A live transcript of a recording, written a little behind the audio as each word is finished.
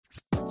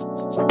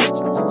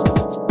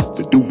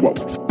duo.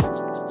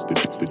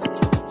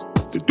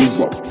 The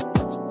duo.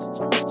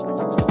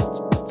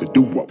 The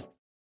duo.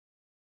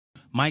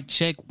 Mic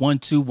check 1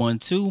 2 1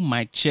 2.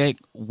 Mic check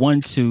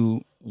 1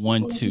 2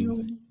 1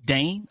 2.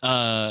 Dane,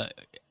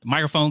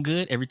 microphone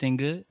good? Everything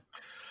good?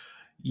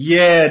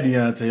 Yeah,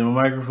 Deontay,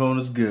 my microphone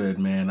is good,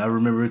 man. I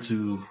remember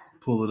to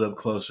pull it up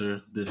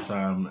closer this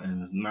time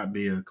and not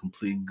be a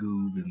complete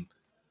goob. And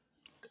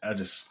I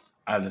just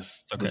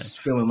was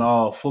feeling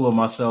all full of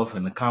myself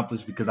and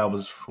accomplished because I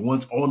was for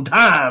once on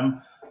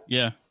time.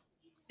 Yeah,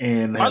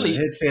 and had the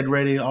headset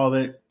ready, all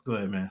that. Go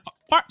ahead, man.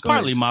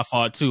 Partly my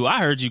fault too. I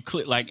heard you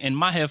like in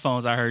my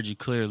headphones. I heard you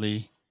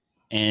clearly,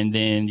 and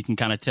then you can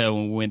kind of tell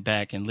when we went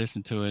back and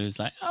listened to it. It's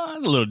like, oh,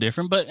 it's a little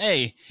different. But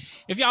hey,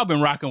 if y'all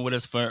been rocking with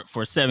us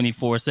for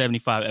 74,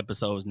 75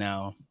 episodes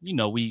now, you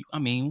know we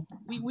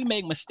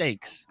make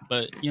mistakes,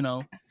 but you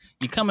know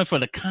you coming for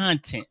the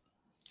content,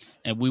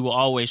 and we will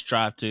always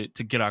strive to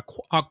get our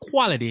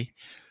quality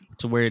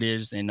to where it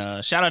is. And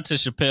shout out to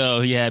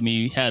Chappelle.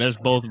 He had us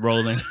both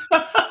rolling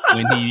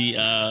when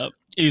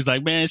he's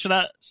like, man, should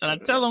I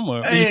tell him?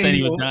 Or he said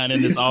he was not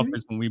in this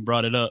office when we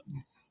brought it up.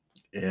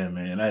 Yeah,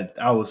 man.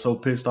 I was so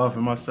pissed off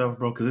at myself,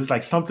 bro, because it's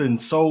like something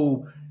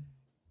so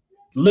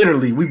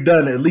literally we've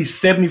done at least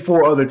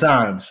 74 other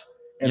times.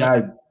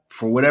 And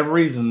for whatever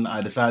reason,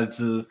 I decided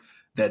to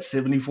that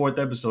 74th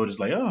episode is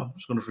like, oh, I'm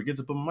just gonna forget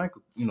to put my mic,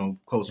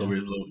 close over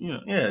here.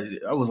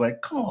 So, I was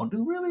like, come on,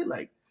 dude, really?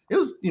 Like it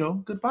was,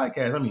 good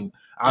podcast. I mean,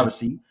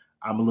 obviously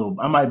I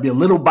might be a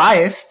little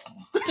biased.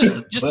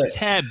 Just a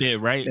tad bit,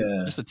 right?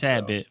 Yeah, just a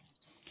tad bit.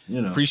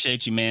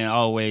 Appreciate you, man.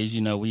 Always,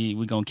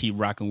 we gonna keep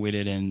rocking with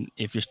it. And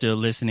if you're still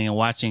listening and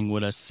watching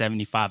with us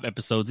 75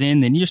 episodes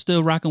in, then you're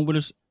still rocking with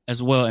us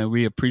as well. And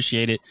we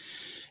appreciate it.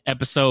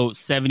 Episode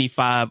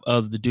 75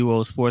 of the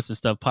Duo Sports and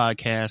Stuff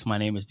podcast. My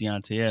name is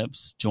Deontay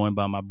Epps, joined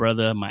by my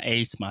brother, my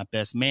ace, my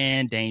best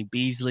man, Dane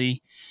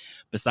Beasley.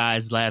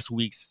 Besides last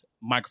week's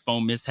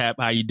microphone mishap,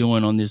 how you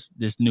doing on this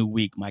new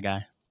week, my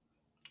guy?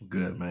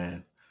 Good,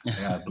 man. I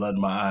got blood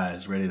in my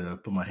eyes, ready to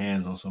put my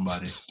hands on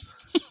somebody.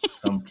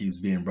 Something keeps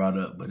being brought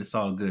up, but it's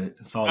all good.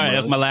 It's all right.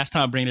 That's my last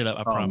time bringing it up.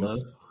 I promise.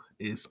 Love.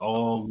 It's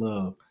all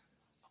love.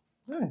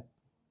 Hey,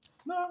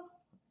 no.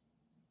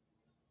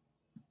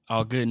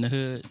 All good in the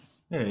hood.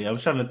 Yeah. I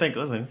was trying to think.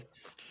 I was like,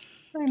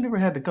 I ain't never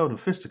had to go to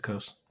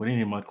fisticuffs with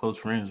any of my close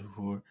friends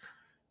before.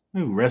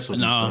 We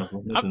wrestled and stuff.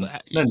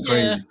 Nothing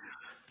crazy.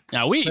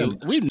 Now we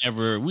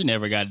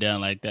never got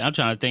down like that. I'm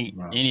trying to think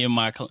any of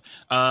my.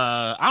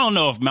 I don't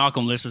know if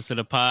Malcolm listens to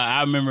the pod. I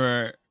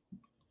remember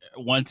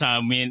one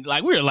time we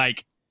were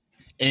like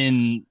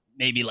in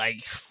maybe like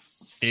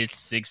 5th,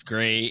 6th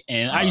grade,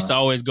 and I used to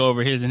always go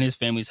over his and his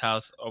family's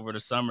house over the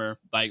summer.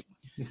 Like,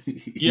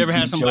 you ever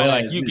had somebody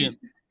like you can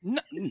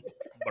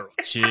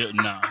chill?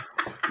 No,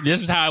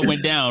 this is how it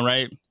went down,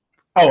 right?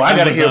 Oh, I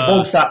gotta hear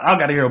both sides. I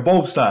gotta hear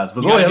both sides.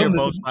 But go ahead, hear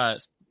both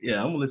sides.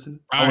 Yeah, I'm listening.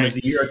 I want to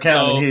see your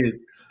account and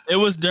his. It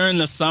was during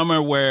the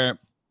summer where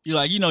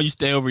you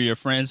stay over your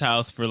friend's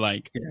house for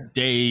like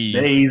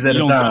days at a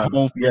time.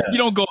 You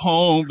don't go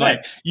home.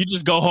 Like you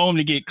just go home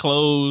to get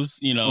clothes,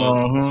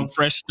 some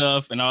fresh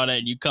stuff and all that.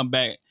 And you come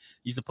back.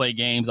 Used to play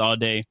games all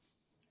day.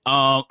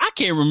 I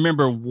can't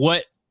remember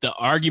what the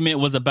argument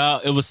was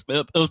about. It was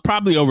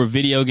probably over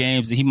video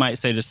games. And he might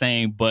say the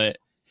same, but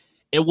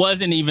it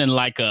wasn't even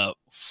like a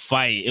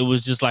fight. It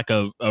was just like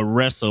a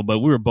wrestle. But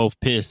we were both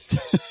pissed.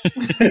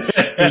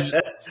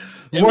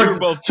 We were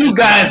both two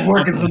guys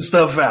working some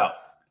stuff out.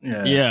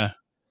 Yeah.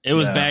 It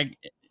was back.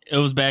 It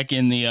was back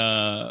in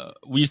the.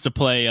 We used to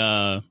play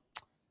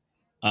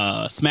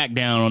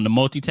SmackDown on the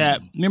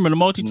multi-tap. Remember the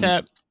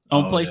multi-tap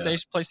on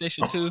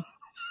PlayStation 2?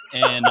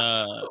 And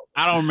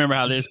I don't remember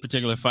how this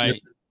particular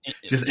fight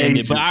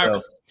ended, but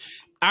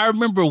I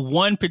remember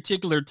one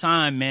particular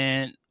time,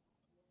 man.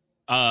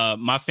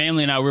 My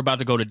family and I were about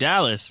to go to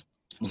Dallas.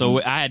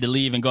 So I had to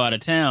leave and go out of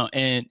town,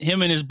 and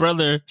him and his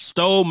brother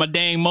stole my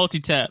dang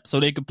multi-tap so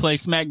they could play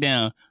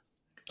SmackDown.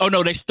 Oh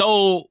no, they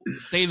stole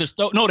my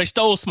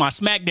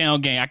SmackDown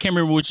game. I can't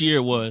remember which year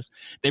it was.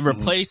 They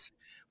replaced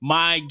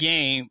my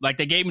game, like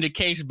they gave me the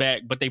case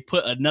back, but they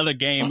put another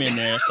game in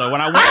there. So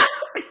when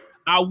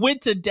I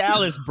went to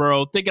Dallas,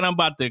 bro, thinking I'm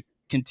about to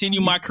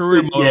continue my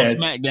career mode on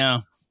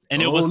SmackDown,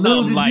 and it was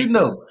something like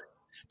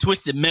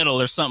Twisted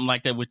Metal or something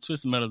like that. With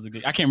Twisted Metal,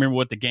 I can't remember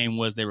what the game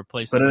was they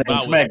replaced. But it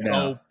was SmackDown.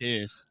 So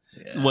pissed.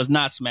 Yeah. It was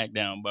not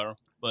SmackDown, bro.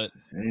 But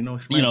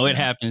it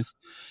happens.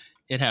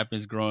 It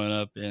happens growing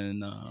up,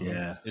 and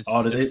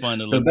it's fun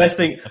to look.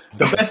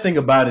 The best thing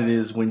about it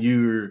is when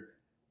you're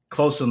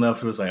close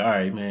enough. It was like, all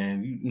right,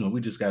 man,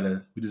 we just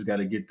gotta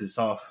get this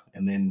off,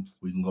 and then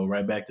we can go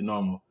right back to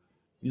normal.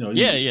 Too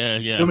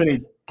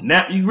many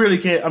now. You really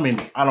can't. I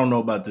mean, I don't know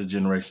about this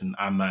generation.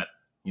 I'm not.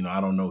 I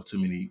don't know too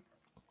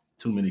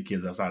many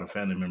kids outside of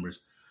family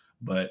members,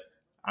 but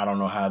I don't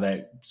know how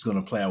that's going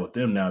to play out with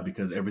them now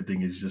because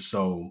everything is just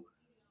so,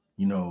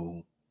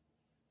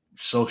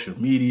 social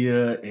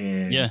media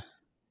and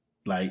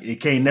like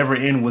it can't never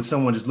end with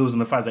someone just losing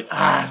the fight. It's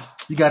like,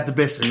 you got the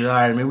best of it. All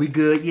right, man, we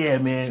good. Yeah,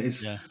 man.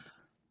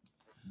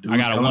 Dudes I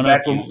got to coming one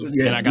back up you, with,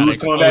 and I got to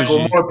coming back expose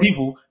with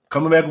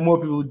you. more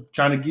people,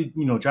 trying to get,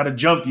 try to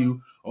jump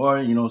you,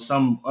 or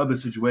some other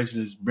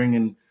situations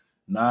bringing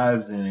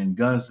knives and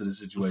guns to the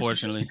situation,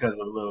 Unfortunately,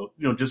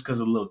 just because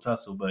of a little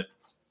tussle. But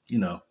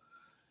yeah.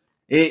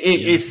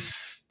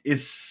 it's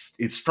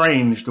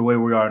strange the way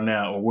we are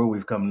now, or where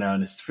we've come now,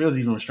 and it feels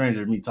even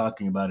stranger to me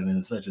talking about it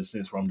in such a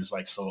sense where I'm just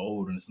like so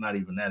old, and it's not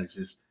even that. It's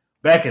just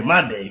back in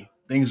my day,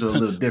 things are a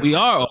little different. We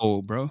are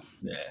old, bro.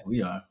 Yeah,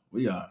 we are.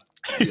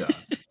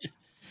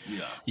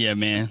 Yeah,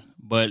 man.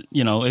 But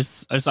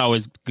it's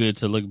always good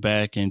to look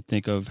back and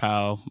think of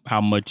how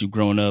much you've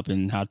grown up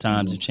and how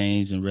times have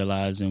changed, and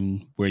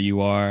realizing where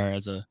you are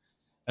as a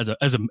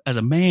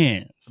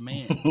man.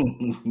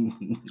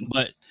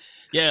 But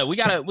yeah, we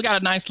got a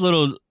nice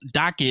little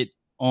docket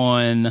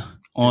on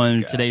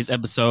today's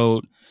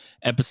episode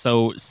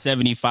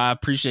 75.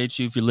 Appreciate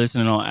you if you're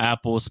listening on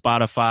Apple,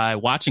 Spotify,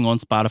 watching on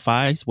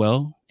Spotify as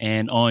well,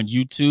 and on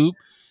YouTube.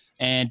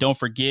 And don't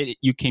forget,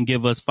 you can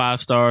give us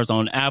 5 stars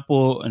on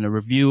Apple and a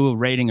review, a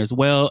rating as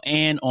well,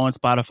 and on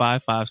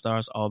Spotify, 5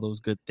 stars, all those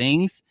good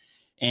things.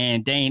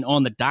 And Dane,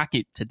 on the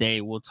docket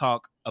today, we'll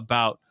talk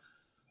about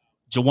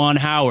Juwan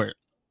Howard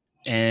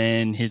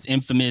and his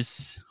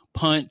infamous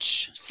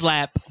punch,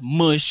 slap,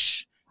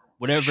 mush,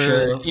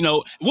 whatever.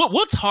 Sure.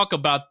 We'll talk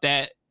about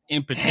that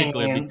in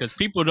particular because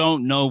people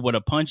don't know what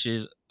a punch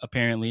is,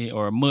 apparently,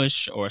 or a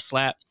mush or a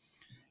slap.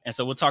 And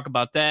so we'll talk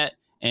about that,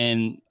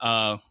 and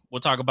we'll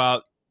talk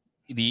about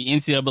the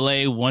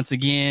NCAA once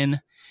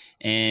again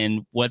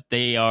and what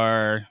they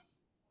are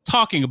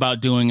talking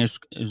about doing as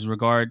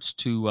regards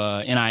to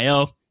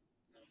NIL.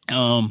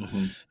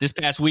 This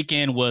past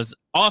weekend was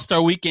All-Star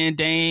Weekend,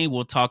 Dane.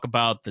 We'll talk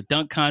about the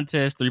dunk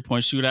contest,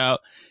 3-point shootout,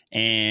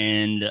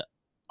 and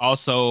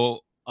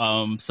also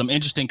some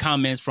interesting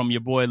comments from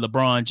your boy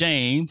LeBron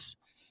James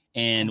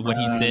and what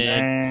he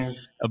said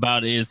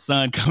about his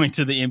son coming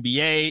to the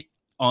NBA.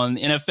 On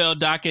the NFL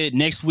docket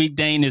next week,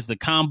 Dane, is the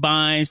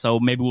Combine, so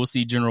maybe we'll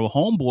see General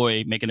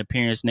Homeboy make an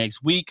appearance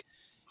next week.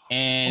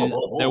 And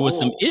there was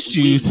some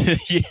issues,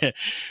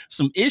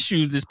 some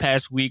issues this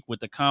past week with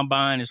the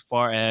Combine as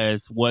far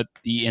as what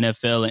the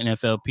NFL and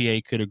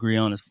NFLPA could agree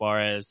on as far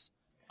as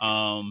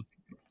how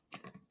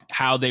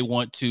they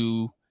want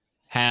to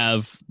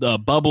have the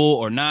bubble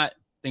or not,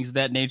 things of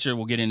that nature.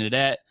 We'll get into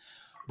that.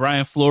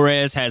 Brian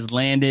Flores has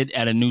landed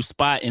at a new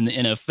spot in the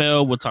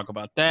NFL. We'll talk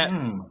about that.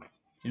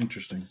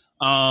 Interesting.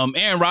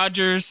 Aaron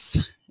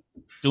Rodgers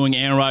doing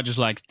Aaron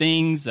Rodgers-like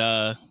things.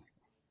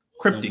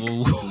 Cryptic.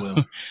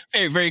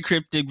 Very, very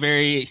cryptic,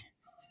 very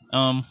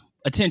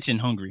attention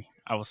hungry,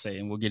 I will say,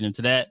 and we'll get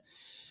into that.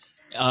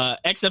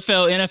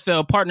 XFL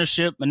NFL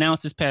partnership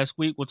announced this past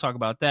week. We'll talk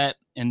about that,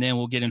 and then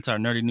we'll get into our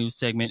nerdy news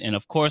segment, and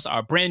of course,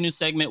 our brand new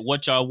segment,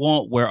 What Y'all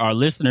Want, where our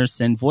listeners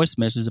send voice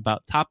messages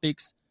about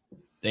topics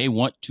they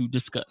want to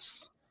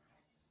discuss.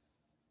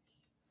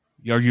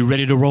 Are you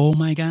ready to roll,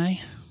 my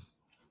guy?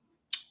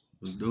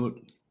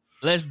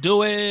 Let's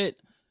do it.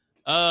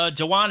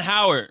 Juwan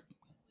Howard,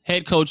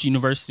 head coach,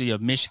 University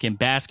of Michigan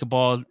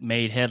basketball,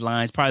 made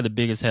headlines. Probably the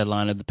biggest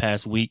headline of the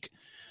past week,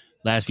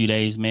 last few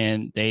days,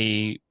 man.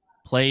 They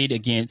played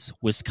against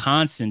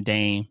Wisconsin,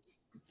 Dame.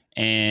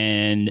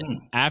 And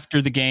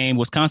after the game,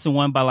 Wisconsin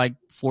won by like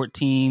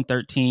 14,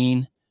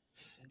 13.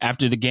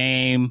 After the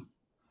game,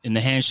 in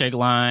the handshake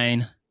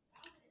line, you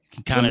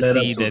can kind of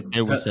see that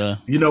there was a...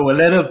 what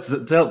led up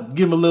to...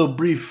 give him a little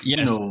brief,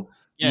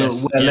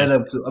 what led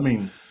up to... I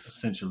mean,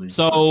 essentially.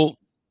 So...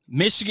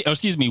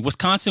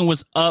 Wisconsin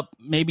was up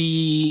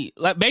maybe,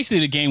 basically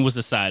the game was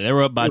decided. They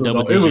were up by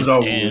double digits. It was over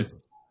with.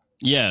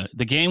 Yeah,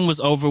 the game was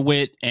over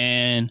with,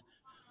 and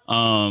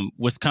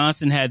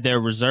Wisconsin had their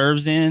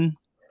reserves in,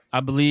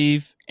 I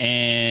believe,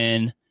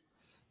 and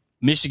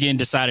Michigan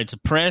decided to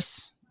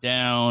press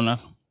down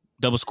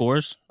double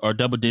scores or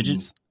double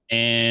digits,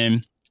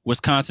 and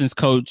Wisconsin's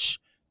coach,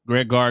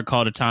 Greg Gard,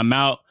 called a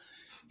timeout.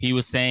 He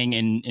was saying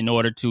in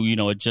order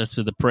to, adjust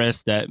to the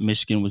press that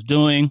Michigan was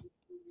doing.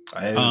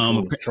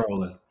 Was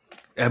trolling.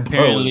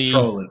 Apparently, was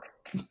trolling.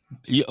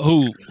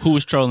 Who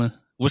was trolling?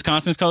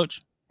 Wisconsin's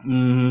coach?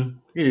 Mm-hmm.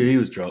 Yeah, he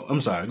was trolling. I'm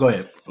sorry. Go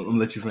ahead. I'm gonna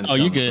let you finish. Oh,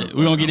 you good?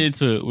 We're gonna get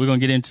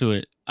into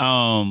it.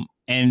 And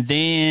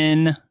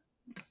then,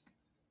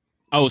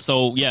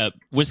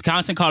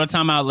 Wisconsin called a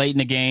timeout late in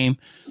the game.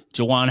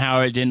 Juwan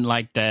Howard didn't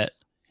like that,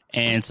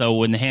 and so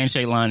when the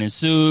handshake line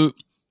ensued,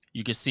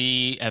 you could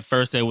see at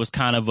first there was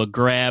kind of a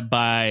grab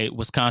by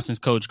Wisconsin's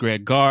coach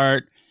Greg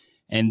Gard.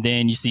 And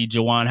then you see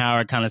Juwan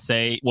Howard kind of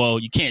say, well,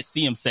 you can't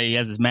see him say he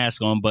has his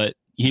mask on, but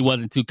he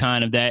wasn't too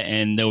kind of that.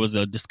 And there was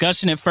a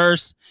discussion at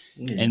first,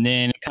 and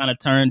then it kind of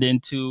turned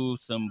into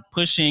some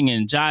pushing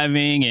and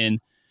jiving,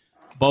 and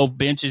both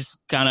benches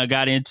kind of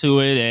got into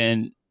it.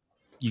 And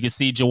you can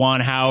see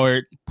Juwan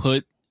Howard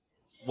put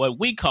what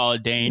we call,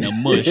 Dane, a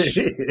mush,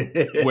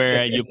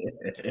 where you,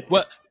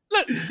 well,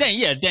 look,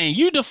 Dane,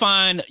 you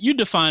define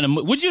a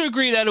mush. Would you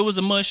agree that it was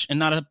a mush and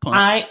not a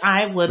punch?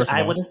 I would,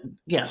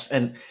 yes.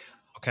 And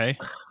okay.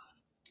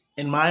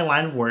 In my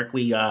line of work,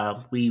 we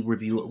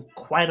review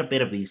quite a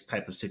bit of these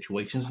type of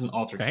situations and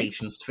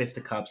altercations,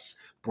 fisticuffs,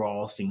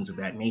 brawls, things of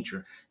that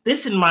nature.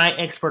 This, in my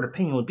expert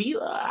opinion, would be,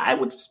 I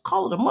would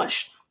call it a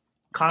mush.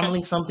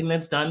 Commonly something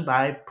that's done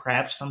by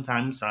perhaps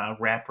sometimes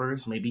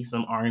rappers, maybe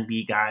some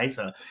R&B guys,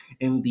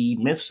 in the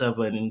midst of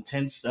an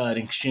intense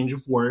exchange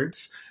of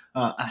words.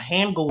 A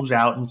hand goes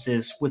out and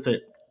says, with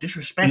a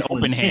disrespectful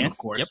open intent, hand, of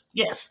course, yep.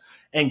 yes,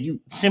 and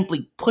you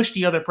simply push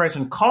the other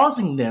person,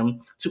 causing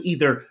them to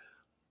either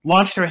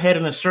launch their head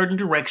in a certain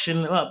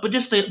direction, but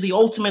just the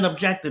ultimate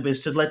objective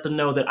is to let them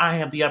know that I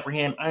have the upper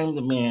hand, I'm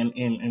the man,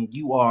 and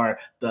you are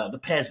the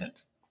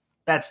peasant.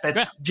 That's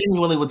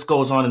genuinely what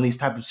goes on in these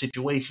type of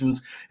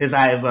situations, as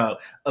I've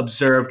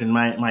observed in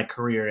my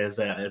career as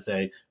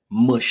a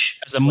mush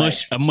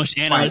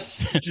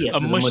analyst, yes, a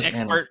mush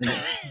expert.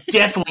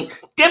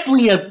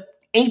 definitely a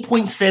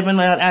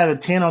 8.7 out of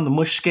 10 on the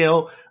mush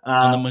scale.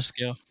 On the mush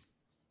scale.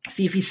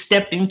 See, if he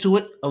stepped into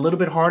it a little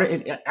bit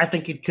harder, I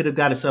think it could have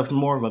got itself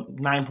more of a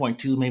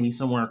 9.2, maybe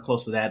somewhere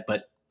close to that.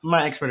 But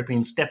my expert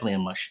opinion is definitely a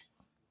mush.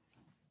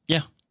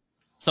 Yeah.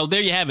 So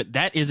there you have it.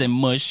 That is a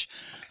mush.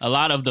 A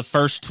lot of the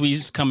first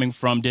tweets coming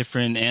from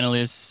different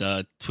analysts,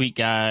 tweet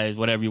guys,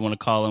 whatever you want to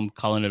call them,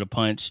 calling it a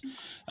punch.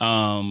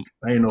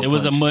 It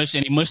was a mush,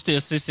 and he mushed the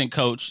assistant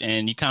coach,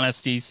 and you kind of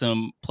see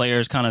some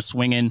players kind of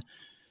swinging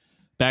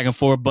back and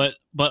forth. But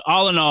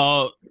all in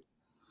all,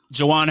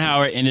 Juwan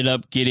Howard ended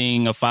up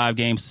getting a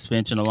 5-game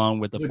suspension along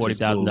with a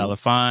 $40,000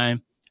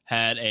 fine.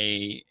 Had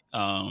a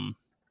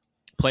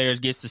players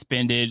get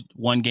suspended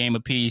 1 game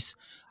apiece.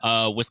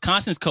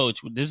 Wisconsin's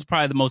coach, this is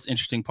probably the most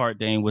interesting part,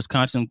 Dane.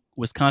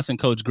 Wisconsin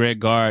coach Greg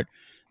Gard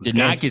did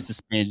not get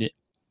suspended.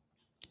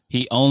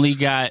 He only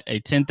got a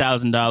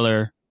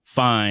 $10,000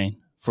 fine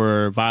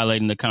for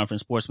violating the conference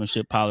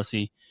sportsmanship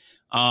policy.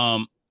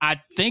 I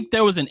think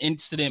there was an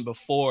incident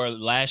before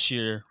last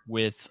year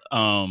with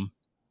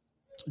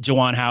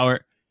Juwan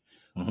Howard,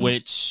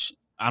 which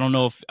I don't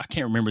know if I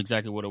can't remember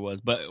exactly what it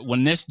was, but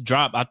when this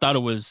dropped, I thought it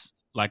was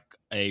like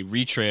a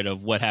retread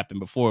of what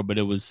happened before, but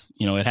it was,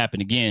 it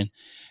happened again.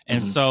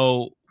 And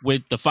so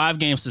with the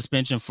 5-game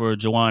suspension for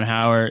Juwan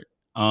Howard,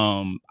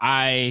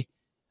 I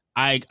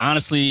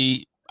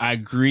honestly, I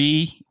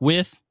agree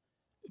with,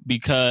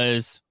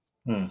 because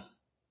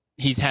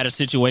he's had a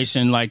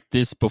situation like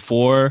this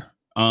before.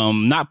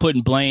 Not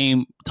putting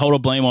total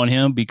blame on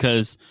him,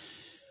 because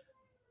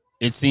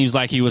it seems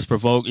like he was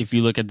provoked if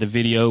you look at the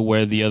video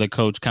where the other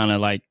coach kind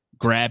of like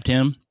grabbed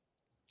him.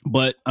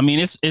 But I mean,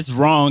 it's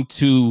wrong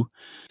to,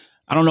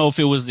 I don't know if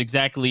it was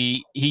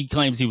exactly, he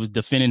claims he was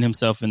defending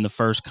himself in the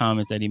first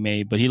comments that he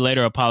made, but he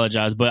later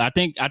apologized. But I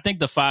think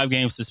the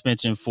 5-game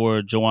suspension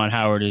for Juwan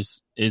Howard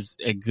is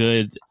a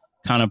good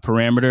kind of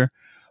parameter,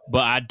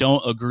 but I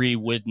don't agree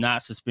with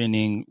not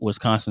suspending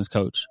Wisconsin's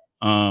coach.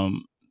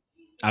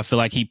 I feel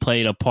like he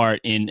played a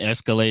part in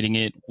escalating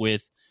it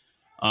with,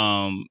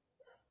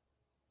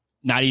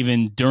 not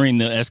even during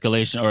the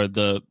escalation or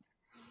the,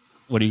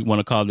 what do you want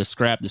to call the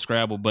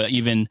scrabble, but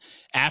even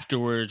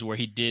afterwards where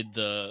he did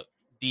the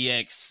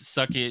DX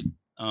suck it.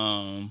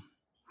 I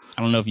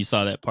don't know if you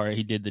saw that part.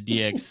 He did the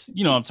DX,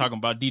 I'm talking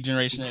about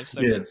D-Generation X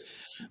suck it,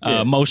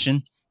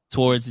 motion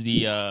towards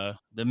the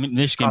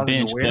Michigan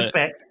bench.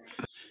 But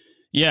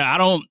yeah, I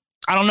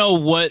don't know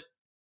what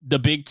the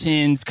Big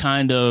Ten's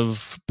kind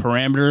of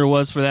parameter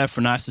was for that,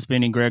 for not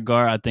suspending Greg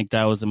Gard. I think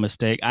that was a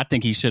mistake. I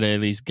think he should have at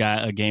least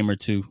got a game or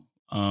two.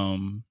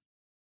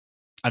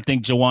 I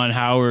think Juwan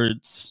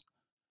Howard's,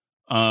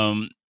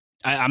 I'm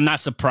not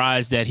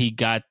surprised that he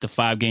got the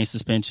 5-game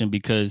suspension,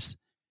 because,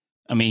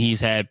 I mean, he's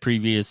had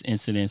previous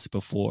incidents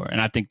before. And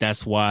I think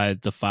that's why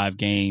the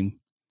 5-game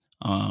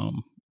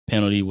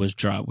penalty was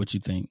dropped. What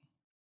you think?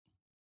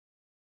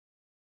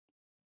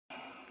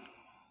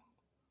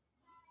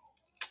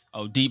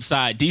 Oh, deep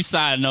side.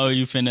 I know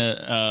you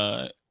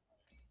finna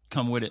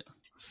come with it.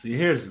 See,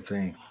 here's the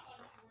thing.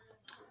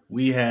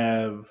 We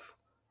have,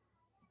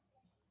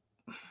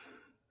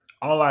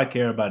 all I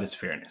care about is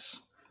fairness,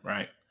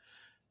 right?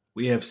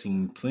 We have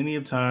seen plenty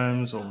of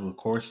times over the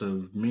course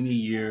of many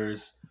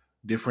years,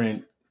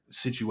 different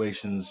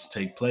situations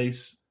take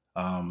place,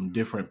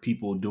 different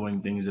people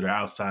doing things that are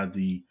outside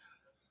the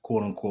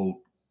quote unquote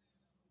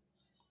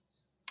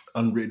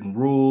unwritten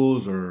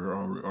rules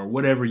or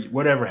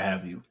whatever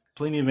have you.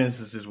 Plenty of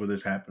instances where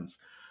this happens.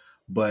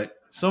 But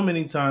so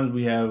many times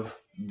we have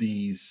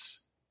these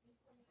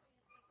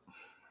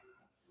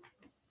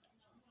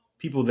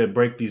people that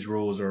break these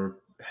rules or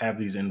have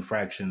these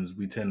infractions.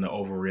 We tend to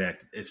overreact,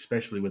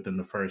 especially within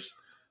the first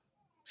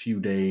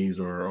few days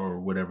or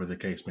whatever the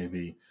case may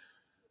be.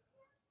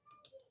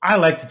 I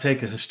like to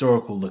take a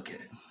historical look at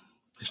it.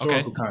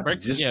 Historical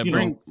context.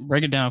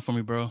 Break it down for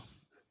me, bro.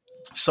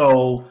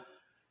 So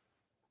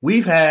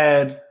we've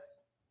had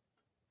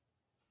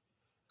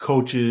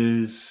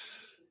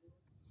coaches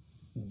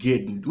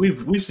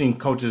we've seen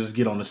coaches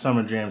get on the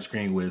Summer Jam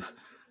screen with,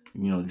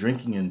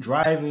 drinking and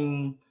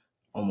driving,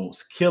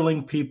 almost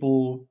killing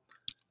people.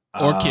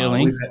 Or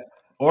killing.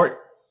 Or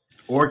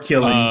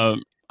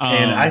killing.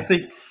 And I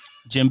think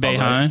Jim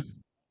Boeheim.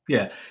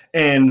 Yeah.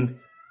 And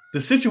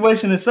the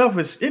situation itself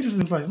is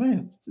interesting. It's like,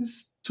 man,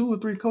 there's 2 or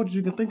 3 coaches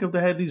you can think of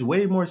that had these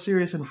way more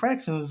serious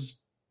infractions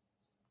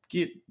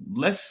get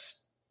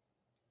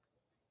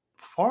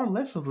far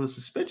less of a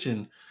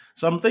suspension.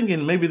 So I'm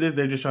thinking maybe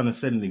they're just trying to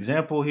set an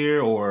example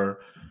here, or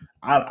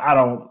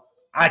I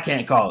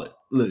can't call it.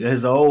 Look,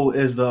 as the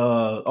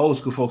old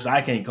school folks,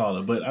 I can't call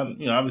it, but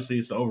obviously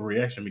it's an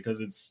overreaction because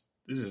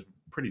this is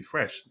pretty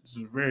fresh. This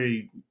is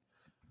very,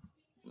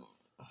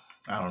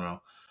 I don't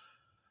know.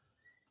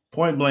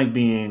 Point blank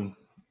being,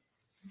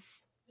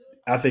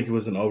 I think it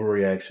was an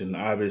overreaction.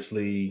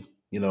 Obviously,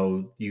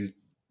 you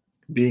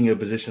being in a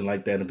position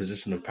like that, in a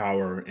position of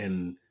power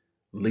and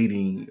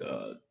leading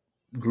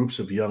groups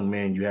of young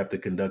men, you have to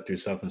conduct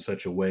yourself in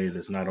such a way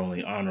that's not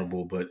only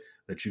honorable, but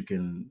that you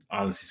can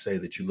honestly say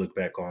that you look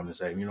back on and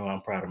say,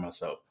 I'm proud of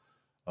myself.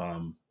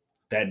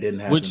 That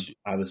didn't happen. Which,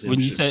 obviously,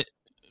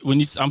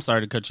 I'm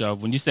sorry to cut you off.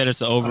 When you said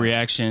it's an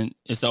overreaction,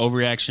 it's an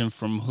overreaction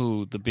from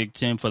who? The Big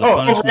Ten for the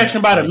punishment?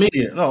 Overreaction by the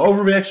media. No,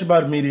 overreaction by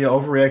the media.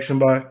 Overreaction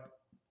by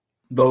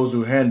those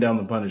who hand down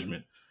the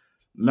punishment.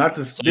 Not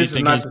to. So this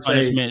is not to say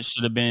punishment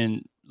should have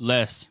been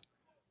less.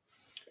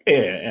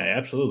 Yeah,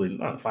 absolutely.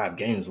 Not 5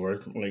 games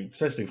worth,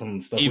 especially from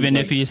the stuff. Even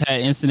if he's had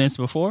incidents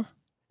before.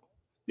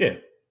 Yeah,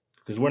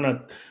 because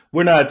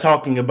we're not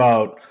talking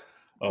about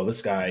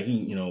this guy.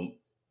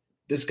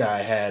 This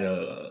guy had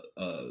a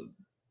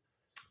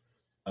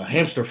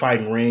hamster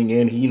fighting ring,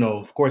 and he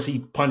of course he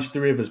punched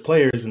 3 of his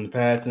players in the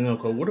past. And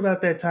what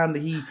about that time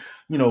that he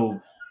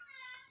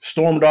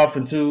stormed off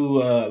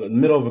into the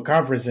middle of a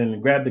conference and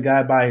grabbed the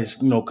guy by his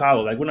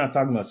collar? Like, we're not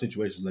talking about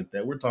situations like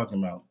that. We're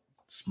talking about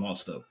small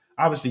stuff.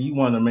 Obviously, you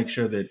want to make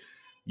sure that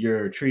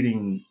you're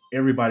treating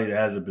everybody that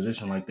has a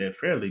position like that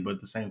fairly, but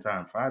at the same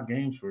time, 5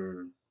 games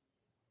for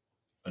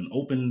an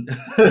open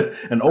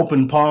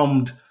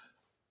palm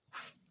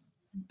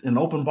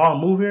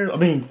move here. I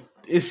mean,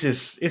 it's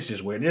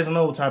just weird. There's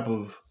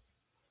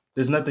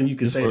nothing you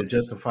can say to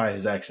justify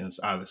his actions.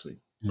 Obviously,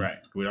 right?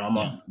 I'm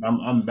not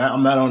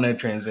on that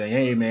trend saying,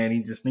 hey man,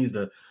 he just needs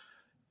to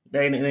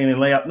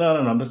lay up.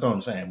 No, that's not what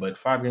I'm saying. But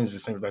 5 games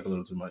just seems like a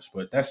little too much.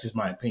 But that's just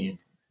my opinion.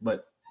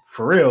 But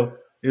for real,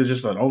 it was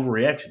just an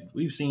overreaction.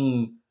 We've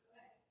seen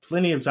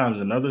plenty of times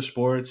in other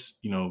sports,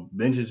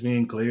 benches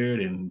being cleared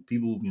and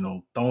people,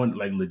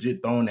 throwing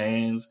legit throwing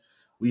hands.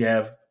 We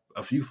have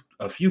a few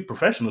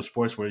professional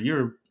sports where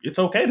it's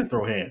okay to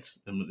throw hands.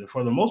 And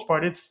for the most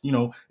part, it's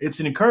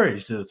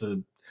encouraged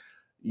to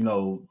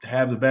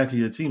have the back of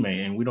your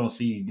teammate. And we don't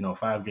see,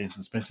 5-game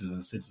suspensions in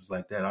instances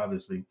like that,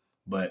 obviously.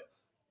 But,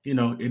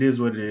 it is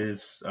what it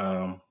is.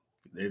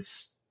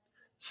 It's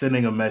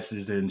sending a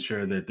message to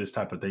ensure that this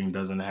type of thing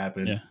doesn't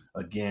happen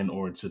again,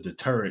 or to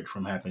deter it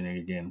from happening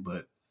again.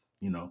 But,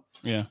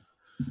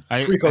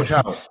 free Coach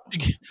Howard.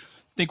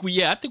 I think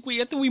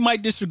we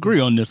might disagree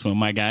on this one,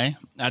 my guy.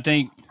 I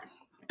can't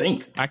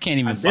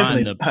even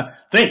find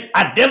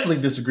I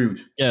definitely disagree with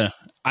you. Yeah.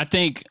 I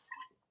think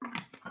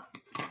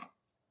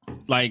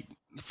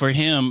for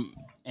him,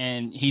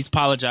 and he's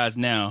apologized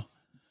now.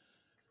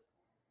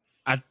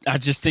 I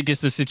just think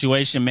it's a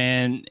situation,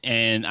 man,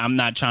 and I'm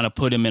not trying to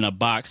put him in a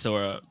box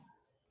or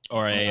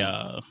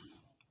a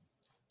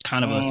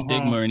kind of a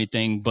stigma or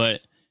anything, but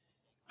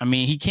I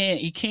mean, you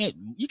can't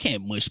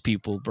mush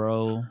people,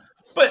 bro.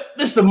 But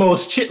this is the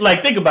most chill.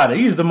 Think about it.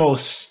 He's the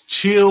most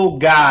chill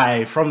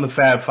guy from the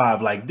Fab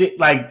Five.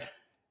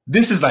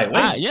 This is wait,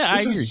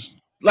 I agree.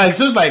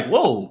 So it's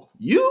whoa,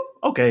 you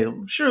okay?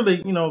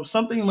 Surely,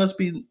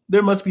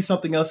 there must be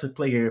something else at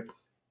play here.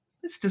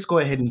 Let's just go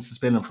ahead and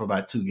suspend him for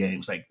about 2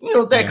 games, that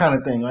kind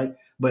of thing.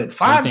 But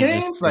 5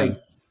 games,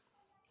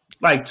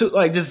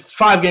 just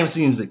 5 games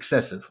seems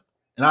excessive.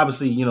 And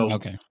obviously,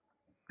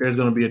 there's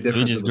going to be a difference.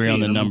 We just agree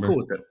on the number. Cool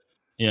with that.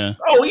 Yeah.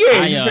 Oh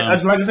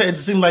yeah. Like I said, it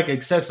seemed like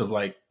excessive.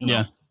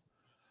 Yeah.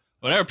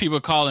 Whatever people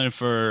are calling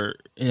for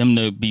him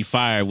to be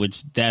fired,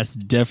 which that's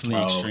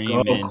definitely extreme.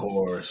 Of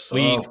course.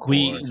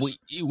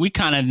 We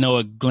kind of know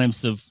a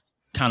glimpse of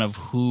kind of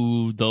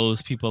who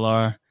those people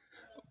are.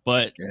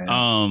 But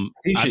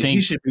he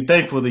should be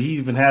thankful that he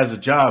even has a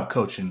job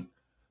coaching,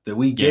 that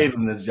we gave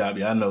him this job.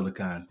 Yeah, I know the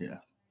kind. Yeah.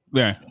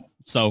 Yeah.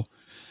 So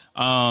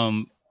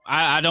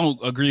I don't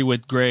agree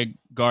with Greg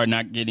Gard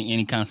not getting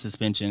any kind of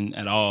suspension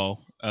at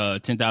all.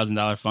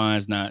 $10,000 fine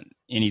is not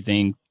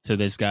anything to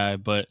this guy,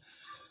 but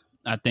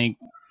I think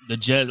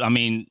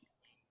the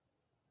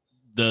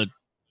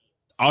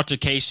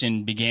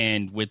altercation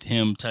began with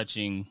him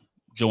touching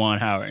Juwan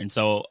Howard. And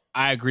so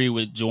I agree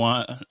with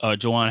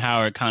Juwan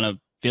Howard kind of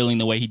feeling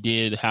the way he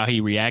did, how he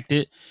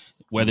reacted,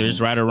 whether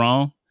it's right or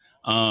wrong.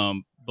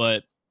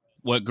 But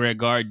what Greg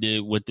Gard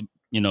did with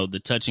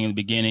the touching in the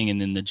beginning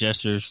and then the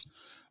gestures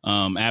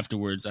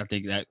afterwards, I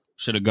think that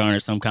should have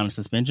garnered some kind of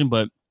suspension.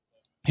 But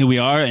here we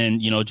are,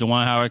 and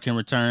Juwan Howard can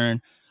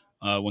return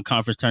when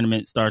conference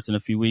tournament starts in a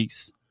few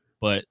weeks.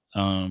 But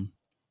the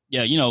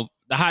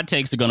hot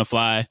takes are gonna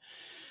fly.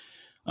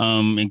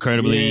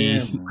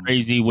 Incredibly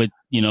crazy with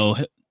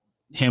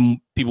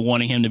people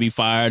wanting him to be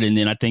fired, and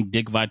then I think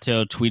Dick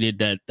Vitale tweeted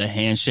that the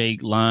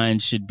handshake line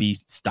should be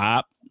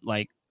stopped.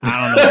 I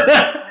don't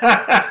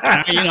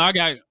know. I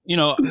got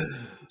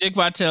Dick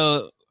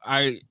Vitale.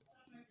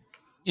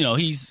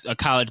 he's a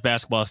college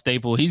basketball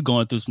staple. He's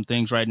going through some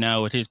things right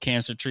now with his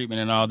cancer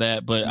treatment and all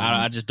that. But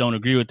I just don't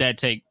agree with that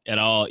take at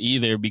all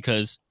either,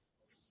 because,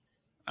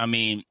 I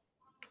mean,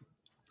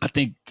 I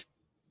think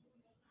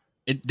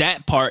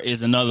that part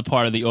is another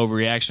part of the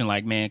overreaction.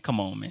 Like, man, come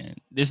on, man.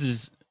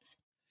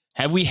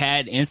 Have we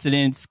had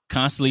incidents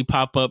constantly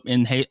pop up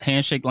in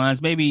handshake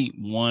lines? Maybe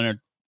one or,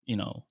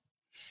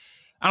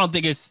 I don't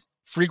think it's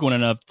frequent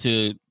enough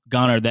to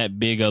garner that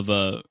big of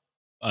a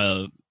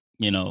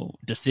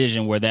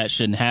decision where that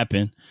shouldn't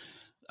happen.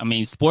 I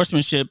mean,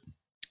 sportsmanship,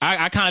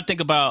 I kind of think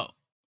about,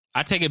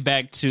 I take it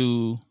back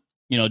to,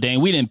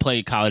 Dane, we didn't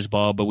play college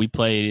ball, but we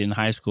played in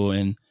high school.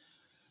 And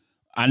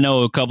I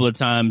know a couple of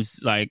times,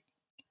 like,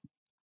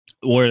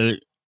 where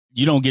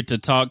you don't get to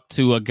talk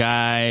to a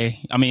guy.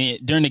 I mean,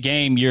 during the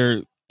game,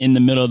 you're in the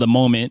middle of the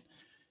moment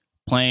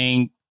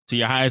playing to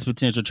your highest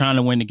potential, trying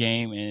to win the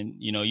game. And,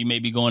 you may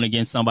be going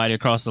against somebody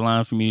across the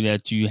line from you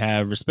that you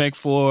have respect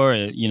for,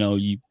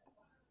 you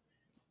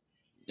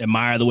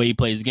admire the way he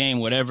plays the game,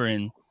 whatever.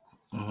 And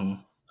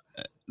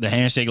the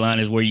handshake line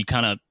is where you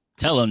kind of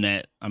tell them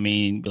that. I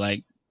mean,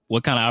 like,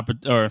 what kind of,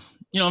 or,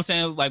 what I'm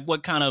saying? Like,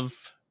 what kind of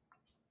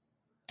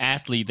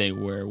athlete they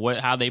were,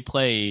 how they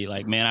play.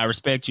 Like, man, I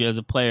respect you as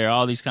a player.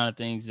 All these kind of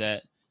things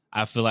that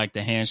I feel like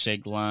the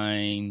handshake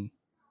line,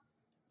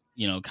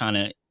 kind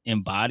of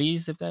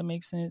embodies, if that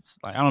makes sense.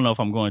 Like, I don't know if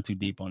I'm going too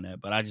deep on that,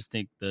 but I just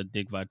think the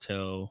Dick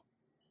Vitale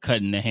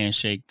cutting the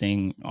handshake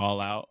thing all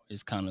out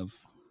is kind of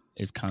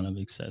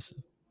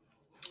excessive.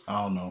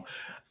 I don't know.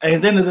 And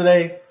at the end of the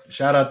day,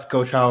 shout out to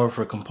Coach Howard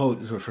for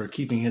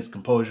keeping his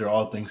composure,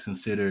 all things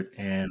considered.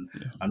 And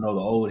I know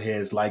the old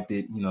heads liked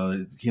it,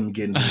 him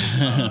getting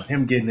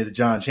his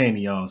John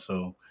Chaney on.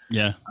 So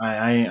yeah,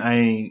 I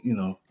ain't,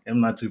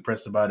 I'm not too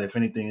pressed about it. If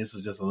anything, this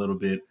is just a little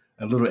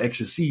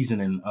extra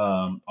seasoning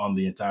on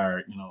the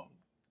entire,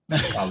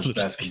 college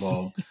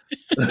basketball,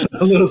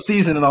 a little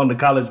seasoning on the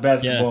college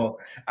basketball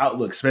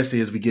outlook,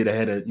 especially as we get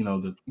ahead of,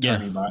 the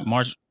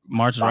March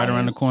is right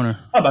around the corner.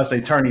 I'm about to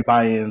say tourney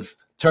buy-ins.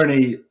 How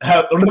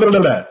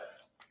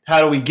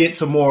do we get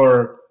some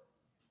more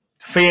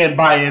fan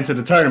buy-in to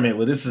the tournament?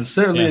 Well, this is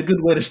certainly a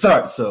good way to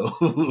start.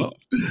 So,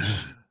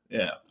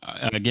 yeah.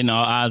 Getting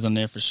all eyes on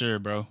there for sure,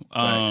 bro.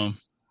 Yeah,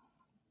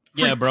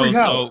 bro. Free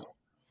so,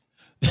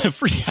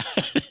 free.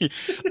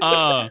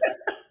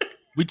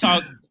 We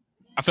talk,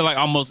 I feel like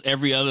almost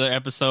every other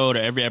episode or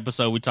every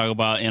episode we talk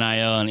about NIL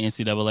and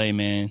NCAA,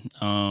 man.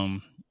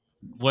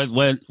 What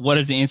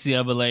is the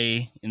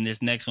NCAA in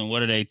this next one?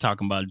 What are they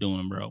talking about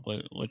doing, bro?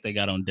 What they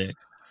got on deck?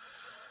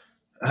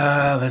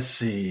 Let's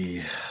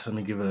see. Let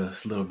me give a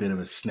little bit of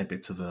a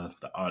snippet to the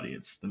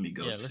audience. Let me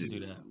go let's do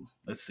that.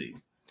 Let's see.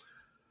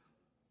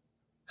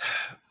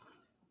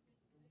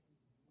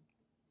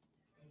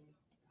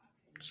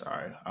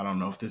 Sorry, I don't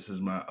know if this is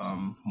my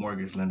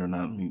mortgage lender or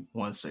not. Give me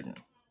 1 second.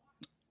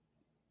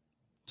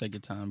 Take your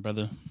time,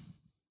 brother.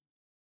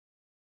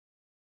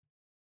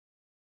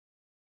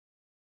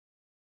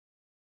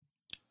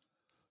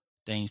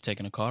 Dane's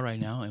taking a call right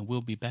now, and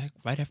we'll be back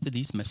right after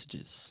these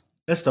messages.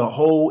 That's the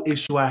whole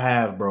issue I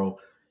have, bro,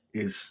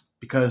 is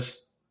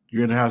because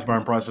you're in the house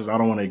buying process. I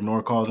don't want to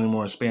ignore calls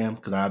anymore and spam,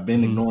 because I've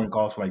been ignoring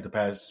calls for like the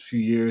past few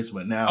years,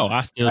 but now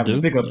I still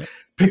do.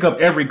 Pick up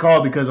every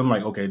call, because I'm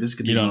like, okay, this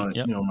could be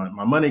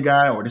my money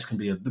guy, or this could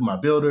be my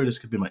builder, this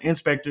could be my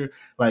inspector,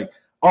 like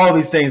all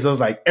these things. I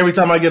was like, every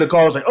time I get a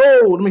call, it's like,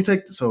 oh, let me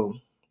take this. So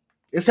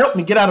it's helped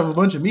me get out of a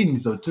bunch of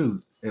meetings though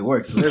too. It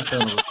works, so that's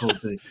kind of a cool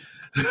thing.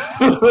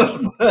 I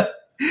gotta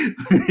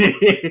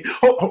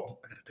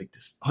take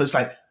this. It's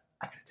like,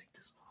 I gotta take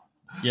this.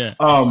 Yeah.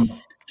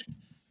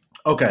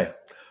 Okay.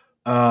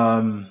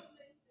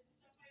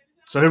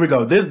 So here we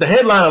go. The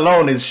headline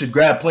alone should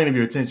grab plenty of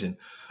your attention.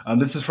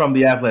 This is from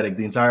The Athletic.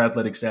 The entire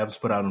athletic staff was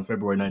put out on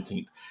February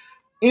 19th.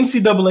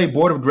 NCAA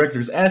Board of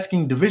Directors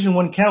asking Division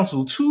I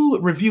Council to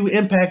review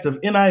impact of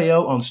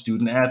NIL on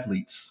student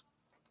athletes.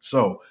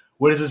 So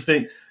what does this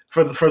think?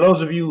 For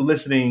those of you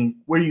listening,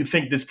 where do you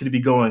think this could be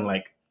going?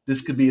 Like,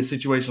 this could be a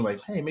situation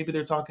like, hey, maybe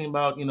they're talking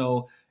about,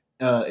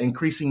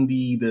 increasing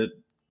the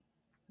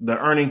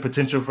earning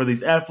potential for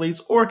these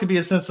athletes, or it could be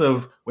a sense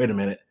of, wait a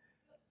minute,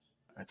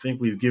 I think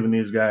we've given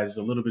these guys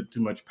a little bit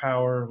too much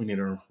power. We need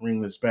to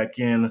ring this back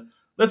in.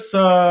 Let's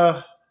get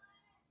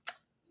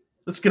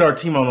our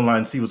team on the line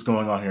and see what's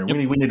going on here.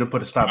 Yep. We need to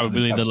put a stop to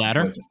this. Probably the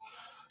latter. Situation.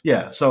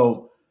 Yeah.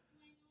 So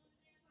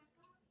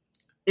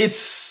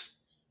it's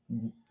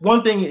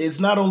one thing. It's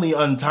not only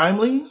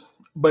untimely,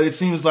 but it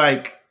seems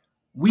like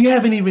there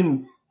hasn't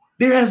even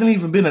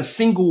been a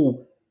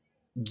single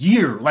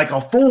year, like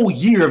a full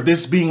year of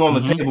this being on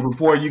the table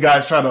before you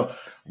guys try to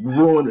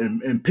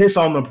ruin and piss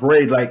on the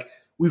parade. Like,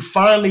 we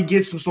finally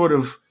get some sort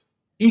of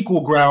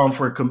equal ground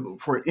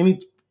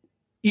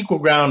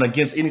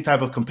against any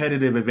type of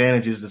competitive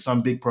advantages that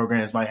some big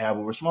programs might have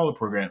over smaller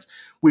programs.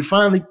 We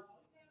finally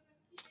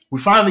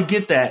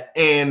get that,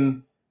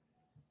 and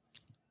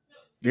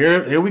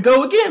here we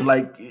go again.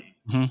 Like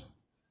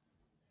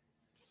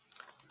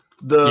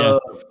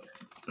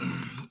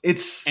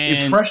it's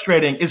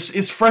frustrating.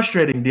 It's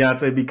frustrating,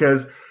 Deontay,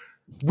 because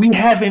we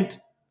haven't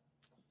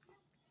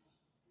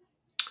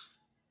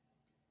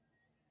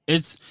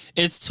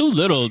it's too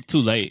little,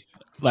 too late.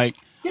 Like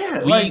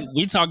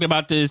we talked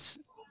about this,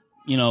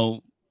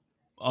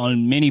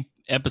 on many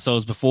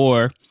episodes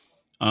before.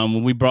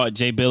 When we brought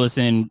Jay Billis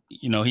in,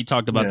 he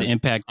talked about the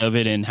impact of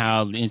it and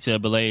how the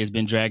NCAA has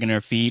been dragging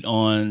their feet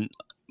on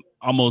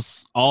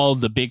almost all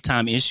the big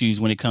time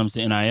issues when it comes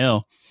to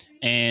NIL.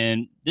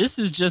 And this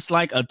is just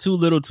like a too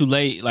little, too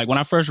late. Like when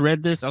I first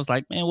read this, I was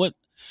like, man, what?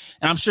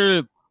 And I'm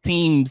sure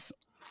teams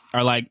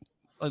are like,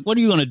 what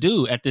are you going to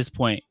do at this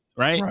point?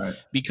 Right.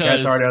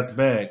 Because cat's already out the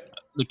bag.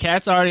 The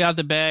cat's already out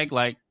the bag.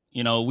 Like,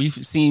 we've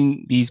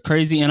seen these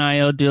crazy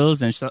NIL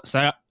deals, and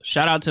shout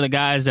out to the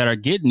guys that are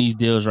getting these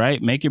deals,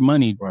 right? Make your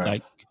money. Right.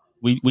 Like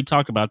we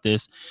talked about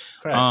this.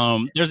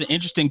 There's an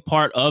interesting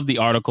part of the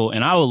article,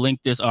 and I will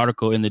link this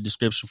article in the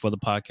description for the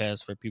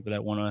podcast for people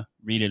that want to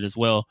read it as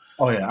well.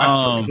 Oh yeah,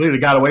 I completely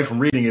got away from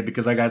reading it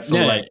because I got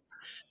so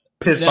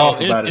pissed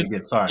off about it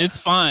again. Sorry, it's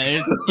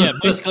fine.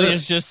 Basically,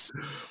 it's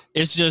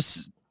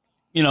just.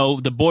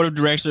 The board of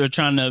directors are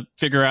trying to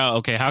figure out,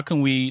 okay, how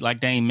can we, like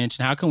Dane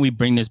mentioned, how can we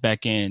bring this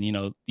back in?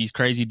 These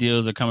crazy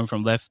deals are coming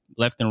from left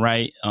and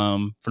right,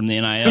 from the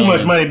NIL. Too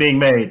much money being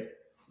made.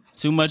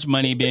 Too much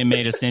money being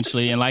made,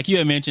 essentially. And like you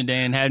had mentioned,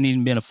 Dan, hadn't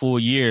even been a full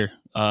year.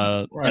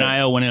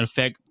 NIL went in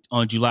effect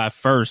on July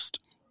 1st.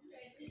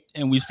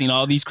 And we've seen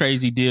all these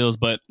crazy deals.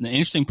 But the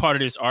interesting part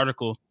of this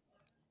article,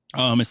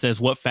 it says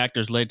what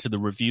factors led to the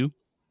review,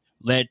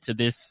 led to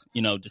this,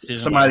 decision.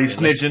 Somebody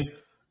snitching.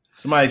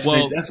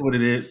 That's what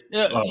it is.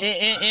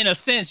 In a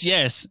sense,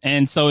 yes.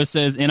 And so it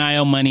says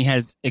NIL money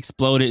has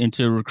exploded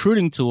into a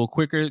recruiting tool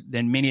quicker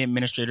than many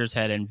administrators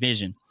had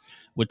envisioned.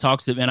 With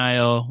talks of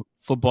NIL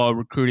football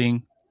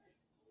recruiting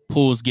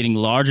pools getting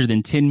larger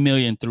than $10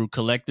 million through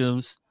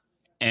collectives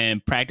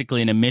and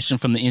practically an admission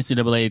from the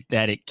NCAA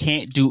that it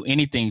can't do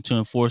anything to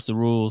enforce the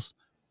rules,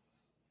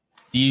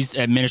 these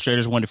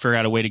administrators want to figure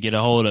out a way to get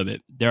a hold of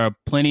it. There are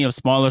plenty of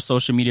smaller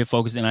social media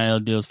focused NIL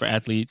deals for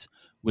athletes,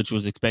 which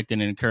was expected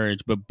and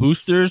encouraged. But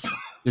boosters,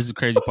 this is the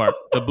crazy part,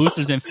 the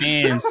boosters and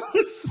fans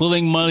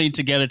pulling money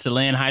together to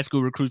land high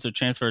school recruits or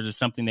transfers is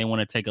something they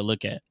want to take a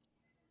look at.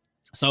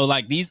 So,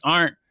 like, these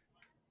aren't,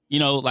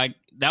 like,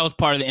 that was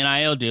part of the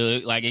NIL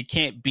deal. Like, it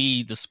can't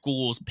be the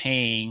schools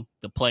paying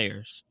the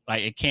players.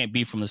 Like, it can't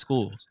be from the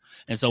schools.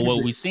 And so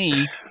what we've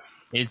seen,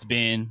 it's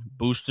been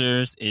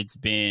boosters, it's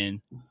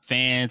been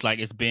fans, like,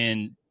 it's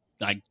been,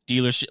 like,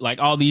 dealership, like,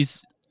 all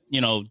these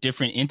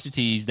different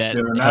entities that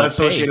they're not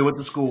associated with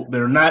the school.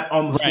 They're not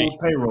on the school's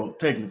payroll,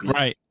 technically.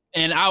 Right.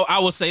 And I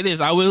will say this.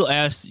 I will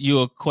ask you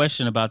a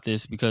question about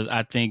this because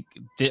I think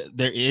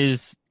there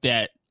is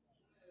that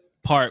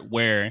part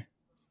where,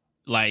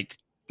 like,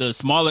 the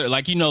smaller,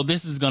 like,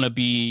 this is going to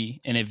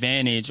be an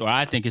advantage, or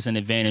I think it's an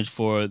advantage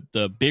for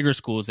the bigger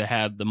schools that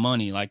have the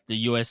money, like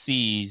the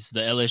USCs, the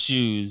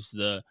LSUs,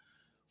 the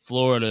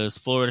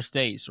Florida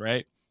States,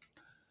 right?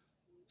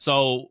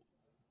 So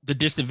the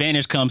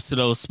disadvantage comes to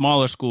those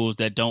smaller schools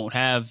that don't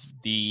have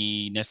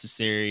the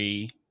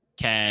necessary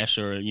cash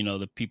or,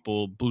 the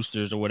people,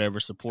 boosters or whatever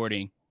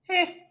supporting.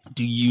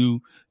 Do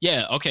you,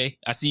 okay.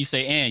 I see you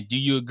say, and do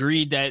you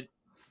agree that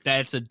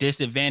that's a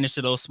disadvantage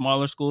to those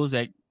smaller schools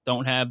that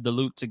don't have the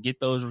loot to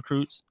get those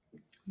recruits?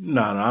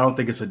 No, I don't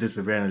think it's a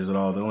disadvantage at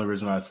all. The only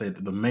reason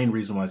the main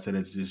reason why I said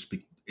it is just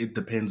it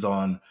depends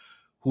on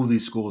who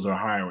these schools are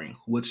hiring,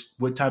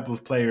 what type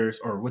of players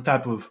or what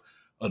type of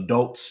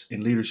adults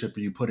in leadership are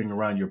you putting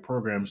around your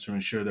programs to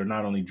ensure they're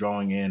not only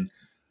drawing in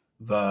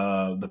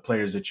the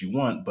players that you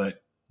want,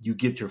 but you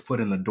get your foot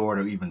in the door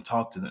to even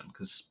talk to them.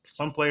 Because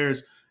some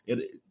players,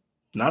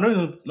 not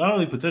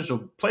only potential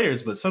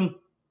players, but some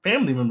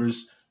family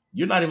members,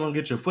 you're not even gonna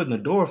get your foot in the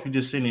door if you're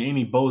just sending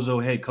any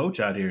bozo head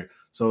coach out here.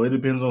 So it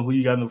depends on who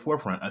you got in the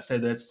forefront. I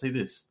said that to say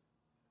this.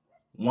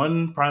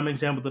 One prime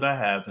example that I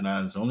have, and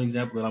it's the only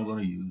example that I'm going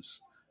to use,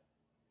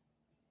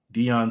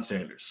 Deion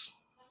Sanders.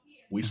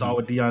 We saw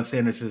what Deion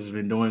Sanders has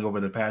been doing over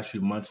the past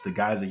few months, the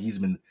guys that he's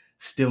been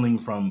stealing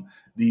from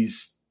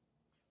these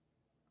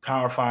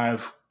Power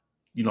 5,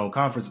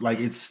 conference. Like,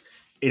 it's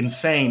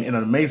insane in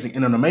an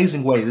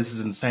amazing way. This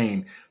is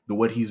insane,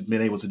 what he's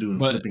been able to do in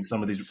flipping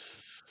some of these.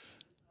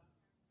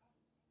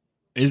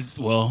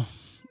 Go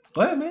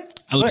ahead, man.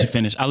 I'll let you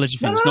finish.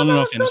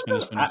 No, finish.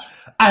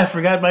 I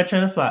forgot my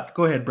train of thought.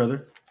 Go ahead,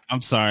 brother.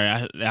 I'm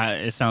sorry.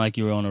 It sounded like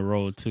you were on a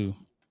roll too.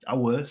 I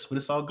was, but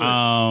it's all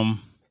good.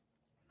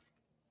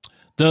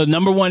 The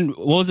number one,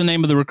 what was the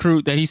name of the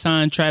recruit that he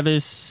signed?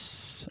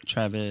 Travis.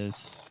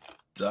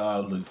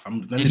 Did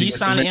he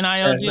sign an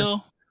NIL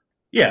deal?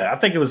 Yeah, I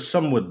think it was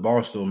something with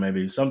Barstool,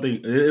 maybe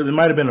something. It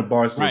might have been a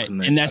Barstool, right?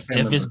 And that's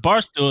if it's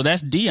Barstool,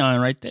 that's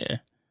Deion right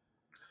there.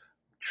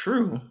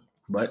 True,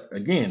 but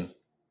again,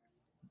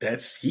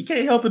 he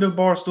can't help it if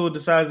Barstool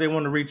decides they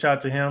want to reach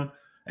out to him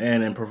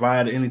and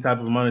provide any type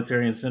of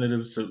monetary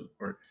incentives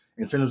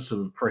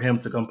for him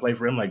to come play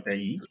for him like that.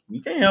 He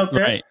can't help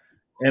that. Right.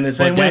 And the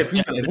same way, if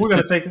we're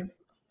going to take it.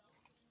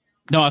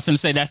 No, I was going to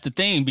say that's the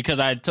thing,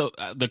 because I told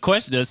the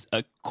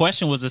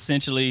question was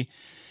essentially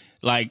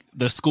like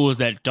the schools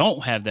that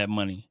don't have that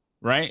money,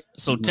 right?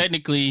 So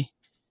technically,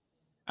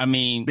 I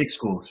mean, big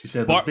schools. You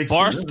said those big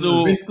schools. This is a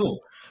Barstool. big school.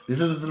 This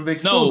isn't a big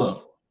school,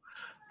 though.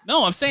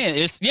 No, I'm saying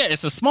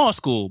it's a small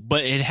school,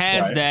 but it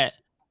has Right. that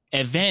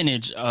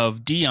advantage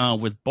of Deion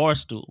with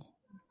Barstool.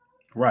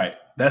 Right.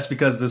 That's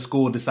because the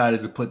school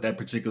decided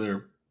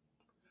to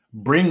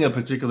bring a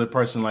particular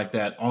person like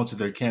that onto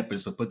their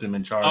campus to put them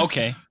in charge.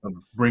 Okay. Of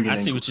bringing. I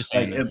see what you're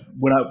saying.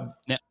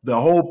 The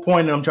whole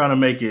point I'm trying to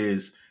make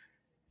is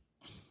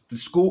the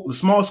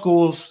small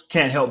schools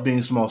can't help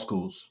being small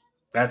schools.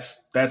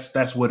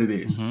 That's what it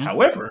is. Mm-hmm.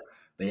 However,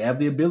 they have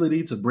the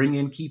ability to bring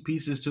in key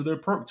pieces to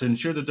to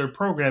ensure that their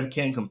program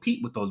can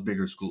compete with those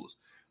bigger schools.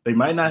 They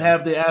might not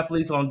have the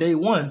athletes on day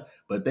one,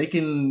 but they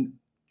can.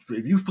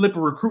 If you flip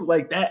a recruit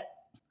like that,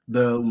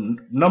 the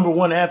number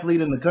one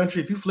athlete in the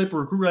country, if you flip a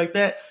recruit like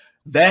that,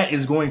 that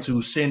is going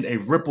to send a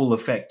ripple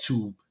effect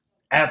to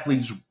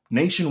athletes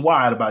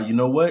nationwide about, you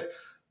know what,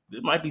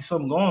 there might be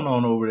something going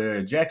on over there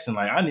at Jackson.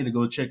 Like, I need to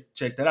go check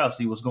that out,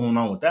 see what's going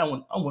on with that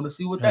one. I want to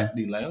see what that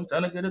be like. I'm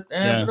trying to get a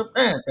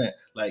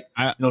like,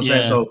 you know what I'm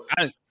saying?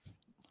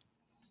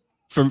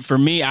 So for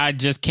me, I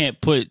just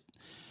can't put.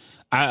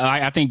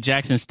 I think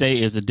Jackson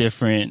State is a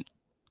different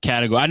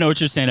category. I know what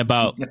you're saying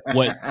about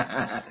what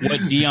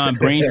Deion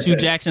brings to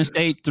Jackson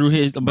State through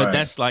his, but right.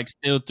 That's like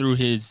still through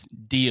his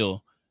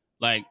deal.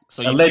 Like,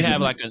 so you have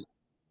like a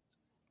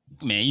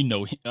man, you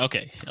know,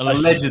 okay,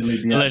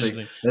 allegedly. We ain't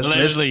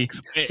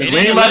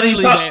about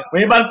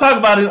to talk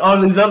about it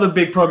on these other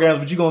big programs,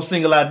 but you're gonna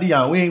single out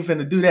Deion. We ain't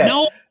finna do that.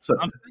 No, so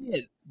I'm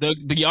saying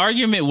the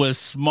argument was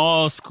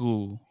small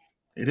school.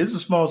 It is a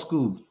small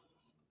school.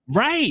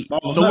 Right.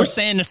 So we're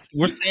saying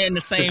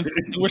the same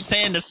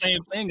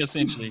thing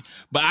essentially.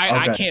 But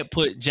I can't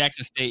put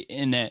Jackson State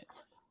in that.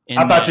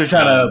 I thought you were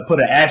trying to put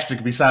an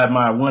asterisk beside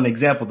my one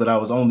example that I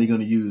was only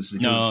going to use.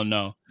 Because,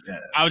 no. Yeah,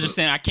 I was just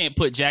saying I can't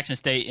put Jackson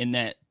State in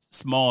that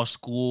small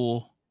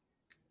school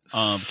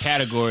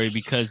category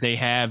because they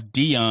have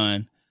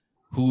Deion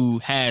who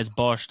has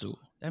Barstool.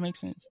 That makes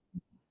sense.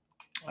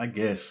 I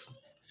guess.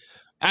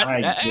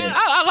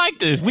 I like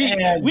this. We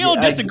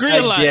don't disagree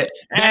a lot.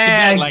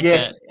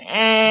 I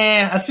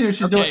see what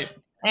you're doing.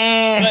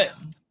 But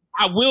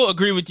I will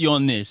agree with you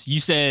on this. You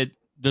said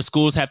the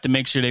schools have to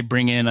make sure they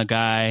bring in a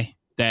guy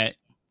that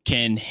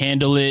can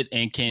handle it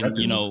and can,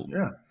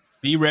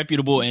 be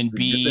reputable and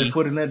get their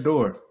foot in that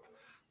door.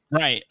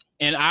 Right.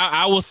 And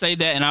I will say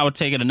that, and I would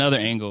take it another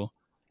angle.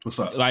 What's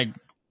up? Like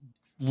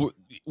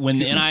when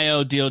the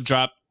NIL deal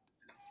dropped,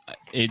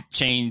 it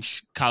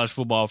changed college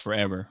football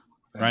forever.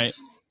 Thanks. Right.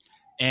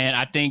 And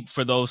I think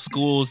for those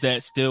schools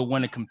that still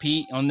want to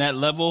compete on that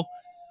level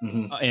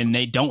and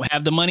they don't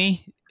have the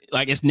money,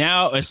 like it's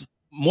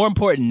more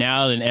important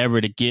now than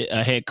ever to get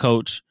a head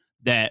coach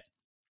that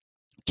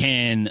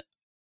can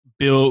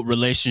build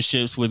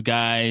relationships with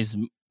guys,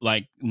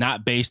 like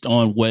not based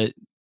on what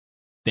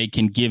they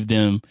can give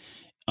them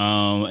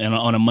and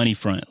on a money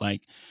front.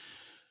 Like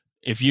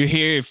if you're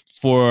here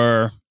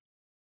for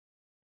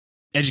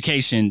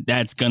education,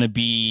 that's going to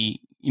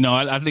be,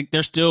 I think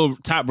there's still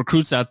top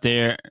recruits out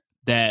there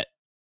that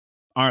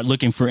aren't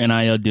looking for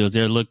NIL deals.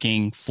 They're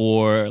looking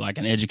for like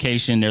an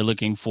education. They're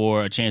looking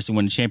for a chance to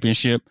win a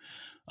championship.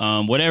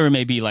 Whatever it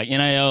may be, like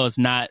NIL is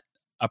not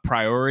a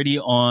priority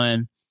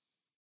on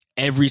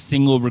every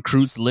single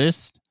recruit's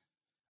list.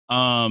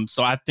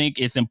 So I think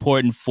it's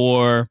important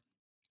for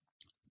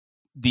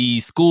the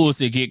schools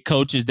to get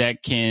coaches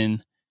that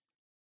can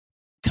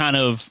kind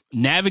of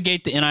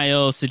navigate the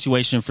NIL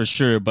situation for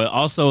sure, but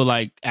also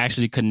like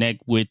actually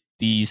connect with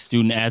these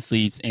student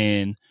athletes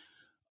and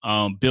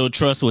build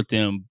trust with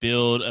them,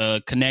 build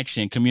a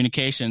connection,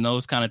 communication,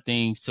 those kind of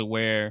things to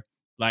where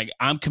like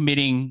I'm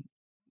committing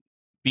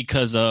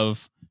because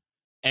of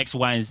X,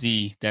 Y, and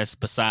Z that's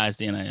besides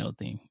the NIL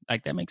thing.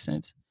 Like that makes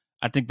sense.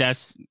 I think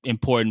that's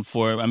important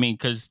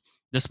because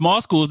the small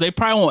schools, they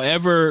probably won't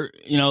ever,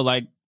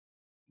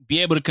 be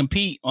able to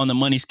compete on the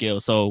money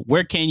scale. So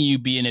where can you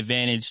be an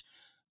advantage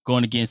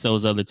going against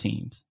those other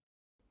teams?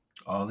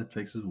 All it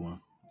takes is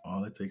one.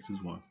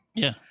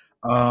 Yeah.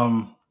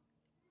 I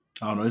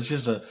don't know. It's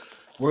just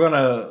with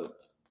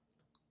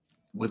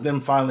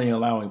them finally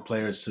allowing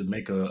players to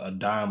make a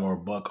dime or a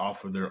buck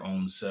off of their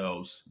own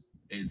selves,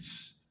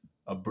 it's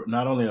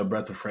not only a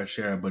breath of fresh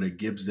air, but it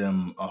gives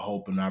them a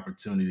hope and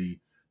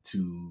opportunity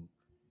to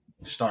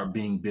start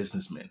being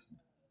businessmen.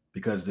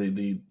 Because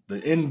the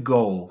end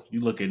goal, you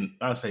look at,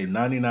 I'd say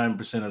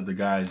 99% of the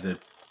guys that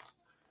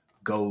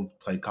go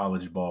play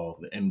college ball,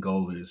 the end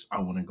goal is, I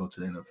want to go to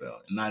the NFL.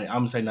 And I'm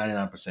going to say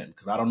 99%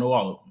 because I don't know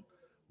all of them.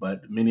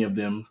 But many of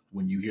them,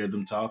 when you hear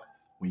them talk,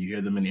 when you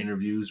hear them in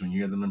interviews, when you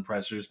hear them in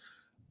pressers,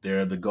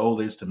 the goal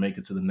is to make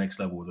it to the next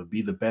level, to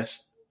be the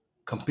best,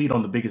 compete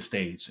on the biggest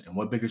stage. And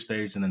what bigger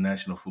stage than the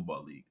National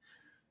Football League?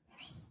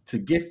 To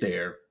get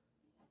there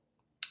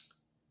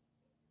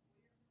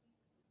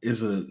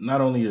is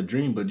not only a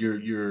dream, but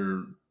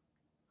you're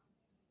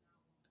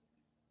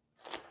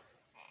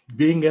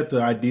being at the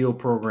ideal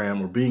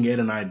program or being at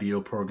an ideal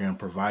program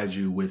provides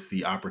you with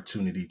the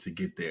opportunity to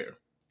get there.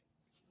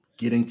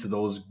 Getting to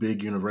those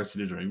big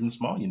universities or even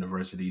small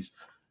universities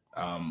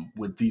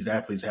with these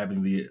athletes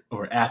having the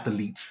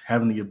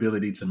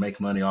ability to make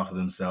money off of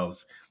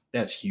themselves,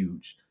 that's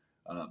huge.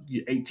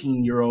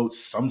 18-year-olds,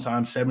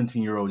 sometimes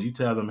 17-year-olds, you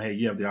tell them, hey,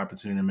 you have the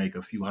opportunity to make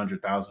a few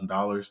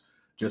 $100,000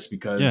 just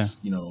because,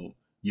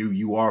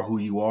 you are who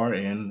you are.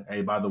 And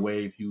hey, by the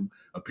way, if you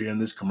appear in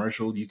this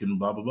commercial, you can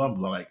blah, blah, blah,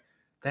 blah. Like,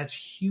 that's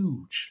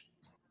huge.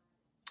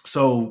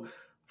 So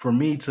for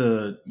me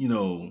to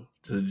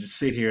just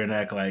sit here and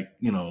act like,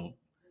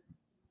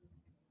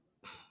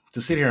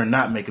 to sit here and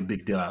not make a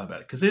big deal out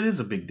about it, because it is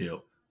a big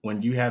deal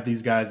when you have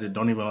these guys that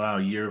don't even allow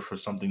a year for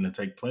something to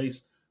take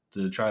place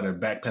to try to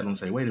backpedal and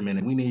say, wait a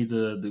minute,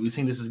 we've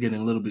seen this is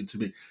getting a little bit too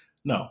big.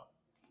 No.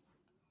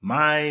 And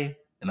I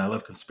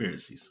love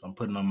conspiracies. I'm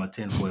putting on my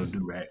tinfoil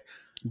do-rag.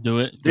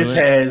 This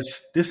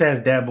has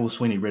Dabo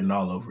Swinney written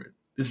all over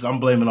it. I'm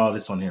blaming all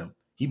this on him.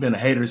 He's been a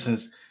hater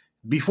since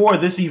before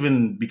this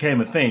even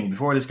became a thing,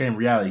 before this became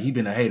reality. He's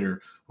been a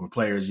hater for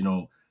players,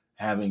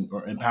 having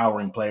or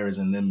empowering players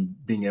and then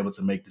being able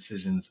to make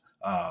decisions,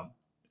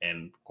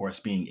 and of course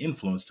being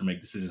influenced to make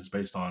decisions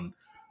based on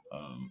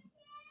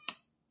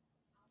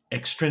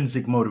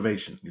extrinsic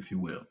motivation, if you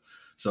will.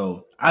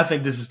 So I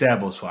think this is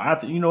Dabo's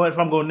fault. You know what? If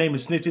I'm going to name a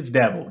snitch, it's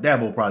Dabo.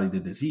 Dabo probably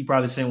did this. He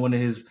probably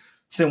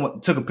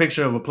took a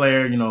picture of a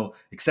player,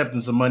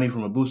 accepting some money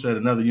from a booster at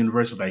another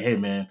university. Like, hey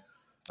man,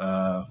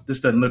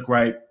 this doesn't look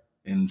right,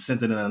 and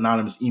sent an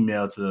anonymous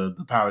email to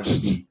the powers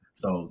that be.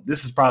 So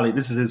this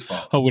is his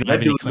fault. Oh, we don't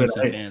have any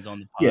Clemson fans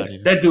on the pod. Yeah,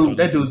 that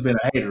dude's been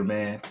a hater,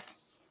 man.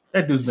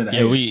 That dude's been a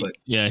hater.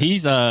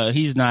 He's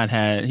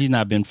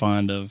not been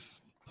fond of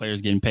players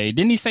getting paid.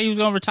 Didn't he say he was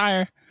going to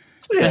retire?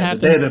 Yeah, the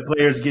day the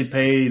players get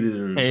paid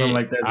or something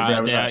like that.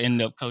 I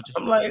end up coaching.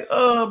 I'm like,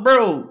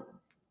 bro,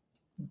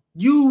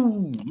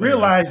 you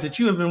realize that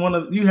you have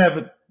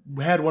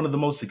had one of the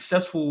most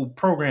successful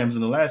programs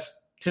in the last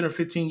 10 or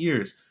 15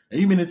 years.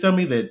 And you mean to tell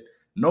me that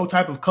no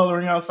type of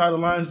coloring outside the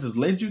lines has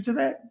led you to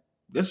that?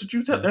 That's what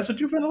you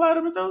finna lie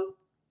to me, tell?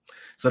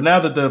 So now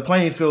that the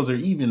playing fields are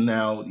even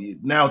now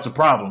it's a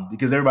problem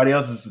because everybody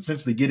else is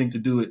essentially getting to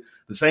do it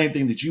the same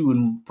thing that you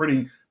and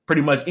pretty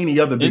much any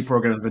other big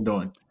program has been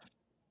doing.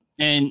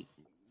 And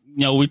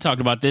we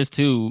talked about this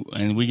too,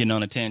 and we get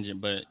on a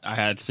tangent, but I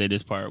had to say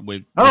this part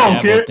with the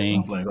Dabo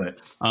thing.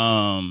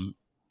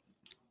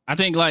 I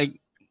think like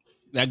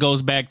that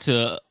goes back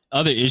to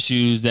other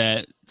issues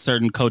that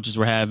certain coaches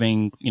were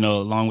having,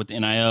 along with the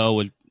NIL,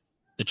 with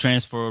the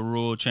transfer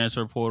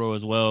portal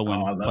as well,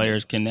 when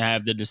players can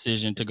have the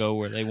decision to go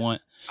where they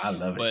want. I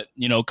love it. But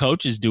they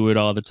do it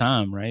all the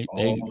time, right?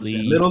 They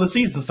leave middle of the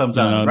season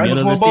sometimes, right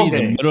middle before of the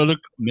season,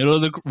 middle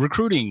of the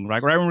recruiting,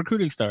 right when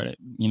recruiting started.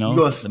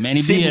 The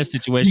Manny Diaz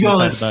situation we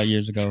talked about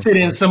years ago. Sit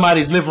in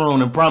somebody's living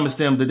room and promise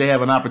them that they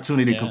have an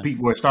opportunity to compete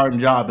for a starting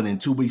job, and then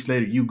 2 weeks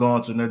later you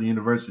gone to another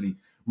university,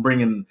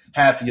 bringing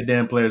half of your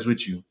damn players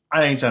with you.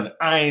 I ain't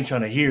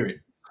trying to hear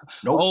it.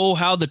 Nope. Oh,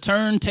 how the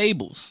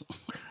turntables.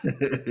 How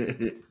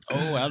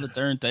the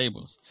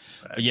turntables.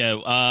 But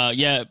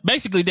yeah.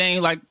 Basically,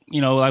 Dane, like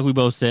we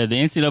both said, the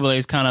NCAA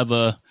is kind of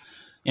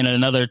in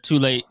another too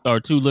late or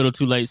too little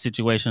too late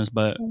situations,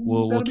 but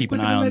we'll keep an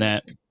eye on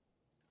that.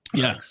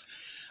 Yeah.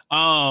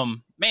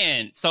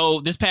 Man, so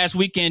this past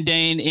weekend,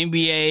 Dane,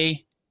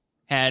 NBA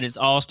had its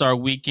All-Star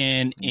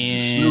weekend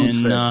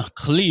in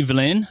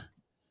Cleveland.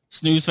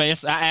 Snooze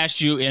Fest. I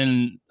asked you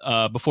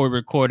before we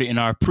recorded in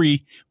our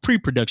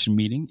pre-production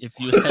meeting if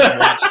you had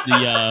watched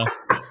the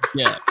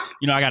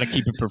I got to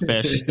keep it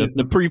professional,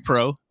 the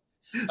pre-pro.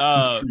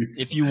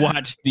 If you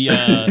watched the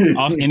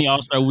any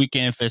All-Star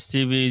weekend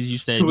festivities, you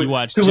said you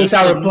watched. To which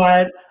I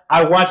replied,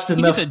 I watched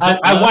enough.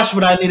 I watched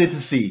what I needed to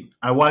see.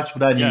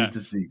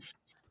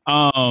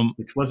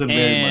 Which wasn't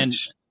very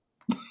much.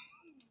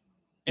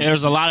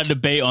 There's a lot of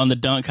debate on the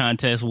dunk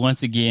contest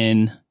once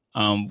again.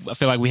 I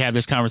feel like we have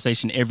this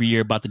conversation every year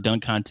about the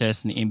dunk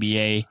contest in the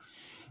NBA.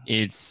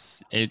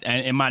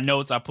 In my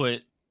notes I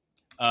put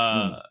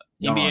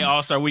NBA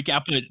All-Star Weekend.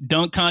 I put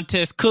dunk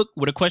contest cook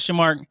with a question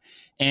mark,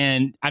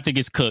 and I think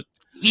it's cooked.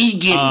 He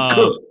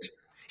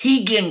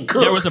getting cooked.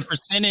 There was a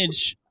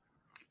percentage.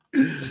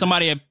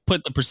 Somebody had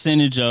put the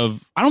percentage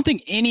of. I don't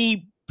think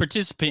any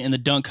participant in the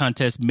dunk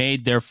contest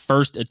made their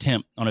first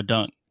attempt on a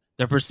dunk.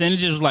 Their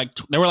percentages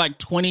they were like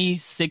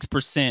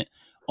 26%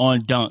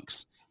 on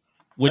dunks,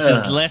 which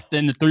is less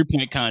than the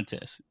 3-point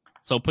contest.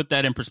 So put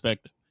that in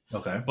perspective.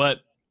 Okay.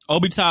 But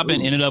Obi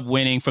Toppin ended up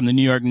winning from the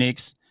New York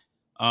Knicks.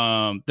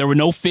 There were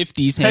no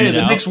 50s handed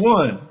out. The Knicks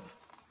won.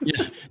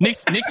 Yeah,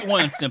 Knicks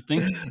won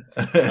something.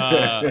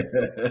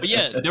 But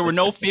yeah, there were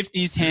no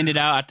 50s handed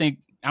out. I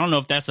don't know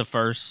if that's a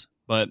first,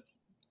 but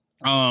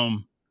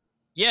it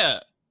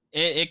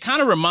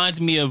kind of reminds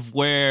me of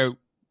where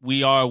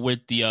we are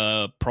with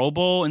the Pro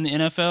Bowl in the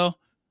NFL.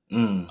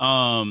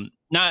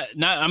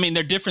 I mean,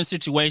 they're different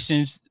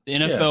situations. The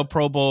NFL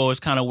Pro Bowl is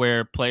kind of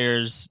where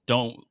players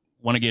don't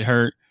want to get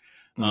hurt.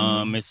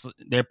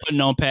 They're putting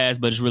on pads,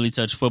 but it's really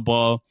touch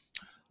football.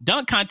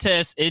 Dunk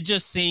contest, it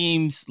just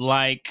seems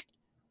like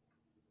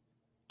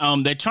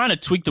they're trying to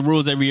tweak the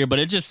rules every year, but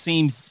it just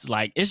seems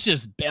like it's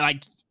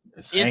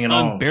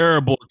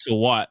unbearable to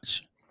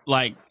watch.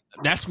 Like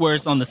that's where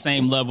it's on the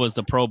same level as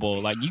the Pro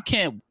Bowl. Like you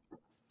can't.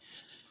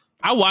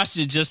 I watched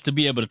it just to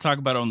be able to talk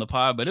about it on the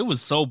pod, but it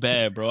was so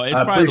bad, bro. It's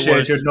I probably the appreciate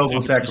worst your noble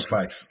competition.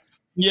 sacrifice.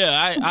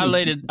 Yeah, I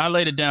laid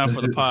it down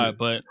for the pod,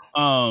 but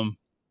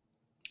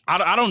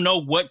I don't know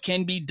what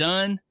can be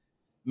done.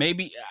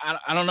 Maybe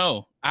I don't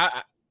know.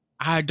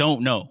 I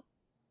don't know.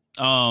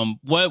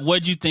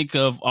 What'd you think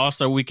of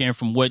All-Star Weekend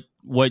from what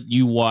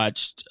you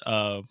watched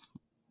or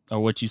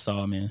what you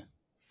saw, man?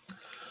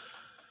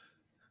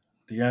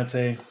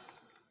 Deontay,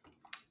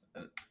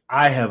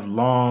 I have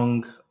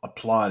long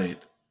applauded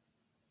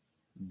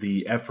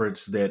the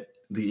efforts that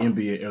the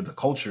NBA or the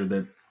culture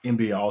that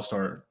NBA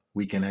All-Star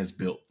Weekend has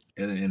built.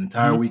 An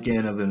entire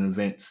weekend of an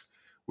events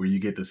where you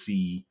get to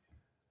see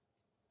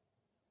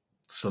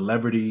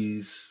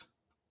celebrities,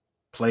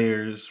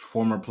 players,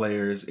 former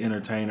players,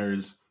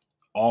 entertainers,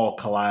 all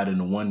collide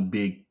in one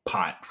big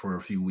pot for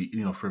a few weeks,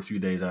 for a few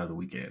days out of the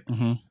weekend.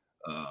 Mm-hmm.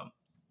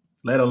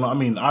 Let alone, I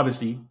mean,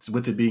 obviously,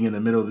 with it being in the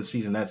middle of the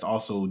season, that's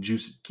also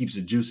juicy, keeps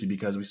it juicy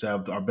because we still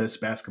have our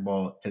best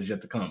basketball has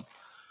yet to come.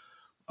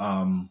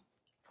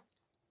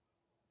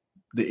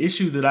 The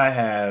issue that I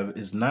have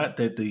is not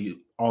that the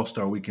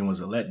All-Star Weekend was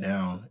a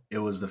letdown. It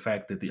was the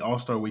fact that the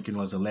All-Star Weekend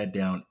was a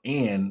letdown,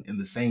 and in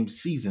the same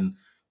season,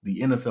 the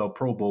NFL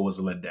Pro Bowl was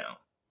a letdown.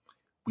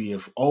 We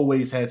have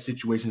always had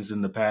situations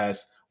in the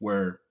past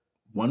where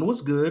one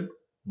was good,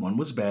 one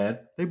was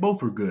bad. They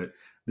both were good.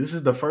 This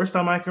is the first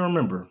time I can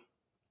remember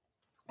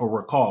or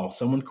recall,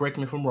 someone correct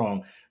me if I'm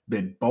wrong,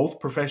 that both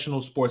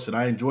professional sports that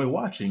I enjoy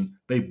watching,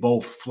 they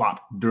both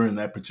flopped during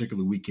that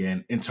particular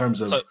weekend in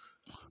terms of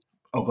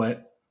go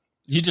ahead.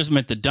 You just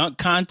meant the dunk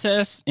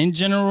contest in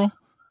general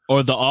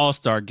or the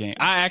All-Star game?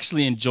 I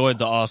actually enjoyed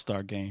the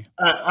All-Star game.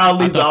 I'll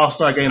leave the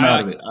All-Star game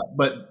out of it.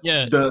 But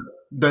yeah,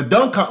 the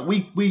dunk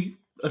we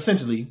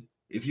essentially,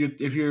 if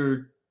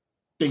you're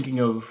thinking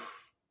of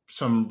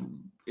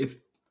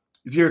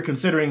if you're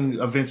considering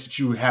events that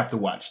you have to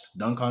watch,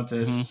 dunk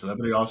contest,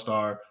 celebrity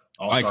All-Star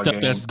like stuff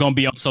game, that's going to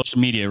be on social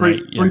media,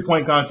 right?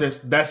 3-point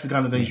contest, that's the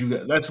kind of things you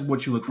got. That's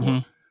what you look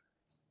for.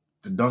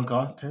 The dunk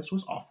contest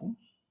was awful.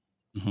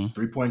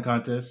 3-point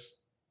contest.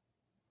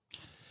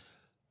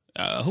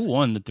 Who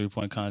won the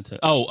 3-point contest?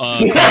 Oh,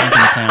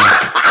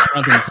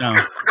 Carlton Town.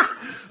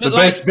 The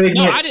best big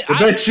man, the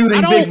best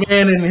shooting big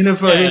man in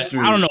NFL history.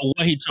 I don't know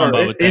what he's talking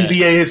about with that.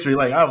 NBA history.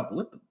 Like,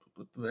 what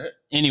the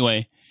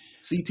Anyway,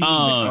 CT.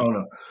 I don't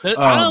know.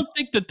 I don't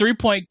think the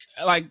 3-point,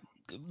 like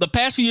the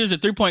past few years, the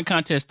 3-point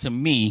contest to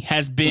me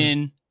has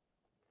been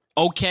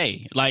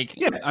okay. Like,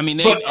 I mean,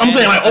 but I'm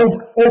saying like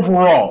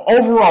overall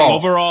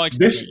experience.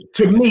 This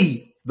to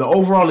me, the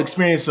overall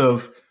experience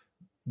of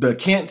the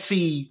can't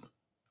see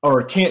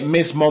or can't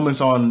miss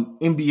moments on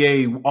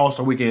NBA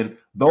All-Star Weekend,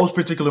 those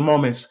particular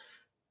moments,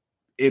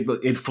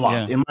 it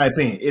flopped. Yeah. In my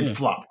opinion, it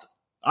flopped.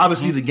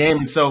 Obviously, the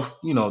game itself,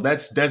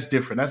 that's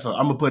different. I'm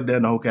gonna put that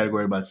in the whole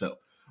category by itself.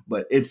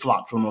 But it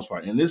flopped for the most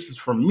part. And this is,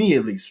 from me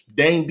at least,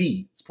 Dane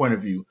B's point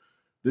of view.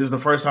 This is the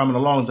first time in a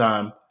long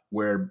time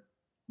where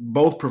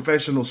both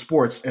professional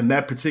sports in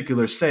that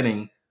particular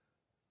setting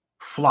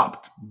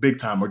flopped big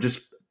time or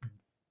just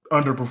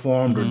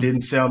underperformed or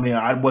didn't sell me.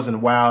 I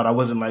wasn't wowed. I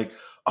wasn't like,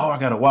 oh, I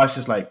gotta watch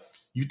this. Like,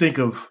 you think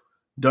of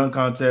dunk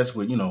contest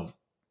with, and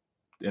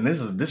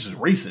this is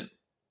recent.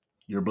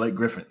 Your Blake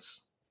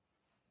Griffins.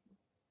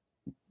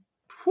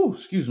 Whew,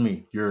 excuse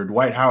me. Your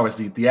Dwight Howards,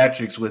 the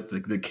theatrics with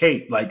the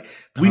cape. Like,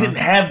 we didn't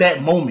have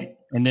that moment.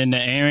 And then the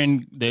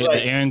Aaron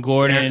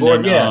Gordon,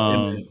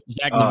 and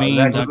Zach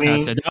LaVine dunk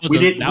contest. That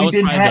was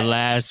probably the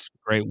last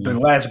great one. The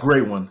last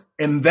great one.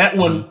 And that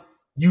one,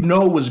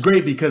 was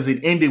great because it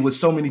ended with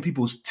so many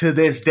people to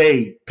this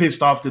day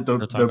pissed off that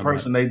the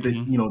person they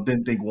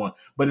didn't think won.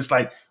 But it's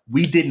like,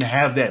 we didn't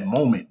have that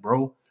moment,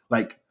 bro.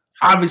 Like,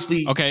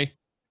 obviously. Okay.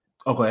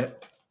 Oh, go ahead.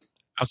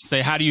 I was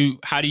say, how do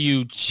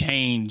you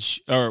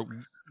change, or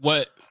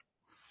what?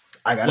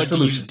 I got a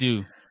solution. What do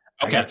you do?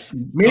 Okay.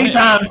 Many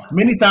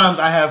times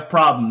I have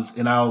problems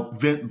and I'll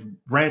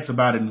rant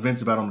about it and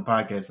vent about it on the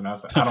podcast, and I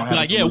was like, I don't have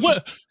like, a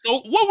solution.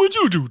 What would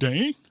you do,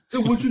 Dane?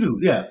 What would you do?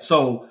 Yeah.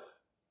 So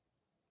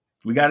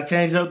we got to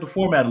change up the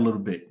format a little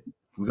bit.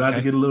 We got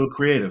to get a little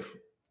creative.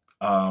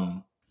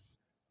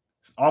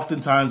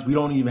 Oftentimes we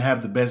don't even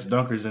have the best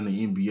dunkers in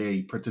the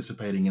NBA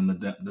participating in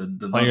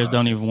the players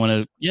don't even want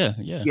to. They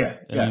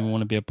don't even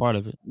want to be a part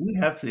of it. We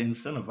have to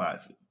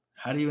incentivize it.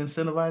 How do you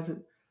incentivize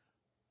it?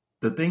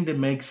 The thing that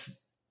makes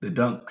the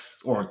dunks,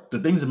 or the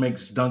things that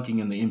makes dunking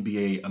in the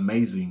NBA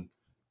amazing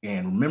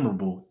and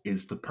memorable,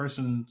 is the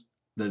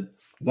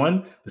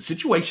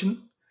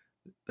situation,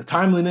 the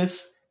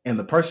timeliness, and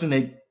the person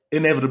that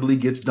inevitably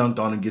gets dunked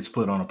on and gets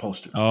put on a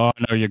poster. Oh,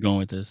 I know you're going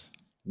with this.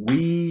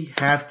 We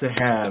have to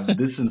have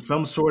this in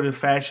some sort of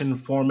fashion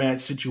format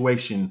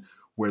situation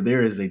where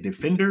there is a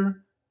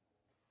defender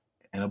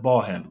and a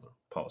ball handler.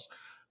 Pause.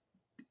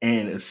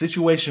 And a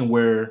situation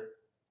where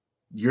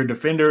your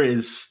defender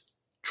is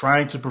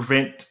trying to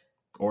prevent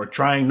or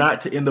trying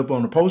not to end up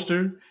on the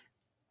poster.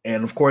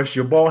 And of course,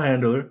 your ball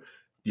handler,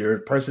 your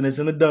person that's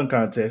in the dunk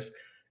contest,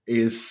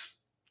 is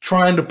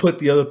trying to put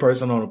the other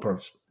person on a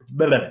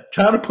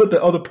trying to put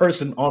the other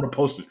person on a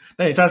poster.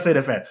 Hey, trying to say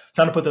that fast.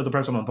 Trying to put the other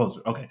person on a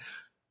poster. Okay.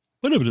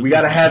 We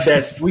gotta have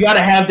that. We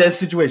gotta have that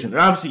situation, and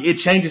obviously, it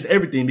changes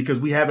everything because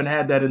we haven't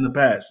had that in the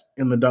past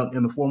in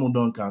the formal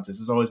dunk contest.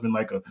 It's always been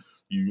like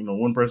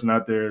one person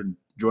out there,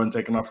 Jordan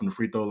taking off from the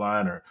free throw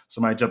line, or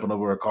somebody jumping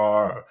over a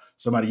car, or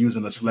somebody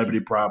using a celebrity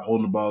prop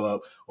holding the ball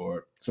up,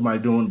 or somebody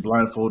doing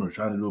blindfold or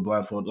trying to do a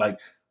blindfold. Like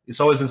it's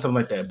always been something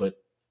like that. But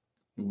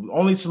the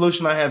only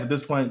solution I have at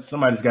this point,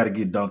 somebody's got to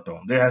get dunked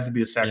on. There has to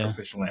be a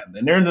sacrificial lamb,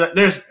 and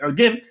there's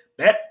again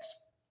that's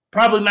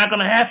probably not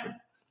going to happen.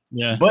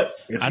 Yeah, but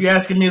if you're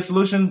asking me a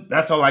solution,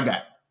 that's all I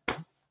got.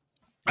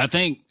 I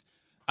think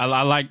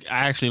I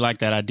actually like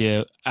that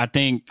idea. I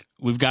think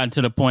we've gotten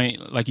to the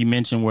point, like you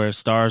mentioned, where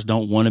stars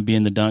don't want to be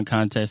in the dunk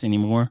contest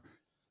anymore.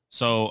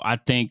 So I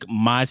think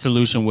my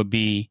solution would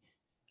be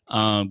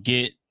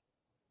get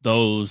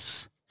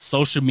those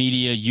social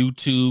media,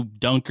 YouTube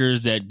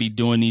dunkers that be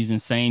doing these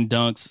insane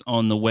dunks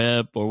on the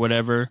web or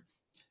whatever,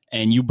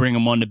 and you bring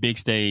them on the big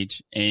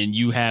stage and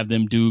you have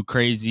them do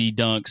crazy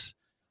dunks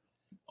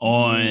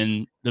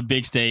on the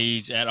big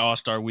stage at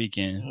All-Star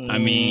Weekend. I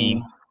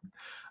mean,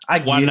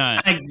 why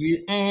not? I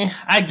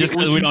get just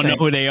because we don't know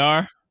who they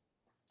are.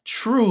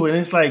 True, and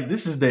it's like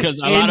this is the because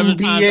a lot of the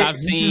times I've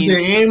seen the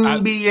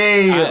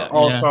NBA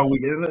All-Star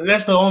Weekend.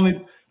 That's the only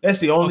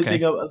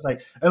thing I was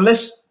like,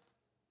 unless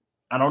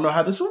I don't know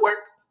how this would work.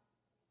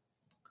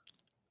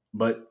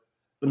 But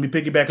let me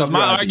piggyback on because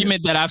my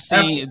argument that I've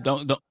seen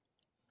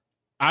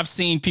I've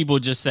seen people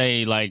just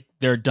say like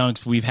there are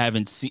dunks we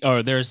haven't seen,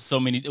 or there's so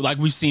many, like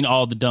we've seen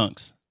all the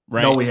dunks,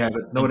 right? No, we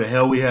haven't. No, the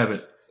hell we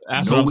haven't.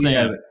 That's what I'm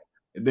saying.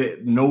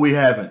 No, we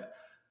haven't.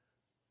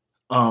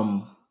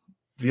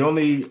 The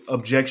only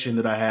objection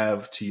that I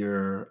have to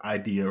your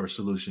idea or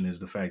solution is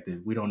the fact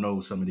that we don't know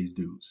some of these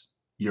dudes.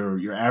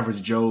 Your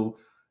average Joe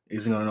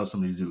isn't going to know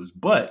some of these dudes.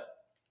 But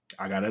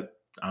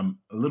I'm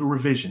a little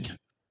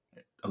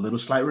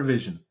slight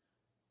revision.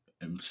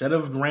 Instead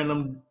of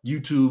random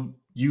YouTube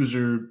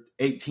user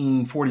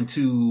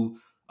 1842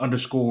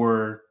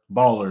 _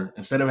 baller,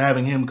 instead of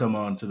having him come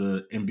on to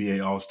the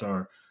NBA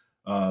All-Star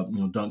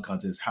dunk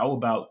contest, how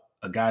about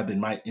a guy that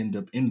might end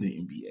up in the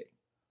NBA?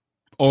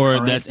 Or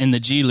that's in the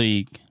G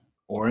League.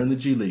 Or in the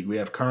G League. We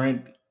have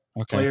current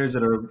players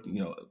that are,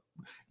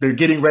 they're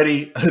getting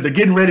ready. They're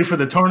getting ready for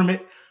the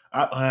tournament.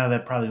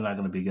 That's probably not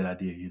going to be a good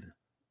idea either.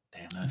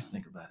 Damn, now just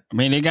think about it. I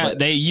mean,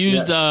 they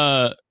used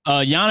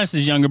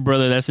Giannis's younger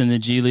brother that's in the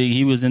G League.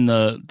 He was in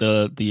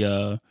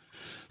the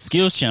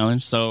skills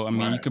challenge. So I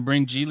mean, you could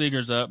bring G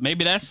Leaguers up.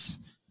 Maybe that's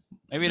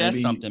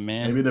something,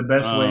 man. Maybe the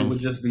best way would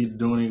just be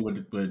doing it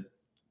with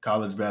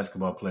college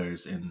basketball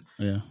players, and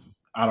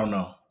I don't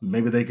know.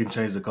 Maybe they can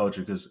change the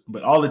culture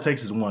but all it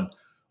takes is one.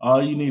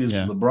 All you need is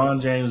LeBron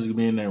James to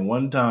be in there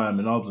one time,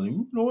 and all of a sudden,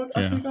 you know what?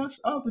 I think I'll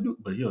have to do it,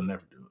 but he'll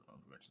never do it.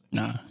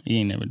 Nah, he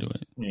ain't never do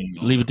it.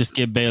 Leave it to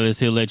Skip Bayless.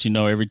 He'll let you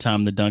know every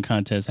time the dunk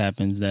contest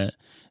happens that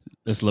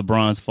it's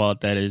LeBron's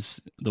fault. That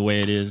is the way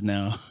it is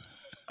now.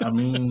 I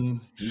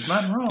mean, he's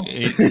not wrong.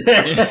 Good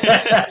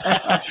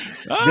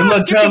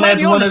luck telling that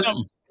to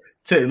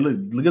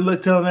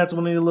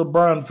one of the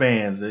LeBron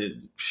fans.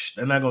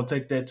 They're not gonna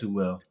take that too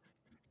well.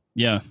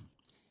 Yeah.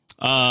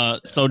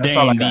 So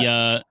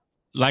Dane,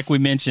 like we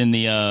mentioned,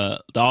 the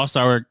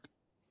All-Star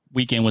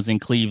Weekend was in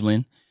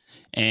Cleveland.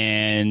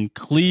 And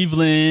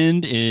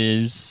Cleveland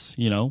is,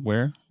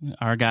 where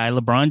our guy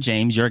LeBron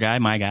James, your guy,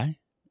 my guy,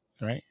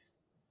 right?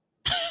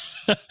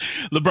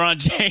 LeBron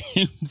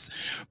James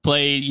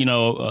played,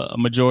 a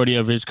majority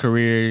of his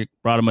career,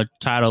 brought him a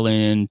title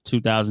in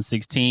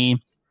 2016.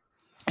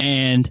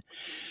 And,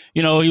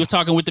 he was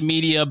talking with the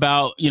media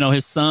about,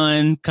 his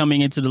son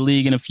coming into the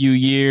league in a few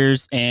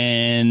years.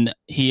 And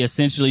he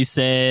essentially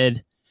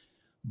said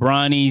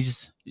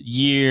Bronny's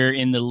year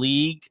in the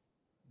league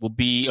will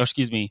be,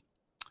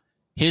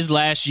 his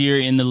last year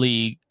in the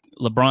league,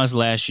 LeBron's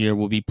last year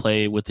will be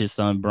played with his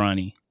son,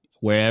 Bronny.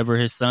 Wherever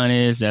his son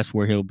is, that's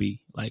where he'll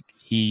be. Like,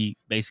 he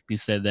basically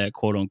said that,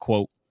 quote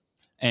unquote.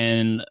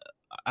 And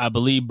I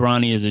believe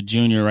Bronny is a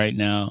junior right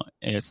now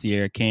at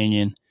Sierra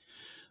Canyon.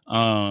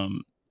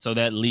 So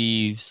that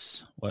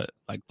leaves,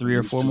 3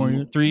 or 4 more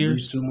years? 3 years? At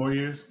least 2 more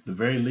years, the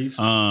very least.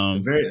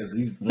 The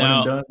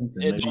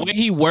way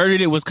he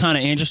worded it was kind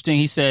of interesting.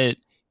 He said,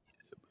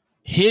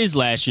 his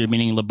last year,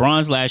 meaning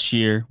LeBron's last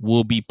year,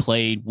 will be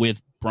played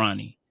with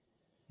Bronny.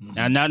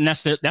 Mm-hmm. Now,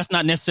 that's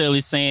not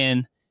necessarily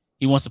saying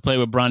he wants to play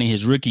with Bronny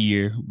his rookie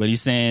year, but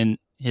he's saying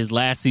his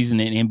last season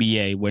in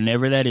NBA,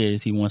 whenever that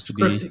is, he wants to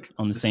be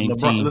on the same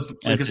team. It's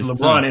a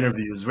LeBron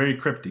interview. It's very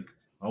cryptic.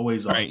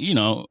 Always on. Right, you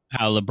know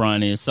how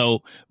LeBron is.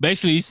 So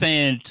basically, he's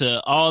saying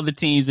to all the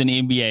teams in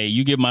the NBA,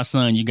 "You get my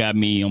son, you got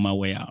me on my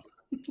way out."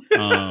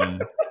 I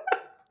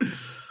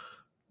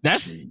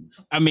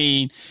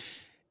mean,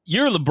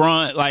 you're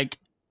LeBron. Like,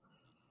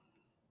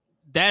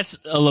 that's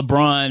a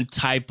LeBron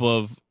type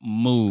of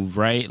move,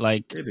 right?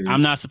 Like,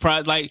 I'm not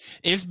surprised. Like,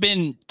 it's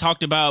been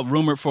talked about,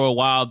 rumored for a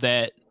while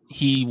that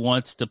he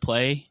wants to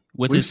play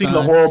with his son. We've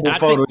seen the horrible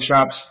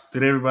photoshops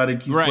that everybody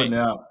keeps putting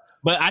out.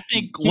 But I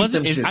think this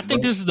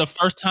is the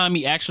first time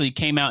he actually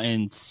came out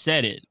and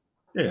said it.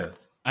 Yeah.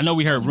 I know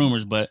we heard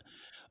rumors, but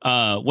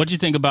what do you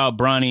think about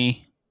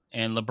Bronny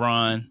and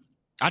LeBron?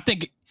 I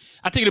think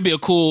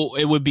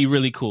it would be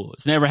really cool.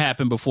 It's never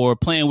happened before.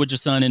 Playing with your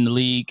son in the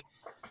league.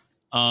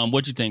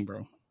 What you think,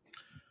 bro?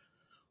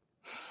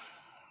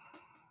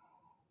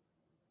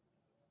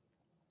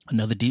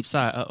 Another deep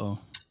sigh. Uh-oh.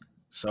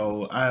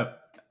 So I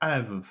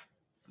have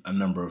a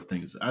number of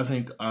things. I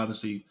think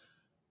obviously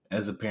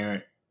as a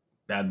parent,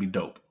 that'd be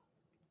dope.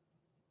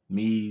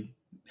 Me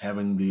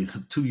having the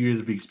 2 years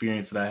of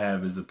experience that I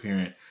have as a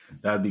parent,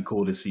 that'd be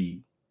cool to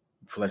see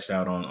fleshed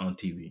out on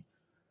TV.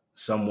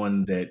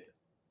 Someone that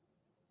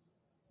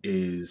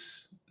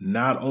is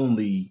not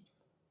only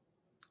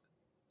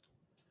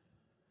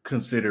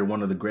considered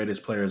one of the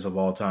greatest players of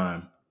all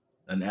time,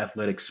 an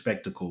athletic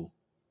spectacle,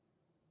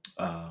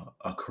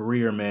 a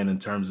career man in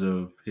terms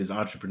of his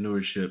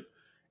entrepreneurship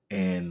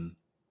and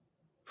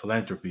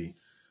philanthropy,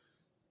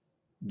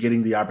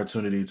 getting the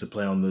opportunity to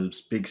play on the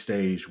big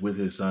stage with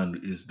his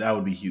son that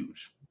would be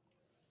huge.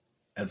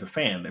 As a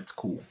fan, that's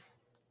cool.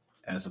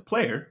 As a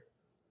player,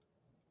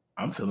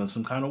 I'm feeling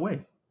some kind of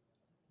way.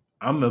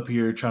 I'm up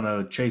here trying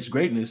to chase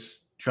greatness,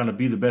 trying to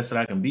be the best that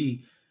I can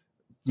be,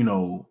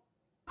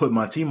 put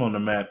my team on the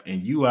map,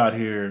 and you out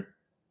here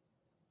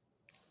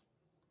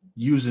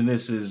using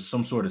this as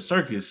some sort of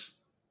circus,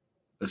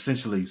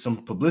 essentially some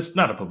publicity,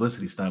 not a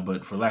publicity stunt,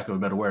 but for lack of a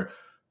better word,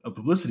 a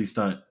publicity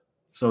stunt,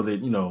 so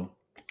that,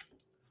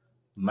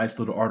 nice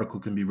little article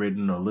can be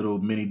written, or a little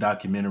mini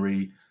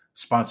documentary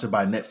sponsored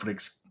by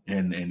Netflix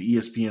and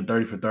ESPN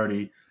 30 for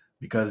 30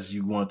 because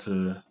you want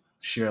to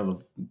share the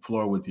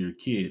floor with your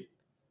kid.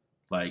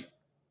 Like,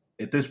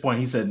 at this point,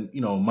 he said,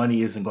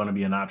 money isn't going to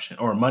be an option,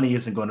 or money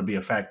isn't going to be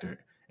a factor.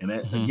 And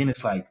that, again,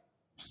 it's like,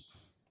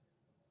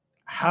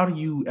 how do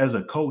you, as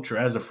a coach or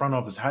as a front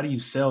office, how do you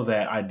sell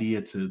that idea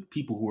to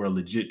people who are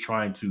legit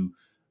trying to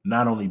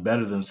not only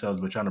better themselves,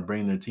 but trying to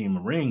bring their team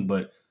a ring?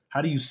 But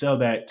how do you sell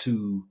that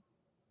to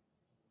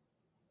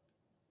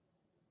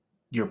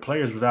your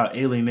players without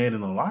alienating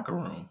the locker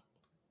room?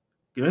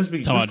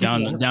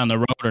 Down the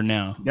road or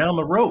now? Down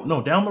the road.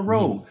 No, down the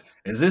road.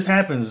 Mm-hmm. As this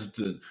happens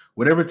to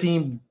whatever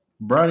team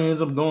Bronny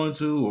ends up going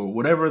to, or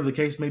whatever the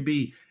case may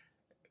be,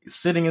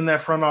 sitting in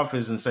that front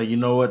office and say, you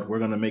know what, we're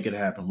going to make it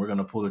happen. We're going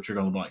to pull the trigger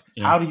on the blank.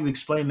 Yeah. How do you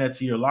explain that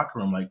to your locker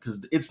room? Like,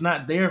 because it's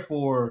not there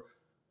for,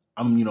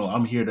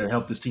 I'm here to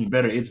help this team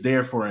better. It's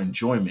there for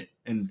enjoyment.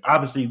 And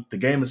obviously the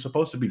game is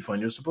supposed to be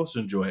fun. You're supposed to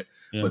enjoy it.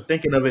 Yeah. But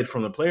thinking of it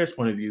from the player's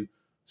point of view,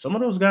 some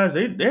of those guys,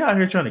 they're out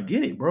here trying to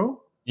get it,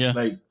 bro. Yeah.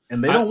 Like,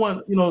 and they don't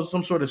want,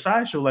 some sort of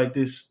sideshow like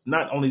this.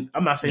 Not only,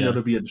 I'm not saying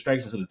it'll be a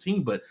distraction to the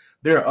team, but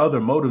there are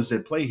other motives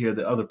at play here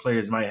that other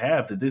players might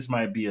have, that this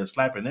might be a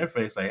slap in their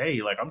face. Like,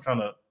 hey, like, I'm trying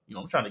to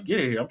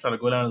get it here. I'm trying to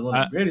go down as one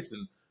of the greatest,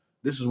 and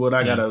this is what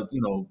I gotta,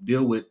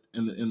 deal with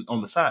in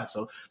on the side.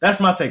 So that's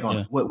my take on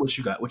it. What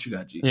you got? What you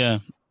got, G? Yeah,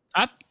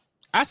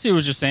 I see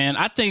what you're saying.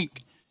 I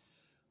think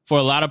for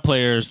a lot of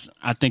players,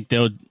 I think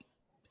they'll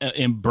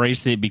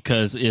embrace it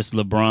because it's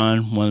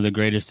LeBron, one of the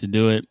greatest to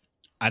do it.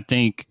 I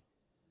think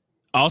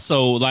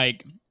also,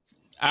 like,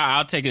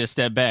 I'll take it a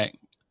step back.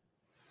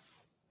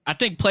 I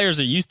think players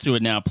are used to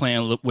it now,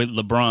 playing with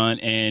LeBron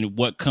and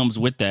what comes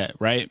with that,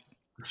 right?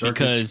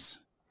 Because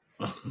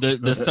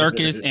the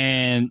circus,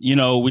 and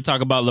we talk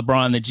about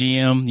LeBron, the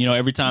GM.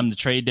 Every time the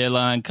trade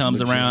deadline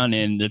comes around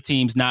and the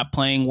team's not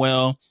playing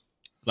well,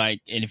 like,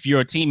 and if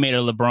you're a teammate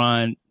of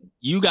LeBron,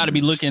 you got to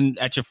be looking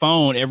at your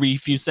phone every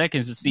few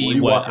seconds to see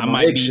what I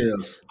might be.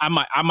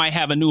 I might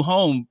have a new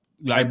home.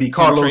 Like, I'd be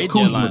Carlos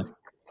Kuzma.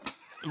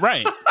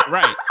 Right.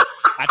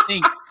 I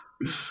think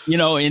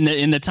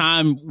in the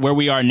time where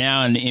we are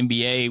now in the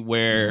NBA,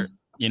 where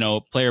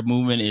player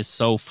movement is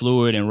so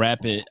fluid and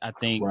rapid, I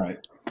think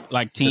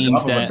like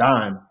teams that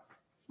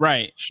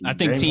I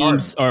think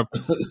teams or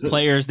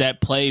players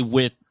that play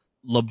with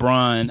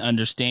LeBron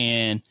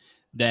understand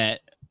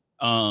that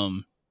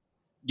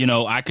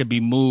I could be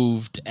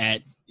moved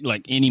at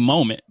like any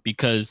moment,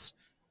 because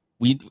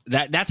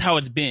that's how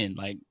it's been.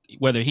 Like,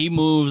 whether he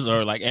moves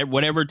or like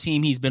whatever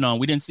team he's been on,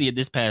 we didn't see it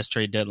this past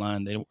trade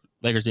deadline. The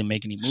Lakers didn't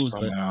make any moves,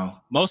 but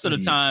most of the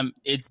time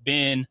it's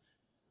been,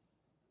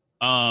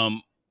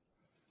 LeBron,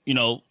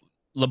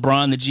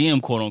 the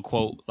GM, quote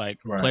unquote,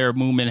 like player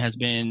movement has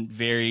been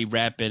very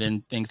rapid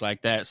and things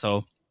like that.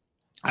 So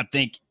I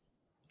think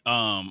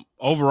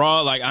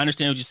overall, like, I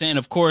understand what you're saying.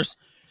 Of course,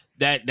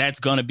 that's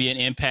going to be an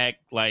impact.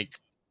 Like,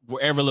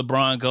 wherever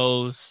LeBron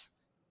goes,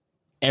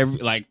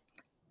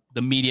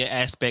 the media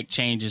aspect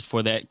changes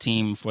for that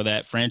team, for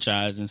that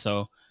franchise. And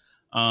so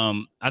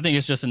I think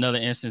it's just another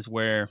instance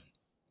where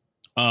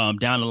down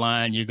the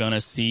line, you're going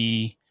to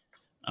see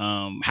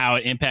how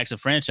it impacts a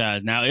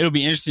franchise. Now, it'll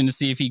be interesting to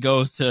see if he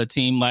goes to a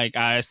team like,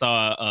 I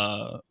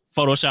saw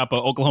Photoshop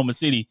of Oklahoma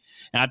City,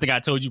 and I think I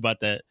told you about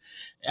that.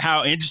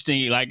 How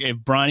interesting, like, if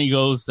Bronny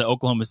goes to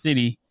Oklahoma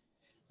City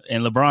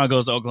and LeBron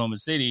goes to Oklahoma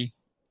City,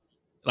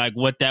 like,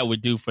 what that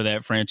would do for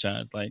that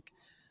franchise, like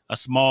a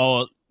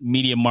small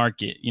media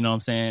market, you know what I'm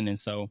saying? And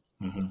so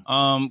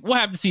we'll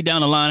have to see down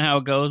the line how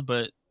it goes,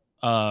 but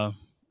I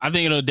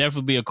think it'll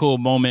definitely be a cool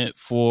moment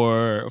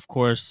for, of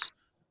course,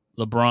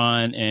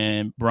 LeBron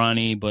and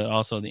Bronny, but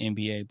also the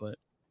NBA. But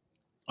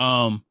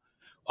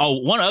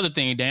one other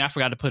thing, dang, I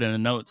forgot to put in the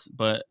notes.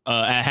 But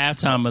at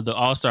halftime of the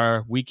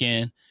All-Star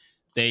weekend,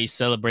 they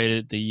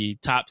celebrated the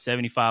top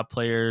 75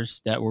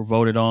 players that were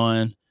voted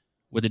on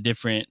with the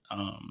different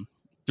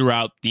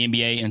throughout the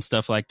NBA and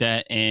stuff like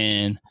that.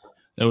 And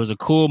there was a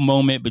cool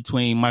moment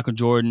between Michael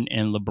Jordan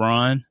and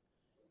LeBron.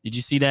 Did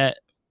you see that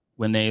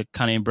when they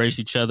kind of embraced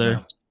each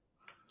other?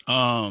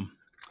 Yeah.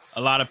 A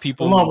lot of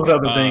people, along with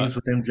other things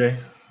with MJ.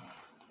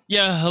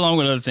 Yeah, along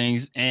with other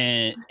things,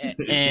 and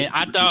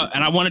I thought,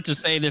 and I wanted to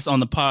say this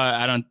on the pod.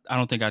 I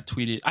don't think I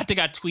tweeted. I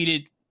think I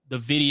tweeted the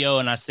video,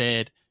 and I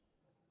said,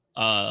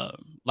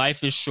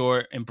 "Life is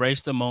short.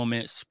 Embrace the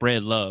moment.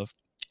 Spread love."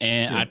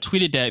 And I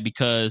tweeted that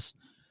because,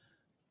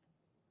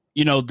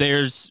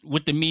 there's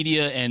with the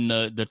media and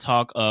the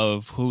talk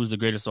of who's the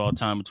greatest of all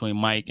time between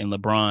Mike and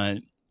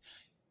LeBron.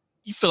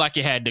 You feel like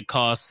it had to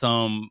cause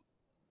some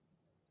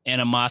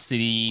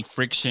animosity,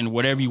 friction,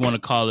 whatever you want to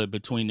call it,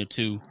 between the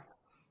two.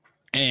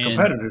 And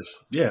competitors.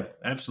 Yeah,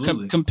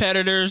 absolutely.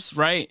 Competitors,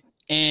 right?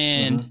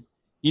 And,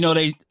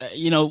 they,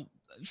 feel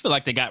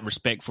like they got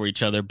respect for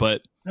each other.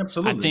 But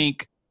absolutely, I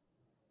think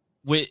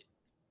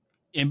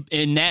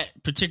in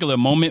that particular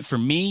moment for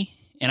me,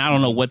 and I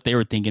don't know what they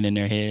were thinking in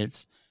their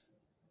heads,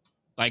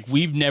 like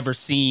we've never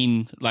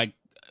seen like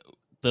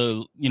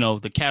the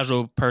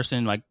casual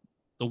person, like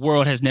the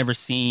world has never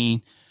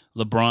seen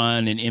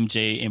LeBron and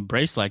MJ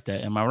embrace like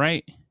that. Am I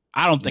right?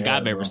 I don't think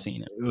I've ever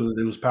seen it.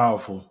 It was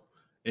powerful.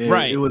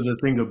 Right. It was a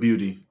thing of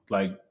beauty.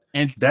 Like,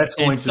 and that's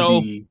going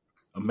to be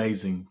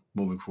amazing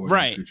moving forward.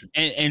 Right. In the future.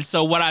 And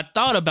so what I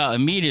thought about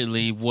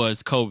immediately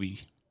was Kobe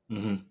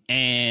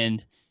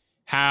and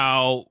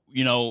how,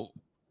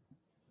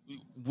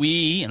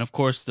 we, and of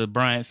course the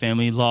Bryant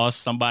family,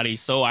 lost somebody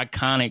so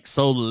iconic,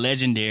 so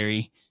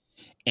legendary.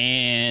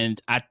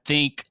 And I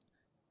think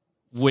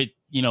with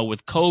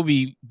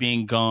Kobe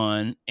being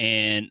gone,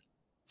 and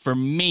for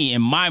me,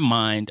 in my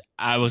mind,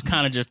 I was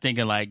kind of just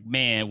thinking like,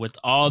 man, with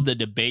all the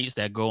debates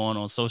that go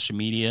on social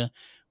media,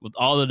 with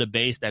all the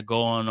debates that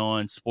go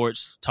on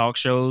sports talk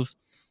shows,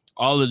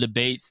 all the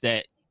debates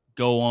that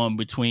go on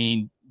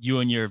between you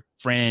and your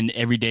friend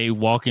every day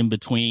walking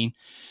between,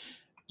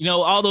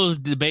 all those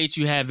debates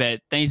you have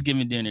at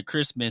Thanksgiving dinner,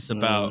 Christmas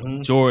about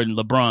Jordan,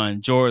 LeBron,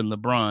 Jordan,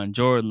 LeBron,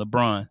 Jordan,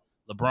 LeBron,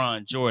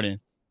 LeBron, Jordan.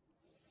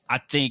 I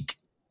think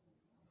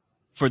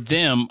for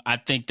them, I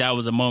think that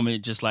was a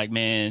moment just like,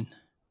 man,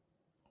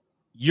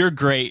 you're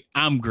great.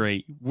 I'm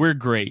great. We're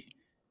great.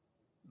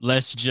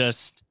 Let's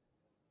just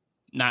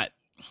not.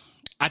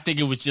 I think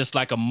it was just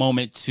like a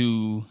moment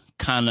to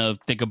kind of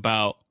think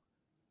about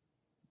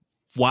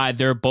why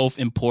they're both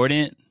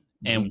important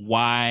and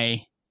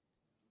why,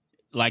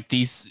 like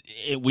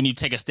when you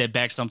take a step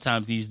back,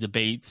 sometimes these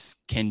debates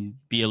can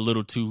be a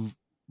little too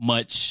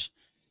much.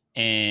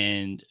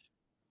 And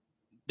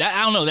that,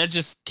 I don't know, that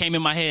just came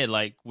in my head,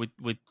 like with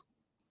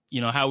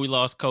how we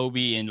lost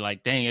Kobe and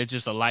like, dang, it's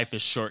just a life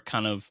is short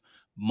kind of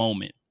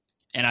moment.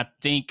 And I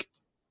think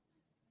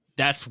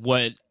that's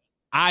what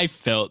I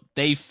felt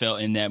they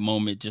felt in that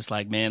moment. Just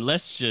like, man,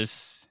 let's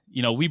just,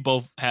 we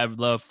both have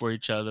love for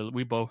each other.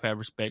 We both have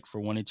respect for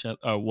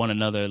one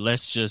another.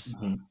 Let's just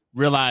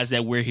realize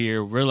that we're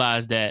here,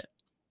 realize that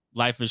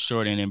life is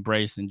short, and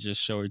embrace and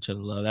just show each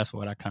other love. That's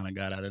what I kind of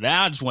got out of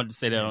that. I just wanted to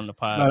say that on the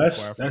pod. No,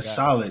 that's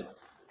solid.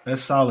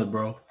 That's solid,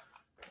 bro.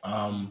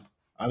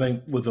 I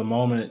think with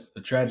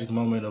the tragic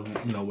moment of,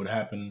 what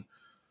happened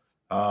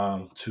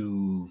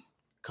to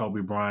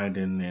Kobe Bryant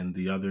and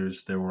the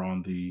others that were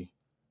on the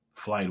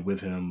flight with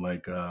him,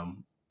 like, I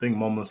think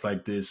moments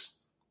like this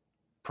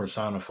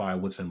personify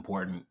what's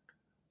important,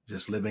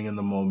 just living in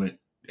the moment.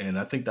 And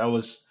I think that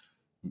was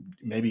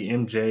maybe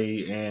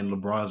MJ and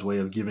LeBron's way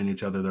of giving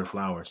each other their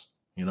flowers,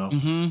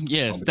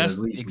 Yes,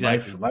 that's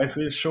exactly. Life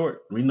is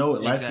short. We know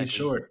it. Life is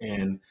short.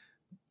 And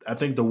I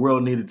think the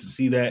world needed to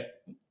see that.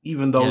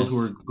 Even those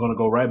who are going to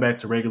go right back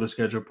to regular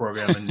schedule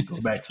program and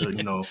go back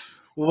to,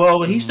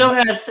 well, he still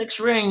has 6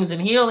 rings and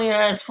he only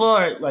has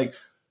 4. Like,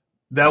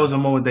 that was a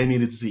moment they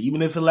needed to see.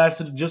 Even if it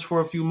lasted just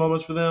for a few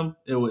moments for them,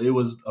 it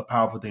was a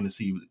powerful thing to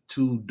see.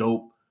 2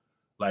 dope,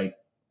 like,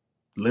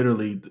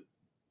 literally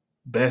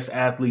best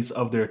athletes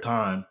of their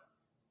time,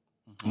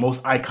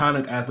 most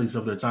iconic athletes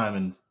of their time.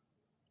 And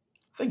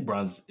I think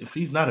Bron's, if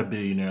he's not a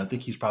billionaire, I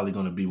think he's probably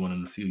going to be one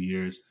in a few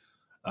years,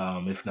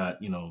 if not,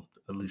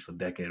 at least a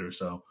decade or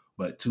so.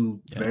 But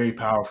 2 very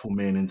powerful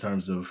men in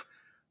terms of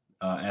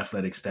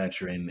athletic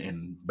stature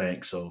and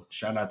bank. So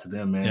shout out to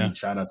them, man. Yeah.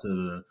 Shout out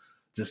to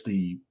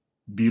the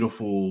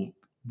beautiful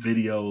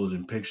videos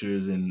and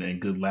pictures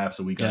and good laps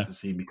that we got to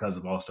see because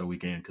of All-Star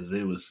Weekend. Because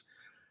it was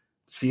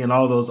seeing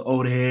all those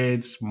old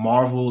heads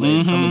marvel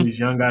and some of these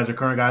young guys or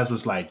current guys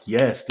was like,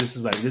 yes, this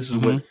is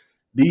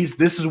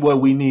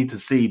what we need to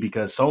see,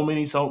 because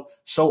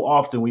so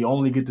often we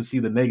only get to see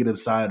the negative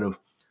side of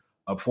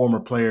a former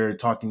player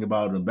talking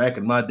about, back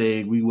in my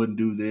day, we wouldn't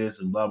do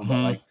this and blah, blah,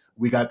 blah. Like,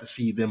 we got to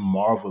see them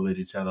marvel at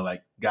each other.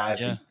 Like,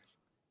 guys,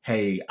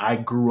 hey, I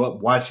grew up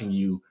watching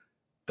you.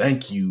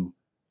 Thank you.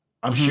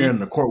 I'm sharing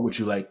the court with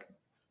you. Like,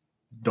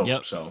 dope.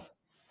 Yep. So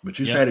But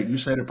you said it. You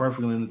said it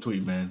perfectly in the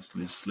tweet, man.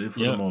 Let's live for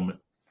the moment.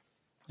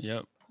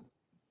 Yep.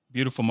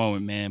 Beautiful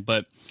moment, man.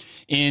 But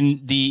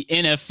in the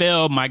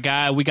NFL, my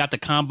guy, we got the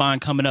combine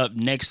coming up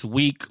next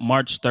week,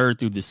 March 3rd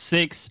through the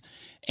 6th.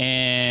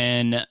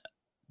 And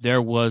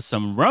there was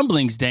some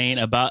rumblings, Dane,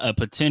 about a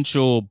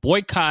potential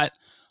boycott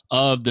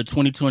of the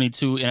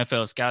 2022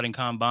 NFL Scouting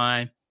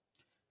Combine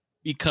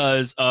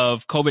because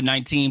of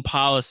COVID-19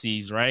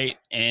 policies, right?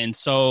 And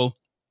so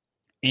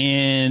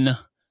in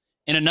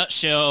a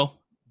nutshell,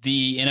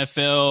 the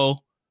NFL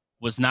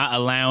was not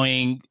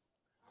allowing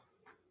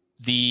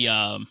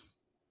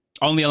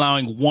only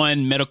allowing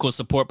one medical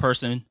support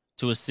person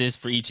to assist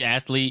for each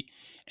athlete.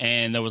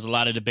 And there was a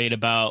lot of debate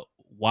about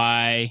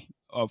why,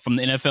 from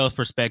the NFL's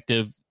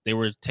perspective, they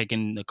were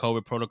taking the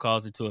COVID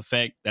protocols into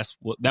effect.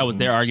 That was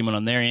their argument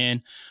on their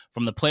end.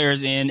 From the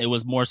players' end, it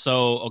was more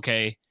so,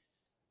 okay,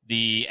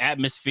 the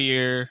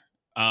atmosphere,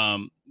 we're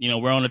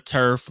on a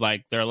turf.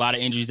 Like, there are a lot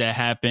of injuries that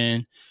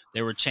happen.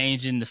 They were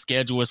changing the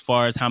schedule as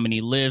far as how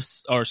many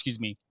lifts, or excuse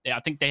me,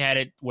 I think they had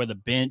it where the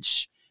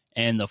bench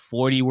and the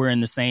 40 were in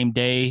the same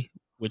day,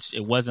 which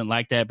it wasn't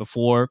like that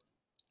before.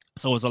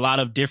 So it was a lot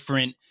of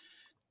different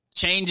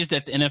changes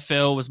that the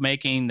NFL was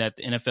making that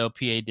the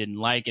NFLPA didn't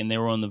like, and they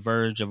were on the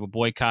verge of a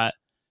boycott.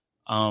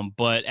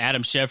 But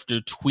Adam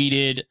Schefter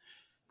tweeted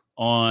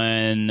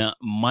on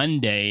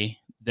Monday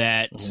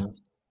that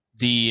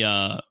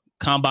the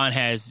combine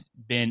has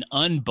been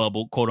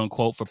unbubbled, quote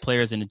unquote, for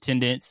players in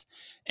attendance.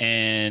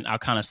 And I'll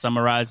kind of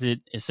summarize it.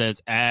 It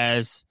says,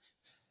 as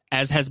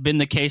has been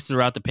the case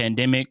throughout the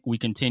pandemic, we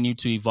continue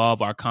to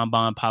evolve our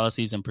combine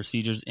policies and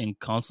procedures in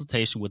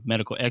consultation with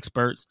medical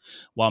experts.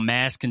 While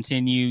masks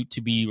continue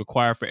to be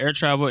required for air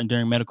travel and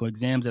during medical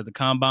exams at the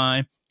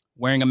combine,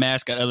 wearing a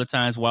mask at other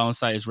times while on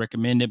site is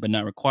recommended but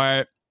not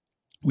required.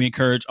 We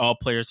encourage all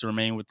players to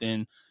remain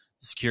within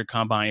secure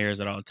combine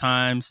areas at all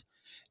times.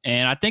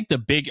 And I think the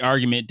big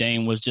argument,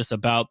 Dane, was just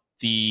about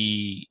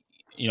the,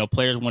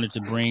 players wanted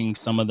to bring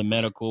some of the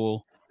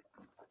medical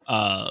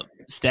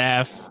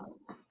staff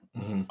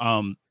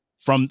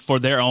for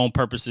their own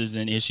purposes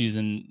and issues,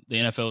 and the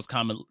NFL is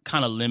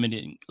kind of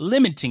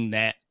limiting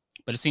that.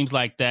 But it seems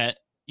like that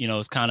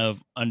is kind of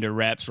under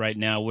wraps right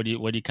now. What do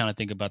you kind of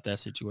think about that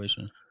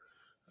situation?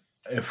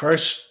 At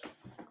first,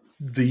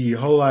 the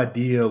whole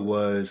idea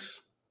was,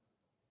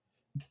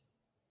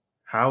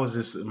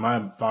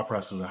 my thought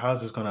process was, how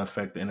is this going to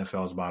affect the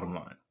NFL's bottom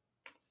line?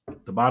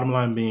 The bottom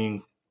line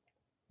being,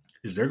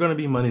 is there going to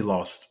be money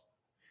lost?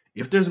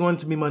 If there's going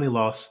to be money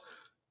lost,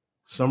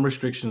 some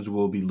restrictions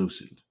will be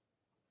loosened.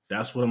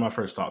 That's what my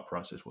first thought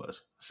process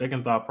was.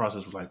 Second thought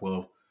process was like,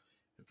 well,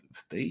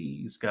 if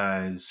these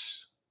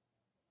guys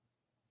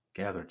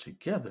gather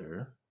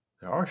together,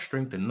 there are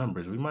strength in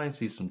numbers. We might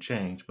see some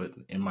change, but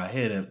in my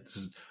head,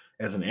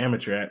 as an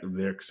amateur,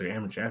 they're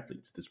amateur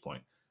athletes at this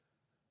point,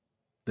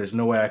 there's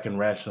no way I can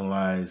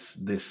rationalize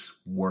this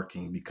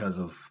working because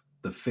of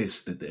the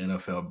fist that the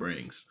NFL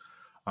brings.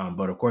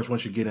 But of course,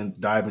 once you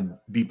diving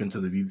deep into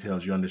the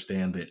details, you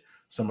understand that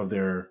some of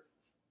their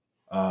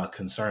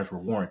concerns were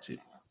warranted.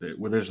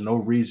 Where there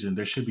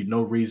should be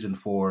no reason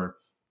for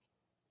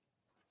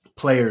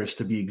players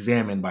to be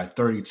examined by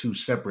 32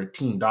 separate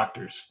team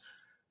doctors.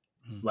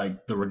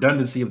 Like, the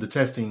redundancy of the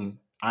testing,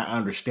 I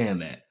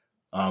understand that.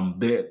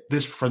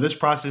 For this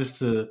process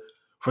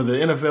for the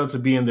NFL to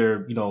be in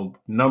their,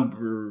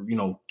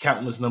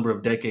 countless number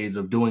of decades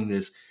of doing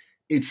this,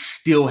 it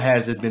still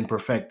hasn't been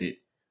perfected.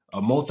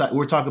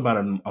 We're talking about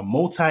a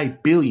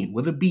multi-billion,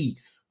 with a B,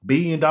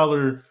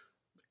 $billion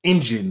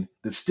engine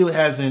that still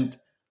hasn't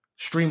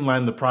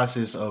streamlined the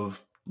process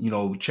of,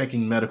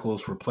 checking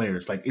medicals for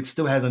players. Like, it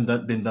still hasn't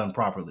been done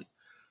properly.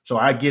 So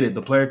I get it.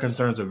 The player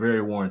concerns are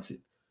very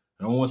warranted.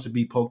 No one wants to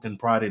be poked and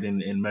prodded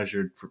and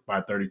measured by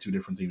 32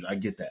 different teams. I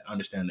get that. I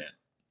understand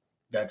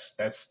that.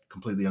 That's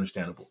completely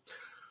understandable.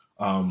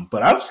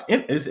 But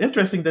it's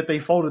interesting that they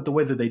folded the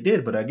way that they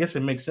did, but I guess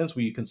it makes sense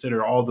when you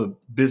consider all the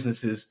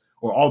businesses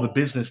or all the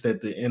business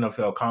that the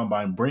NFL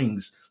Combine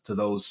brings to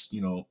those,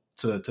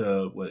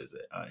 to what is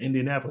it?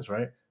 Indianapolis,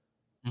 right?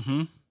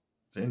 Mm-hmm.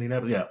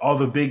 Indianapolis, yeah. All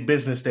the big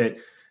business that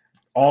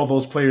all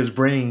those players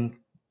bring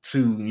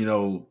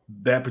to,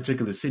 that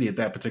particular city at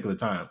that particular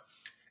time.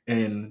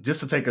 And just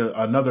to take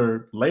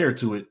another layer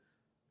to it,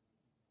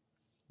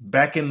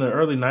 back in the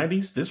early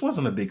 90s, this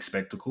wasn't a big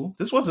spectacle.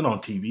 This wasn't on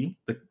TV.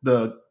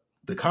 The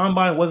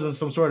combine wasn't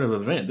some sort of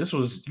event. This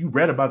was, you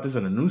read about this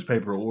in a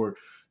newspaper, or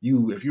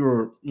if you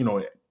were,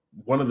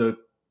 one of the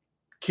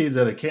kids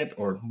at a camp,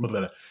 or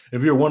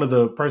if you're one of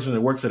the person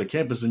that works at a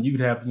campus, and you'd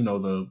have,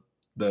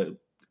 the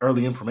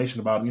early information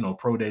about,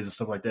 pro days and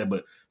stuff like that.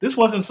 But this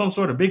wasn't some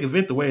sort of big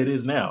event the way it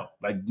is now.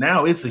 Like,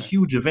 now it's a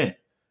huge event.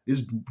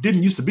 It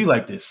didn't used to be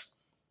like this.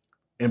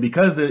 And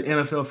because the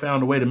NFL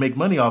found a way to make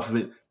money off of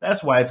it,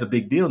 that's why it's a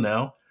big deal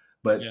now.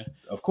 But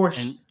of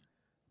course,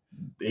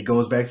 it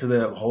goes back to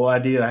the whole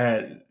idea I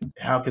had: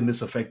 how can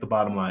this affect the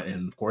bottom line?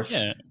 And of course,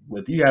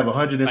 with you have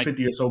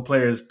 150 or so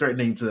players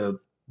threatening to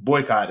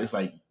boycott, it's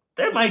like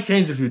that might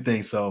change a few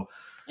things. So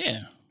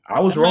I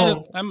was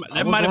wrong.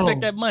 That might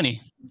affect that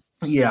money.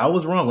 Yeah, I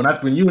was wrong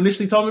when you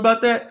initially told me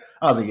about that.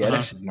 I was like, yeah,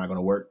 that's just not going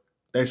to work.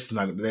 That's just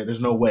not.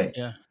 There's no way.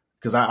 Yeah.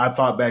 Because I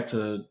thought back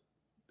to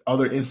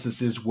other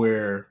instances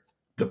where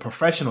the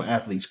professional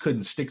athletes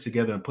couldn't stick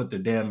together and put their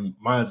damn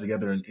minds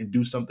together and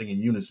do something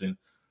in unison.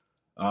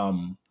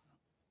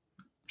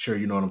 Sure,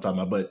 you know what I'm talking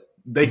about, but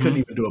they couldn't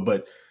even do it.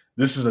 But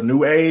this is a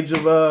new age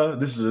of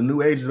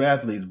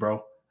athletes,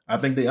 bro. I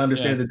think they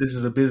understand that this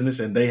is a business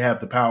and they have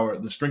the power.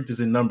 The strength is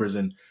in numbers,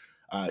 and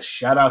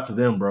shout out to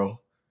them, bro.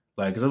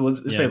 Like, cause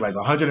it says like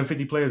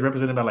 150 players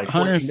represented by like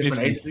 14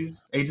 different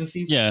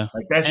agencies. Yeah,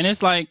 like that's, and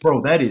it's like,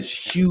 bro, that is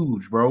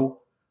huge, bro.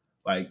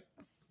 Like,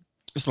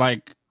 it's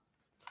like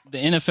the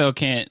NFL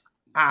can't,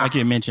 like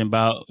you mentioned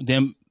about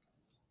them,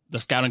 the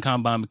scouting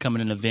combine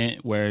becoming an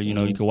event where you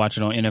know you can watch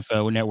it on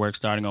NFL Network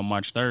starting on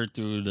March 3rd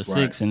through the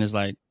 6th, and it's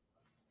like,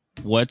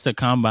 what's a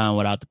combine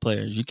without the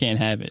players? You can't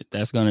have it.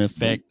 That's going to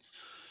affect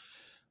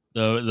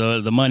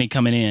the money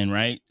coming in,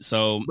 right?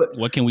 So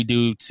what can we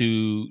do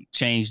to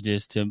change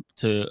this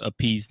to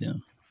appease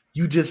them?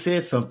 You just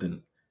said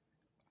something.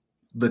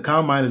 The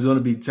combine is going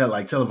to be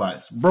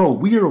televised. Bro,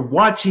 we are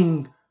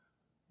watching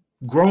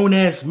grown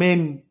ass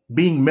men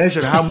being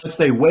measured how much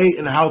they weigh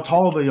and how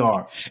tall they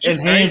are. It's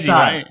and crazy, hand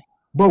size. Right?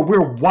 Bro,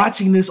 we're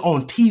watching this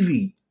on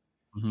TV.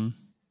 Mm-hmm.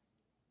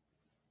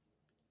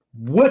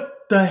 What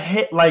the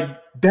heck? Like,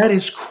 that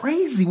is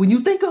crazy when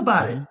you think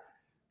about it.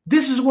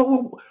 This is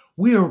what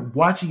we are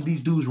watching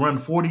these dudes run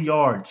 40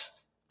 yards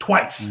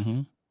twice.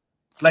 Mm-hmm.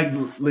 Like,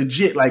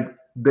 legit, like,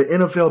 the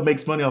NFL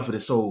makes money off of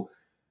this. So,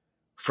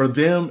 for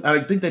them,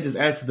 I think that just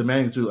adds to the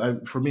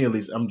magnitude. For me, at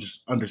least, I'm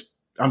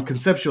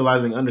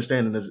conceptualizing,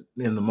 understanding this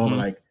in the moment.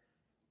 Like,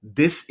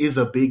 this is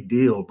a big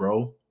deal,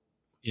 bro.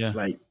 Yeah.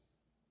 Like,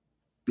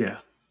 yeah.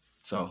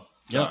 So,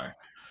 sorry.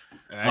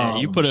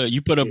 You put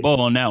a bow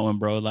on that one,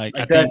 bro. Like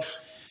I think,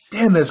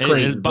 that's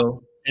crazy,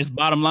 bro. It's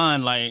bottom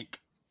line. Like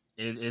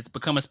it's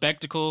become a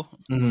spectacle.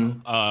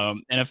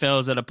 NFL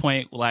is at a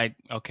point like,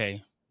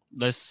 okay,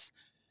 let's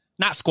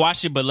not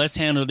squash it, but let's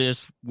handle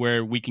this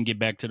where we can get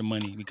back to the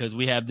money because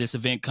we have this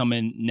event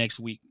coming next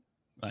week.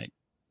 Like,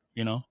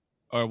 you know,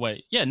 or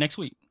wait, next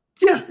week.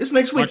 Yeah, it's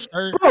next week, March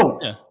 3rd. Bro.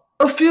 Yeah.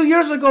 A few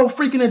years ago,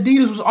 freaking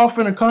Adidas was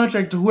offering a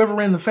contract to whoever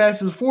ran the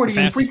fastest 40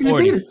 and freaking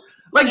 40. Adidas.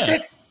 Like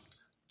that.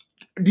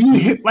 Do you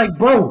hear, like,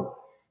 bro,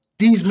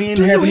 these men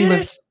haven't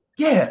even,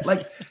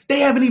 like, they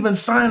haven't even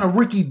signed a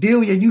rookie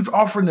deal yet. You're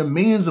offering them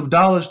millions of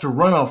dollars to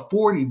run a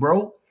 40,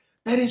 bro.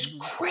 That is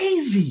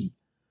crazy.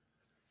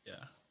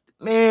 Yeah.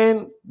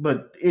 Man,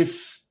 but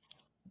it's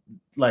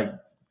like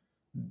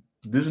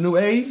this new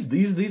age,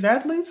 these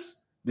athletes,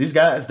 these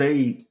guys,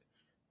 they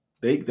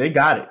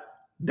got it.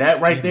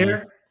 That right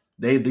there,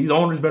 these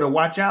owners better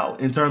watch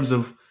out in terms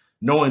of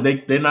knowing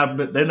they're not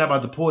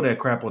about to pull that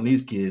crap on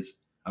these kids.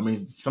 I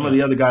mean, some of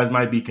the other guys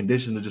might be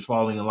conditioned to just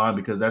falling in line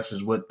because that's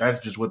just what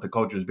the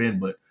culture has been.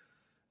 But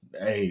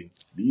hey,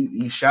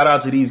 shout out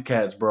to these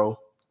cats, bro.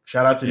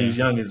 Shout out to these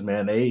youngins,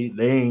 man. They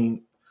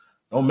ain't,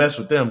 don't mess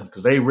with them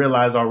because they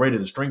realize already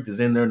the strength is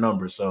in their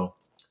numbers. So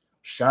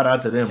shout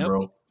out to them,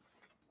 bro.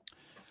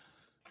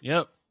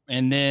 Yep.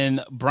 And then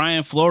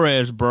Brian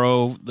Flores,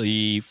 bro,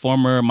 the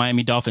former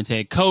Miami Dolphins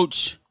head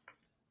coach,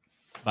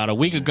 about a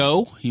week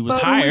ago, he was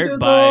hired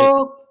by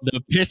the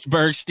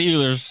Pittsburgh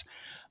Steelers.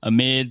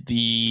 Amid the,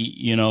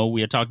 you know, we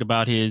had talked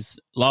about his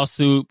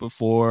lawsuit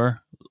before,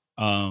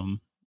 suing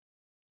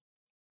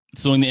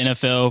the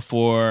NFL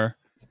for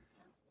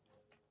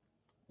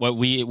what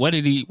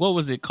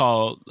was it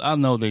called? I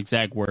don't know the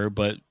exact word,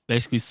 but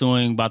basically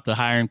suing about the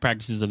hiring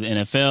practices of the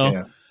NFL.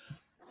 Yeah.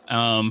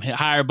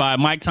 Hired by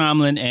Mike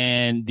Tomlin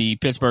and the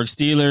Pittsburgh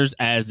Steelers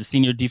as the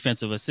senior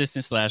defensive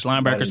assistant /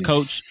 linebackers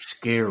coach.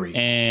 Scary.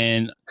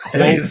 And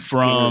quote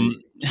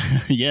from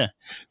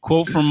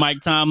quote from Mike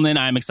Tomlin: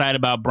 "I'm excited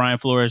about Brian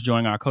Flores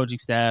joining our coaching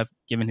staff,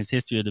 given his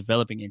history of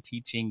developing and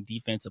teaching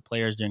defensive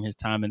players during his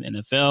time in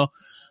the NFL.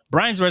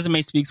 Brian's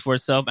resume speaks for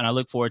itself, and I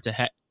look forward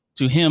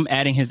to him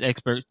adding his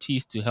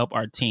expertise to help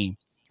our team."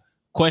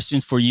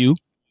 Questions for you: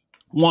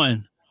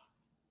 1,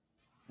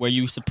 were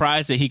you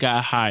surprised that he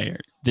got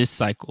hired this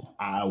cycle?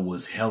 I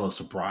was hella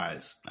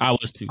surprised. I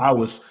was too.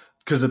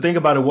 Because the thing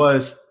about it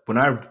was, when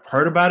I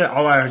heard about it,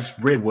 all I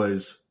read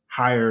was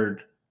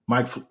hired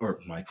Mike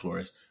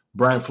Flores.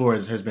 Brian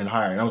Flores has been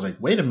hired. And I was like,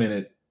 wait a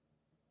minute.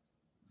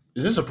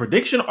 Is this a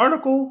prediction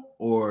article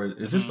or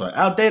is this an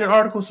outdated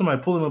article?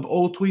 Somebody pulling up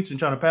old tweets and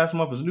trying to pass them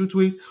off as new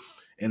tweets.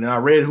 And then I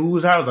read who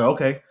was hired. I was like,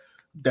 okay,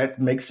 that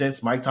makes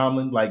sense. Mike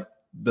Tomlin, like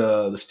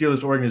the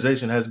Steelers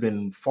organization has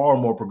been far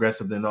more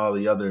progressive than all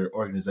the other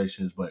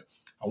organizations. But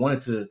I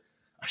should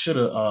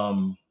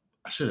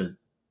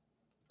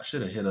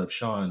have hit up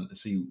Sean to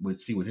see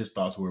what his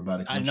thoughts were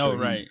about it. I know,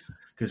 right?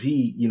 Because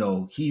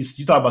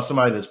you talk about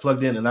somebody that's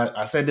plugged in, and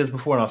I said this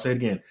before, and I'll say it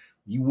again.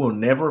 You will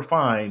never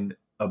find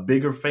a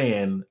bigger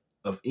fan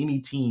of any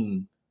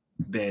team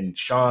than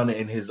Sean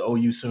and his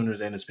OU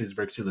Sooners and his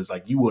Pittsburgh Steelers.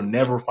 Like, you will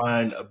never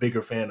find a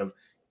bigger fan of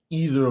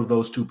either of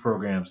those two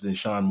programs than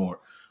Sean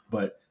Moore.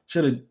 But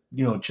should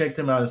have, checked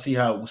him out and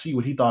see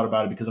what he thought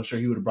about it, because I'm sure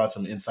he would have brought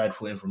some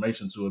insightful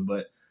information to it.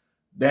 But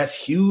that's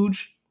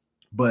huge.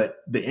 But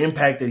the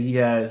impact that he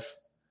has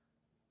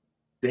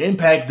the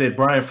impact that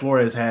Brian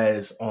Flores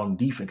has on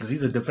defense, because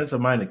he's a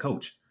defensive-minded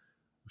coach.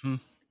 Mm-hmm.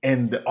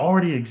 And the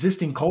already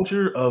existing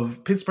culture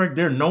of Pittsburgh,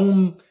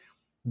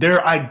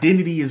 their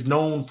identity is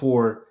known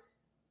for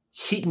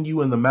hitting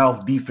you in the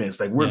mouth defense.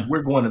 Like,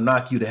 we're going to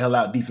knock you the hell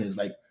out defense.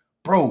 Like,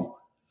 bro,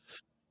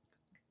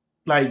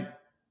 like,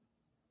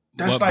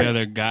 that's what like,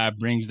 better guy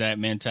brings that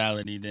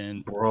mentality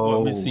than bro,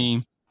 what we've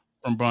seen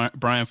from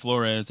Brian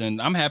Flores?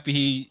 And I'm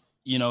happy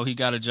he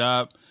got a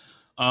job.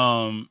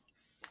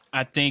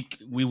 I think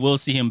we will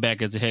see him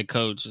back as a head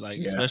coach,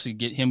 especially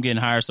getting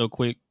hired so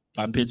quick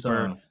by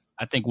Pittsburgh.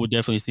 I think we'll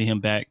definitely see him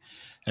back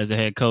as a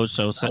head coach.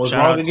 So shout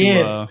out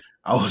to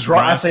I was wrong.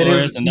 I said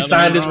he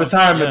signed his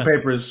retirement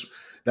papers.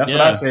 That's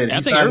what I said.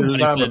 I think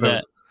everybody said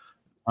that.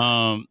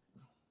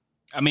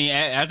 I mean,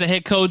 as a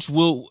head coach,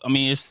 we'll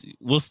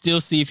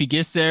still see if he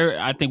gets there.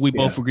 I think we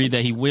both agree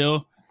that he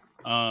will.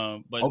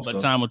 But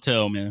time will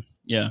tell, man.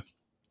 Yeah.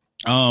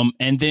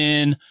 And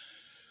then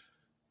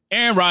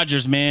Aaron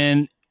Rodgers,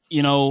 man,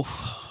 he put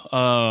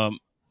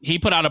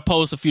out a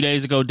post a few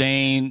days ago,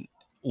 Dane,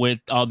 with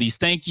all these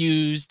thank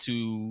yous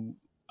to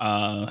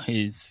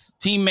his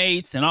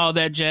teammates and all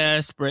that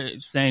jazz,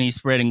 saying he's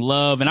spreading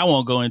love. And I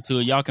won't go into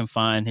it. Y'all can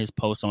find his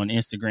post on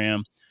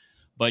Instagram.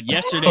 But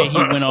yesterday he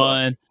went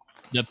on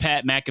the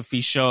Pat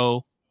McAfee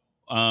show,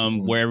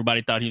 where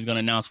everybody thought he was going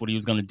to announce what he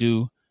was going to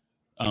do,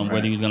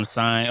 whether he was going to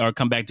sign or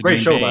come back to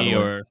Green Bay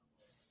or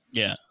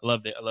I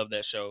love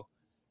that show.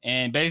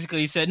 And basically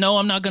he said, no,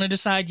 I'm not going to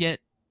decide yet.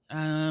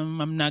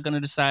 I'm not going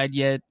to decide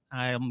yet.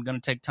 I'm going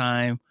to take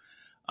time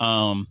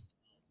and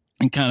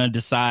kind of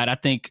decide. I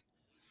think,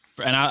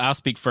 and I'll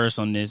speak first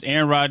on this.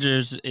 Aaron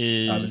Rodgers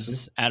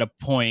is at a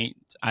point,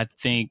 I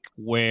think,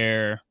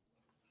 where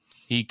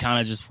he kind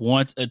of just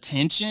wants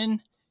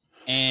attention.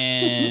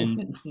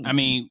 And I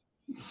mean,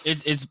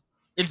 it's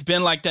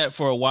been like that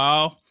for a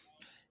while.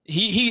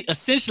 He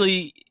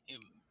essentially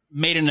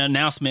made an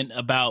announcement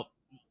about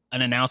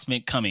an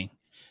announcement coming,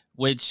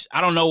 which I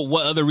don't know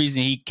what other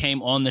reason he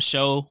came on the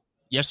show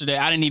yesterday.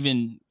 I didn't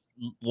even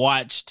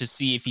watch to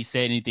see if he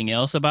said anything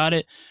else about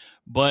it.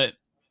 But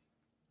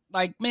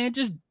like, man,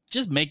 just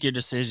make your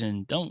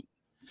decision. Don't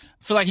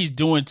feel like he's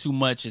doing too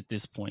much at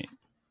this point.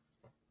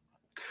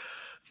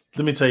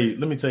 Let me tell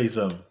you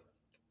something.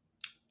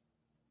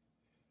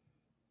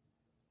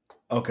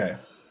 Okay.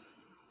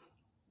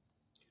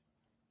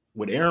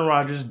 What Aaron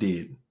Rodgers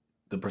did,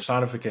 the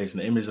personification,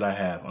 the image that I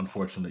have,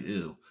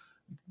 unfortunately,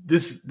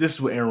 this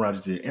is what Aaron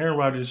Rodgers did. Aaron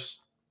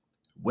Rodgers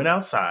went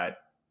outside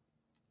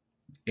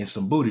in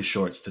some booty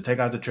shorts to take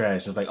out the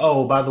trash. It's like,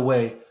 oh, by the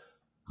way,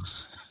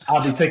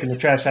 I'll be taking the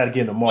trash out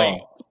again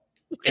tomorrow.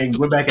 And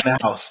went back in the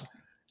house.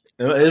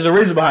 There's a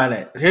reason behind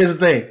that. Here's the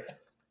thing.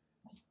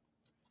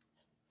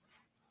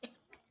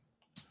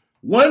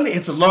 One,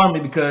 it's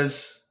alarming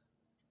because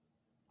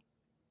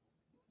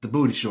the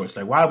booty shorts.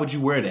 Like, why would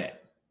you wear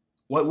that?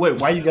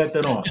 Why you got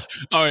that on?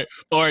 All right.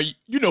 Or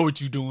you know what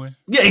you're doing.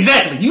 Yeah,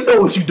 exactly. You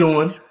know what you're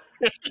doing.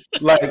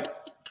 Like,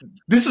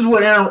 this is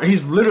what Aaron,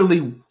 he's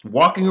literally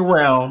walking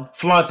around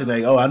flaunting,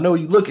 like, oh, I know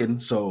you looking,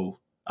 so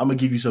I'm gonna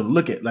give you some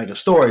look at, like a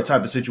story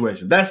type of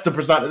situation. That's the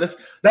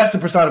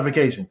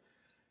personification.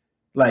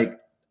 Like,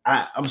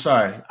 I'm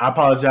sorry. I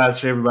apologize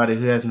for everybody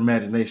who has an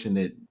imagination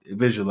that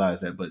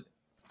visualize that, but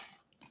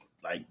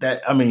like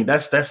that, I mean,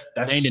 that's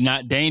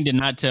Dane did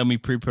not tell me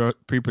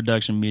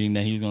pre-production meeting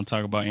that he was gonna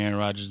talk about Aaron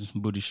Rodgers and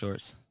some booty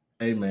shorts.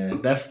 Hey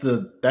man, that's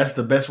the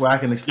best way I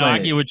can explain. No, I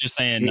get what you're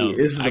saying. No,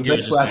 I get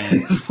what you're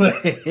saying.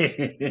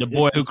 The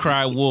boy who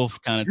cried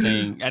wolf kind of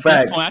thing. At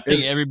this point, I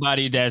think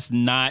everybody that's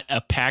not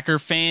a Packer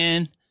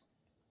fan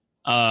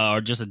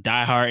or just a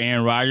diehard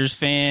Aaron Rodgers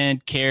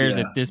fan cares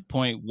at this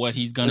point what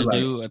he's gonna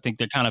do. I think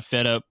they're kind of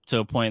fed up to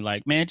a point.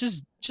 Like, man,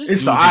 just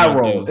it's the eye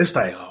roll. It's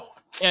like, oh,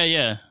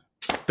 yeah.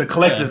 The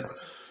collective.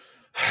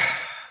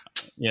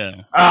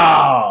 Yeah.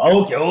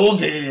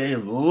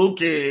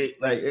 Okay.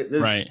 Like,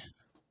 right.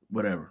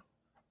 Whatever.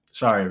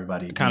 Sorry,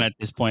 everybody. Kind of at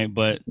this point,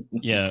 but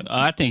yeah,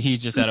 I think he's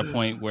just at a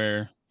point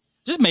where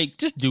just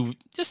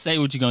say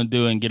what you're gonna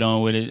do and get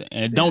on with it,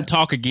 and don't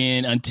talk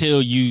again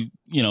until you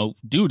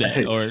do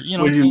that, or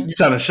you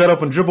trying to shut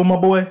up and dribble, my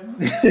boy.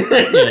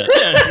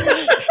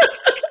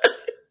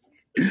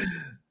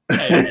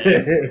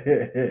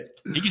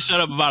 He can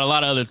shut up about a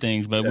lot of other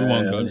things, but we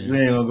won't go there.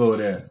 We ain't gonna go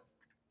there.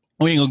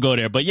 We ain't gonna go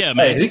there. But yeah,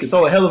 man, he can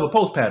throw a hell of a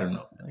post pattern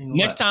though.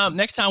 Next time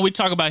we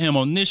talk about him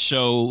on this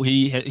show,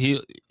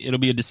 it'll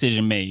be a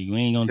decision made. We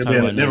ain't gonna talk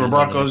about Denver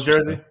Broncos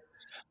jersey.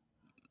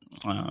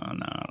 No. I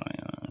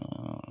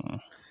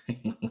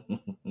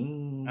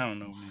don't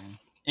know, man.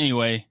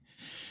 Anyway,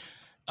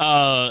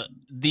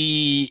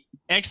 the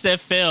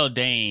XFL,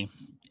 Dane,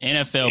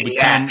 XFL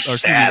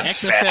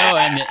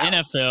and the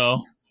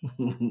NFL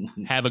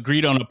have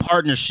agreed on a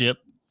partnership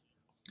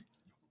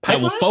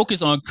that will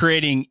focus on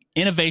creating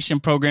innovation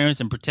programs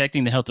and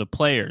protecting the health of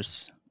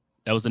players.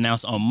 That was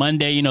announced on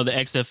Monday. The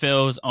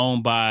XFL is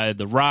owned by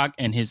The Rock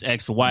and his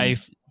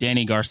ex-wife,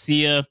 Danny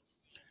Garcia.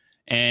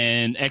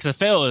 And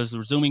XFL is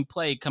resuming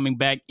play coming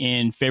back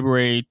in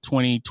February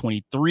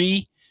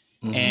 2023.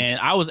 Mhm. And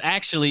I was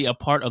actually a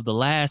part of the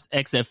last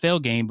XFL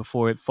game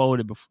before it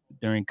folded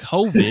during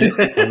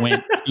COVID. I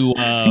went to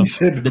He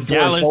said the before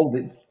Dallas. it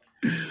folded.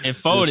 It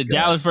folded. This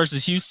guy. Dallas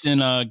versus Houston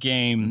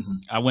game.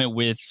 Mhm. I went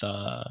with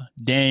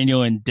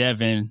Daniel and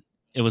Devin.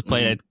 It was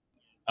played at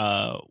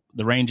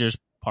the Rangers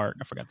Park.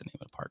 I forgot the name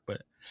of the park,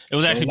 but it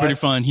was actually pretty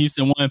fun.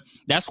 Houston won.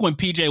 That's when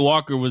PJ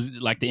Walker was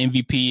like the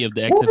MVP of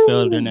the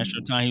XFL during that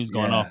short time. He was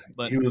going off,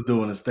 but he was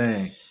doing his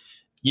thing.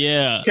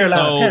 Yeah.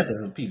 Carolina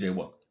Panthers, PJ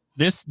Walker.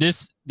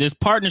 This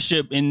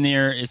partnership in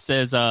there, it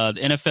says the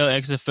NFL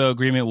XFL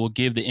agreement will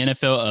give the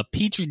NFL a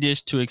petri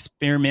dish to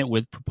experiment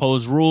with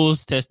proposed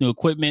rules, test new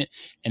equipment,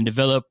 and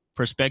develop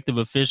prospective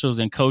officials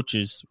and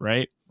coaches,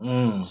 right?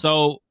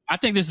 So I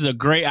think this is a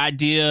great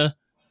idea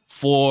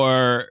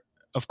for,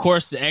 of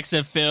course, the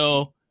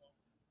XFL,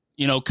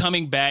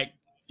 coming back,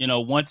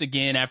 once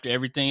again after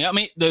everything. I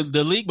mean,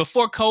 the league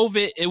before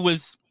COVID, it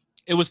was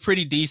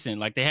pretty decent.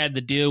 Like they had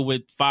the deal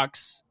with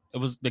Fox.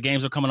 The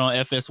games are coming on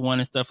FS1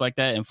 and stuff like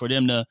that. And for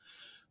them to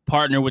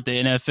partner with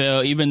the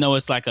NFL, even though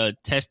it's like a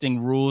testing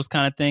rules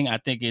kind of thing, I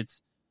think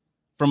it's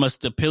from a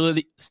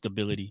stability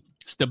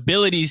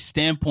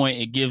standpoint,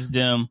 it gives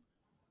them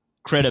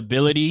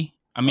credibility.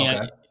 I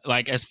mean,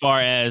 like as far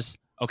as,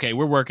 okay,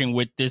 we're working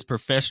with this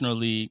professional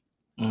league.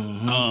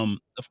 Mm-hmm.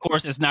 Of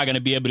course, it's not going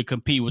to be able to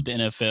compete with the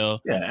NFL.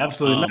 Yeah,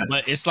 absolutely not.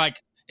 But it's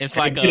like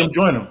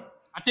join them.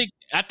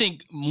 I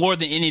think more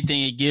than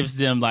anything, it gives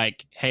them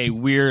like, hey,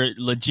 we're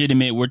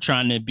legitimate. We're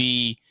trying to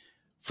be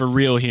for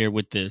real here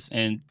with this.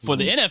 And for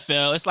the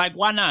NFL, it's like,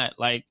 why not?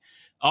 Like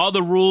all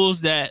the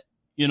rules that,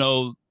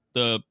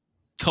 the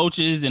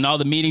coaches and all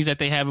the meetings that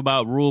they have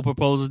about rule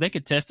proposals, they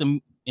could test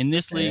them in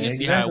this league and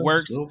see how it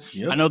works.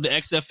 Yep. I know the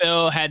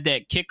XFL had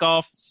that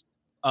kickoff,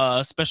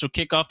 special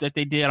kickoff that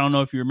they did. I don't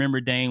know if you remember,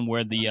 Dane,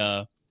 where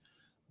the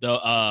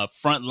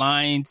front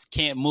lines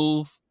can't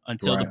move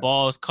until the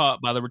ball is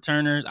caught by the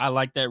returner. I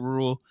like that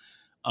rule.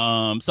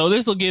 So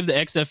this will give the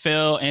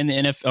XFL and the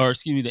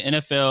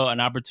NFL an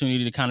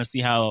opportunity to kind of see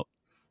how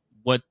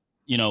it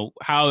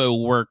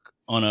will work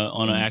on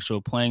an actual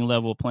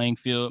playing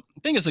field. I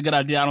think it's a good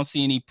idea. I don't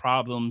see any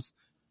problems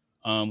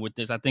with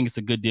this. I think it's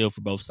a good deal for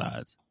both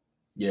sides.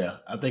 Yeah,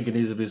 I think it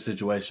needs to be a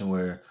situation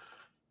where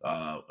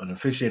an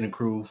officiating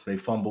crew, they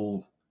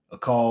fumble a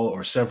call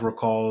or several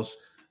calls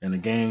in the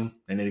game,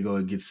 and then they go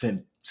and get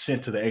sent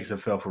to the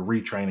XFL for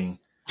retraining.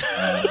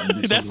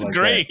 That's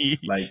great.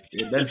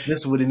 This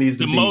is what it needs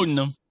to be. Demoting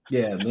them.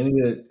 Yeah, they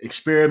need to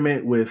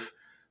experiment with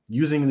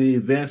using the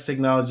advanced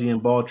technology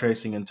and ball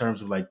tracing in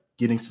terms of like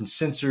getting some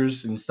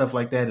sensors and stuff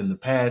like that in the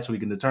pad, so we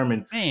can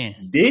determine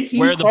did he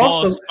where the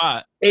ball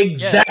spot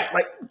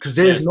exactly, because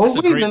there's no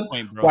reason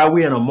why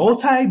we're in a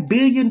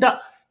multi-billion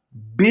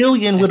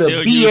with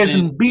a B as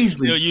in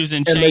Beasley, still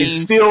using and chains.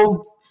 They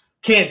still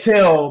can't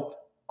tell.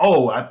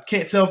 Oh, I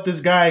can't tell if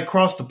this guy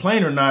crossed the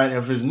plane or not,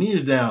 if his knee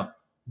is down,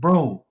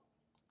 bro.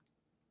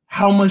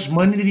 How much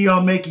money did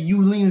y'all make? And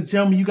you lean and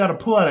tell me you got to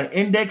pull out an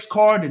index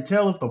card to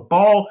tell if the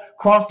ball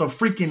crossed a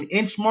freaking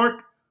inch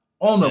mark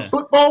on the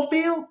football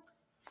field?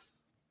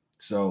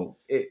 So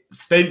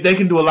they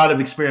can do a lot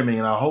of experimenting,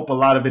 and I hope a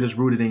lot of it is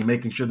rooted in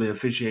making sure the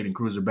officiating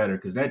crews are better,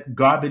 because that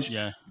garbage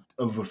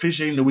of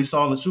officiating that we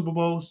saw in the Super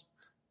Bowls,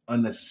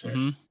 unnecessary.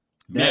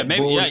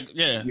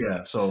 Mm-hmm.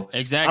 Yeah. So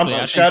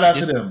exactly. Shout out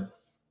to them.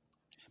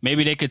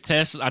 Maybe they could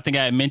test. I think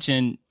I had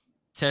mentioned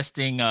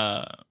testing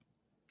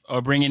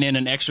or bringing in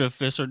an extra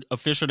official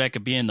that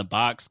could be in the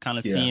box, kind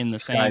of seeing the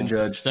same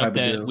stuff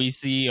that we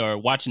see, or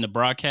watching the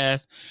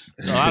broadcast.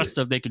 There's a lot of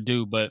stuff they could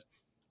do, but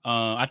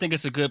I think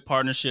it's a good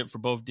partnership for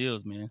both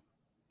deals, man.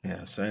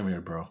 Yeah, same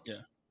here, bro.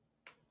 Yeah.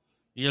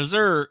 Yes,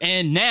 sir.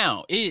 And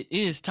now it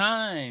is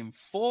time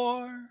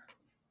for...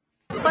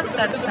 What's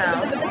that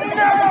sound?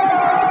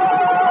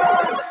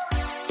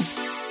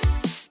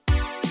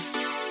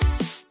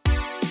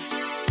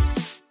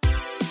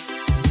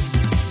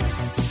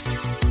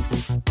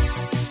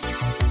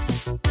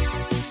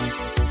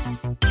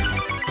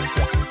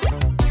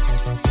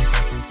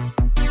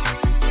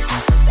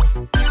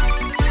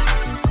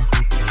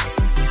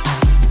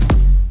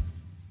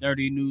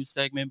 Nerdy News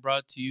segment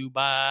brought to you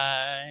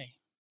by...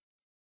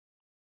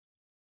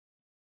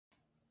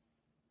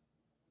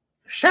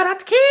 Shout out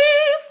to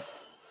Keith.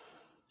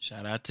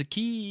 Shout out to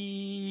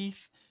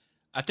Keith.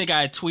 I think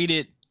I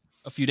tweeted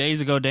a few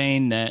days ago,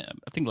 Dane, that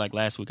I think like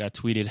last week I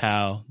tweeted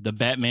how the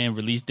Batman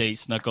release date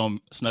snuck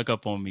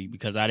up on me,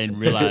 because I didn't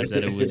realize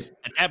that it was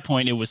at that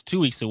point it was 2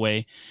 weeks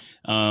away.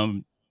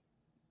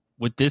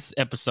 With this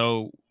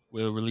episode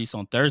will release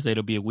on Thursday,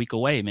 it'll be a week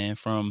away, man,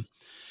 from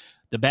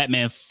the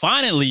Batman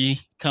finally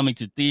coming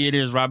to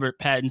theaters. Robert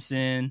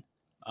Pattinson,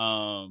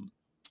 Zoe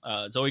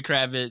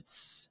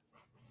Kravitz,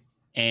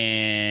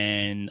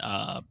 and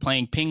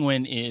playing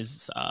Penguin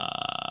is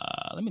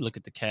let me look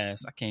at the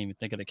cast. I can't even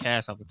think of the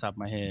cast off the top of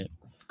my head.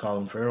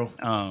 Colin Farrell,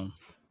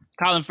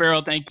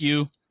 thank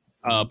you.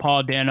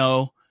 Paul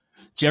Dano,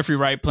 Jeffrey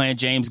Wright playing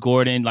James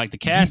Gordon. Like the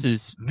cast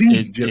is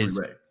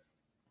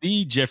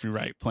Jeffrey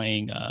Wright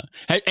playing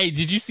hey,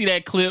 did you see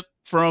that clip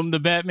from the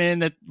Batman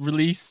that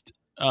released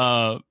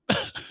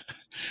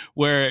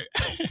where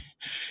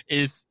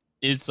is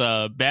it's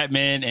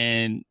Batman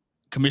and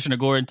Commissioner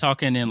Gordon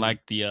talking in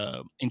like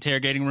the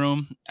interrogating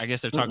room. I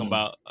guess they're talking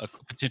about a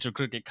potential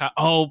crooked cop.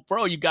 Oh,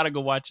 bro, you gotta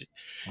go watch it.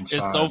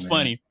 It's so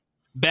funny.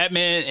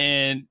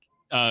 Batman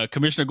and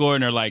Commissioner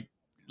Gordon are like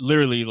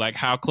literally like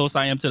how close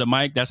I am to the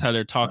mic. That's how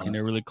they're talking.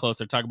 They're really close.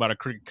 They're talking about a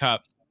crooked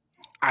cop.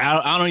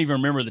 I don't even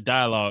remember the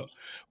dialogue,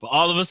 but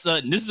all of a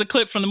sudden, this is a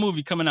clip from the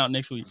movie coming out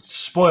next week.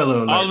 Spoiler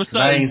alert! All of a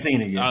sudden, I ain't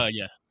seen it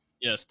yet.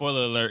 Yeah.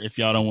 Spoiler alert if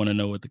y'all don't want to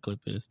know what the clip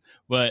is.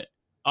 But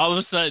all of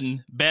a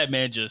sudden,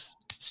 Batman just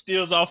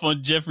steals off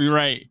on Jeffrey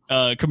Wright,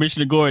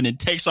 Commissioner Gordon, and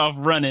takes off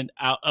running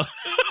out of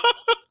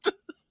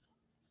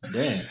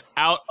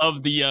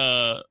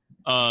the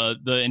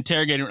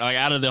interrogating, like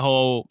out of the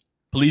whole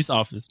police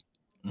office.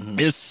 Mm-hmm.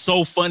 It's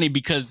so funny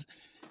because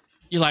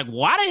you're like,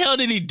 why the hell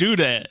did he do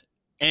that?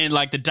 And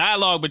like the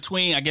dialogue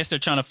between, I guess they're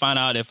trying to find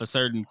out if a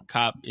certain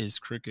cop is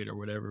crooked or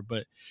whatever,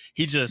 but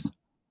he just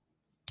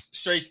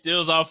straight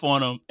steals off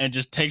on him and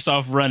just takes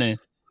off running.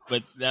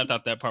 But I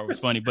thought that part was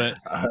funny. But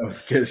I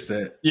guess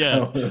that.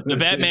 Yeah, the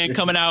Batman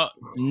coming out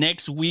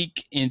next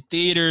week in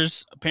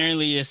theaters.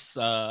 Apparently, it's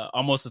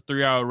almost a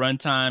 3-hour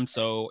runtime.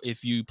 So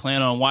if you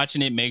plan on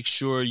watching it, make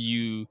sure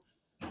you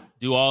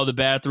do all the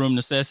bathroom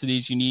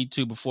necessities you need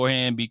to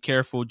beforehand. Be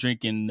careful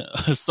drinking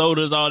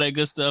sodas, all that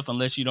good stuff,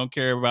 unless you don't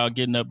care about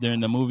getting up during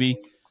the movie.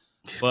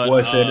 But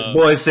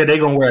boy said they're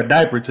gonna wear a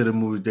diaper to the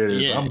movie theater.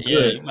 Yeah, I'm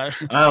good.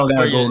 I don't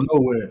gotta go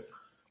nowhere.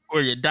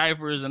 Wear your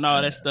diapers and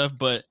all that stuff.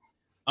 But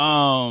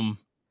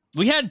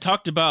we hadn't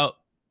talked about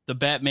the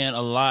Batman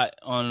a lot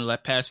on the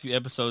past few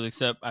episodes,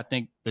 except I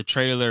think the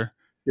trailer.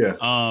 Yeah.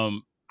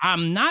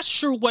 I'm not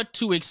sure what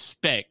to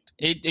expect.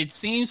 It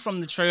seems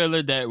from the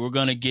trailer that we're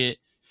gonna get.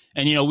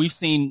 And, you know, we've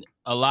seen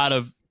a lot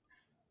of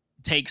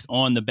takes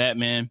on the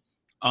Batman.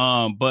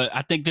 But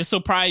I think this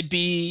will probably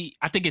be,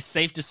 I think it's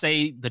safe to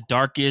say, the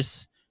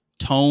darkest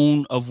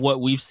tone of what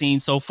we've seen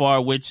so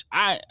far, which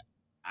I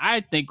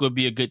think would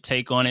be a good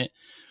take on it.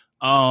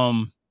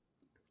 I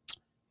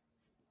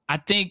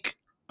think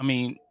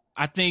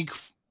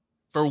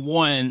for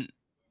one,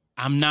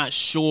 I'm not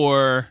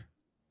sure.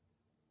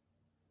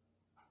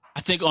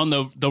 I think on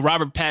the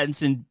Robert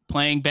Pattinson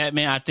playing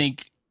Batman, I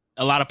think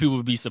a lot of people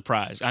would be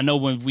surprised. I know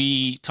when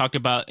we talked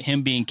about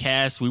him being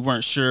cast, we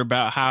weren't sure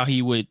about how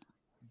he would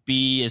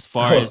be as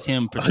far as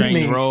him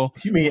portraying the role.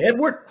 You mean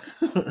Edward?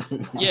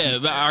 Yeah,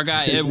 our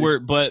guy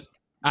Edward. But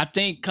I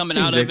think coming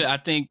out of it, I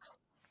think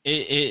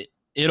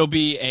it'll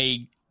be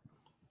a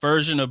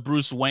version of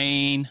Bruce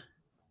Wayne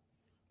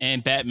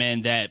and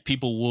Batman that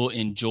people will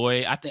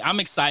enjoy. I'm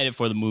excited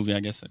for the movie, I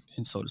guess,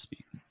 and so to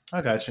speak.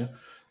 I got you.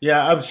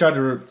 Yeah, I've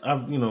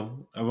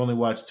only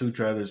watched 2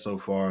 trailers so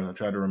far. I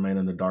tried to remain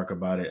in the dark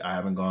about it. I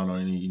haven't gone on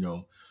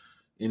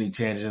any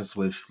tangents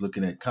with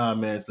looking at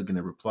comments, looking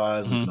at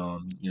replies, looking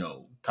on,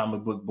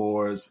 comic book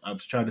boards. I'm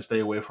just trying to stay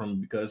away from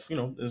it because,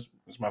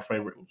 it's my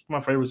favorite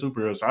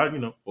superhero. So I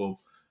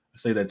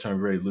say that term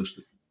very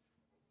loosely.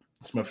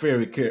 It's my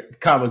favorite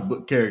comic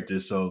book character.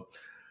 So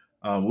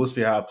we'll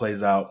see how it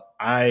plays out.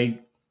 My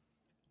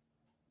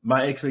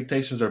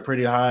expectations are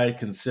pretty high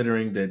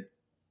considering that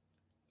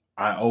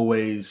I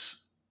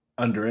always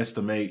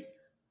underestimate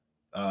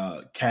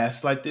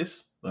casts like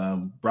this.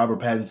 Robert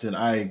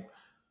Pattinson,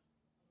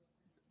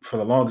 for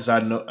the longest I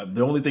know,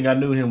 the only thing I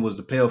knew him was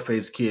the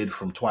pale-faced kid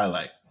from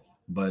Twilight.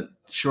 But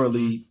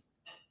shortly,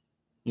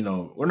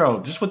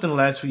 just within the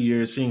last few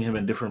years, seeing him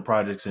in different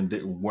projects and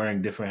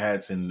wearing different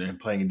hats and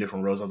playing in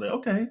different roles, I was like,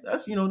 okay,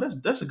 that's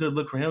a good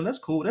look for him. That's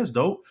cool. That's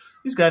dope.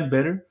 He's gotten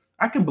better.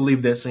 I can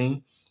believe that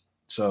scene.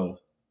 So.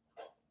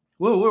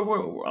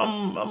 Well,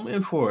 I'm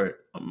in for it.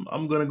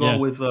 I'm gonna go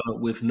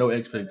with no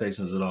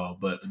expectations at all,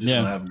 but just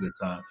gonna have a good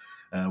time.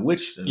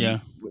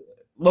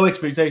 Low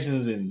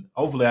expectations, and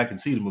hopefully I can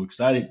see the movie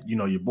because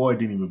your boy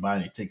didn't even buy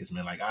any tickets,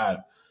 man. Like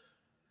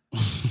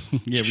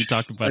we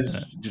talked about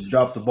that. Just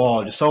dropped the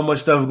ball. Just so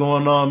much stuff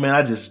going on, man. I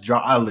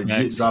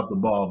legit dropped the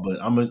ball, but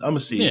I'm gonna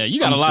see. Yeah, you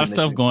got a lot of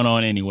stuff going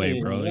on anyway,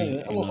 bro.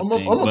 I'm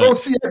gonna go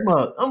see that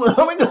mug. I'm gonna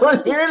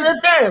go hear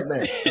that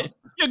man.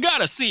 You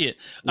gotta see it.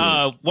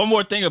 One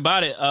more thing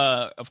about it.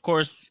 Of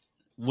course,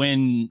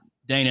 when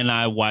Dane and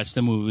I watch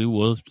the movie,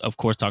 we'll of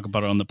course talk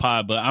about it on the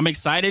pod. But I'm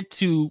excited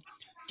to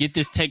get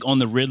this take on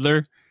the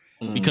Riddler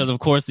because, of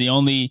course, the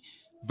only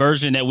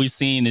version that we've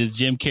seen is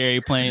Jim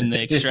Carrey playing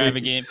the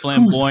extravagant,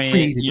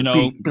 flamboyant,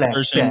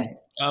 version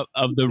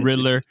of the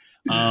Riddler.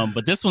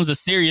 But this one's a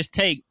serious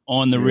take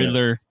on the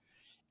Riddler,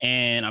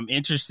 and I'm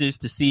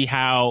interested to see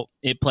how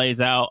it plays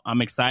out.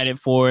 I'm excited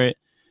for it.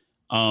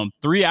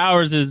 3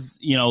 hours is,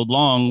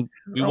 long.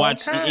 We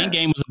watched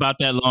Endgame was about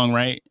that long,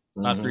 right?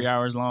 About 3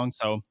 hours long.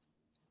 So,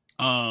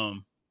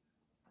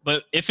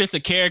 but if it's a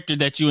character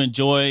that you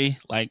enjoy,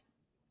 like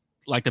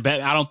the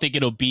Batman, I don't think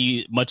it'll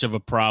be much of a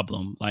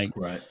problem. Like,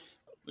 right.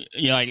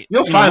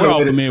 You'll find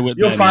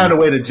a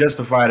way to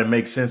justify it and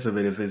make sense of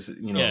it if it's,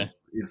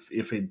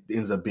 if it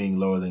ends up being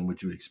lower than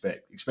what you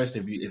expect, especially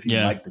if you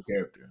like the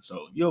character.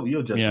 So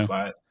you'll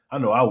justify it. I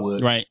know I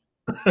would. Right.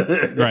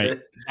 Right.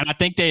 And I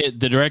think the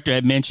director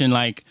had mentioned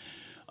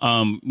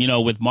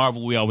With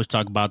Marvel, we always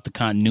talk about the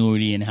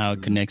continuity and how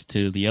it connects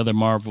to the other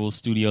Marvel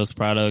Studios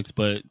products,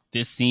 but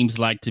this seems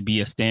like to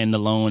be a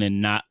standalone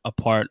and not a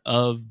part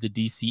of the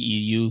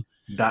DCEU.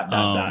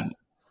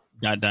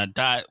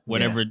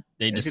 Whatever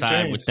they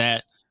decide with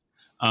that.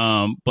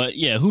 But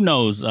yeah, who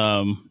knows?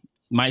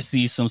 Might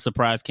see some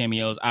surprise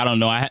cameos. I don't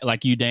know.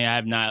 Like you, Dan, I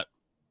have not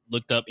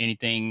looked up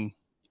anything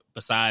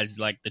besides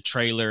like the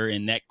trailer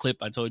and that clip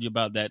I told you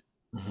about that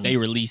they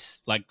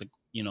released, like the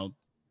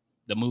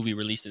movie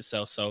released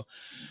itself. So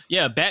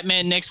yeah,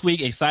 Batman next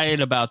week. Excited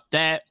about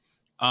that.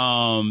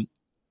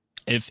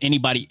 If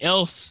anybody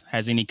else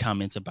has any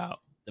comments about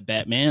the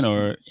Batman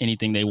or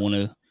anything they want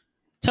to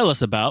tell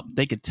us about,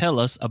 they could tell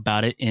us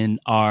about it in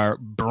our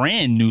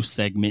brand new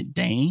segment.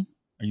 Dane,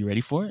 are you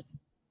ready for it?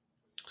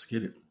 Let's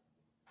get it.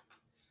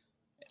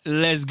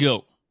 Let's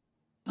go.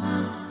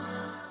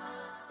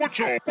 What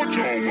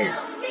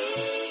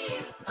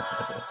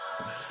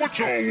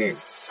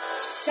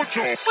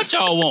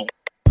y'all want?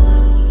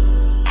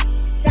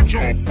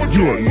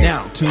 You are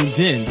now tuned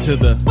in to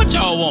the What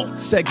Y'all Want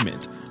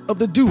segment of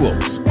the Duo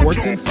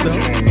Sports and Stuff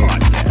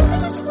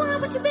podcast.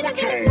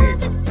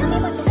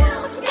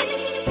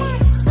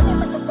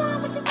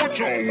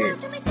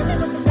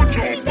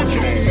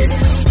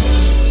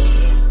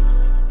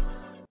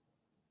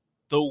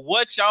 The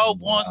What Y'all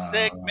Want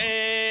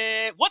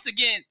segment. Once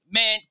again,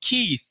 man,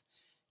 Keith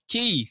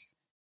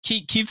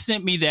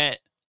sent me that.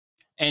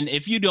 And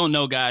if you don't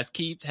know, guys,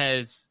 Keith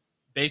has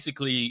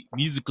basically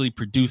musically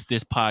produced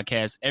this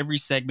podcast. Every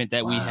segment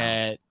that we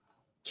had,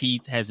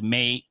 Keith has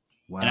made.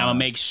 And I'm going to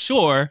make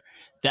sure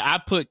that I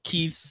put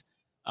Keith's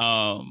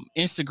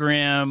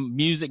Instagram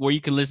music where you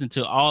can listen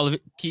to all of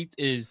it. Keith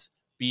is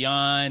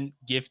beyond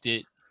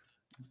gifted.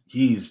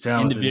 He's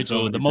talented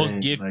individual, the most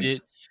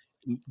gifted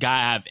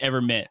guy I've ever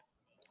met.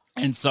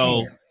 And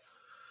so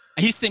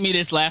he sent me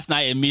this last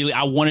night immediately.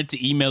 I wanted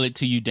to email it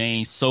to you,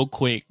 Dane, so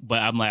quick,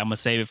 but I'm like, I'm going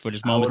to save it for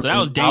this moment. So that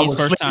was Dane's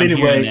first time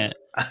hearing that.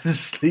 I was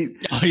asleep.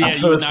 Oh, yeah,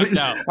 you knocked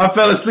out. I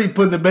fell asleep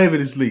putting the baby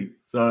to sleep.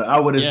 So I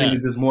would have seen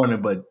it this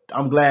morning, but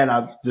I'm glad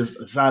I just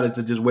decided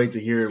to just wait to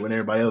hear it when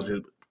everybody else is.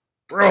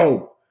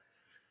 Bro.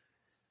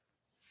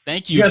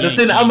 Thank you. You have to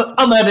send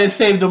I'm at it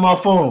saved on my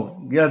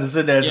phone. You have to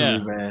send that to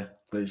me, man.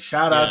 But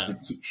shout out to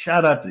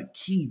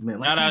Keith,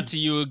 man. Shout out to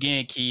you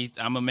again, Keith.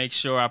 I'm gonna make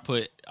sure I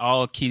put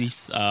all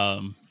Keith's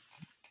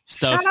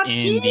stuff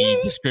in the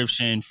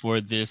description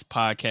for this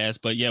podcast.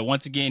 But yeah,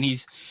 once again,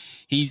 he's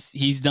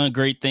done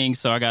great things.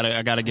 So I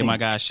gotta give my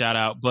guy a shout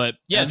out. But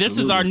yeah, This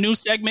is our new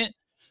segment,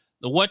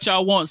 the What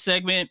Y'all Want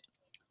segment.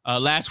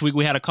 Last week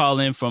we had a call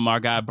in from our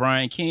guy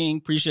Brian King.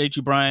 Appreciate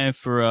you, Brian,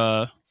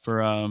 for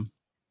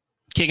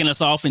kicking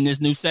us off in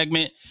this new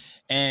segment.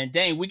 And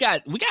dang, we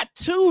got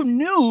two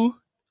new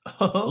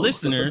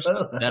listeners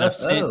that have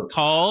sent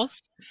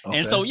calls. Okay.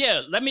 And so,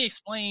 let me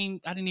explain.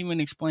 I didn't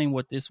even explain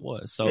what this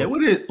was. So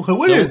what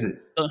is it?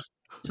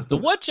 The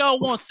What Y'all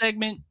Want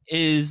segment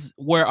is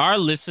where our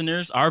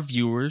listeners, our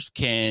viewers,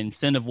 can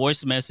send a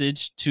voice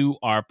message to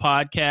our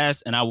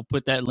podcast. And I will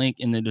put that link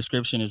in the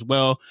description as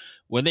well,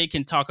 where they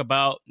can talk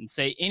about and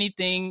say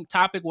anything,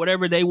 topic,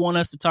 whatever they want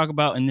us to talk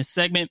about in this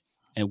segment,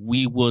 and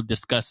we will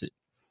discuss it.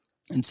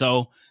 And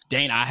so,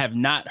 Dane, I have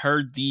not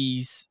heard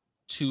these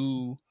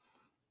two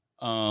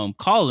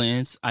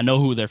call-ins. I know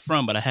who they're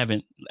from, but I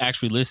haven't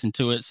actually listened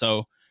to it.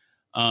 So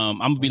I'm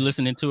gonna be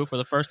listening to it for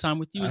the first time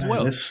with you as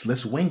well.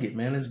 Let's wing it,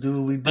 man. Let's do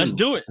what we do. Let's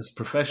do it. It's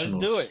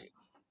professionals. Let's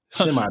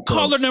do it.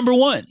 Caller number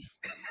one.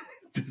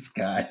 This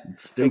guy.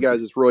 Hey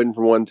guys, it's Royden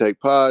from One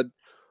Take Pod.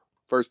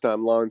 First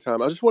time, long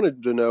time. I just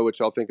wanted to know what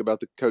y'all think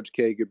about the Coach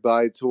K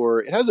goodbye tour.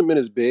 It hasn't been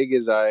as big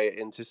as I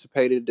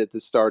anticipated at the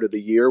start of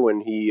the year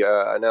when he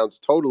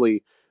announced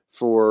totally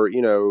for,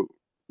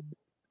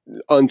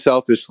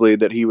 unselfishly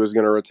that he was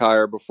going to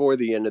retire before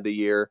the end of the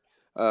year.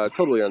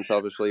 Totally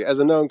unselfishly. As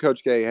a known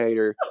Coach K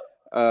hater,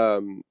 I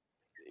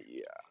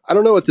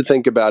don't know what to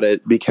think about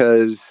it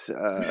because,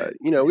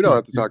 we don't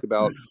have to talk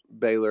about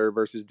Baylor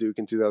versus Duke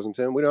in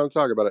 2010. We don't have to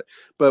talk about it.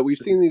 But we've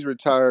seen these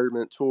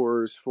retirement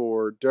tours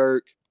for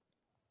Dirk,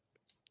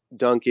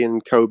 Duncan,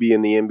 Kobe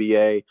in the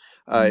NBA.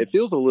 It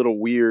feels a little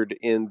weird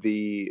in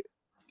the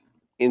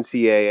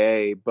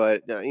NCAA,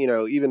 but,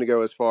 even to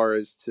go as far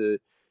as to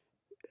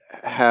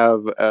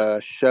have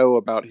a show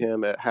about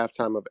him at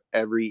halftime of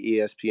every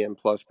ESPN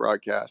Plus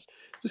broadcast.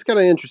 Just kind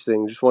of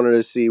interesting. Just wanted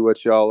to see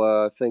what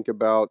y'all think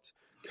about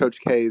Coach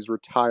K's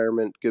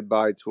retirement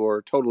goodbye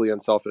tour. Totally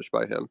unselfish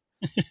by him.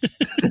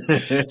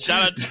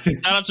 Shout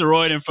out to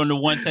Royden from the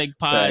One Take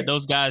Pod. Thanks.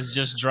 Those guys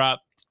just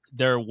dropped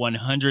their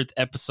 100th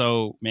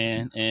episode,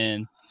 man,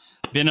 and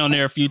been on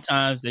there a few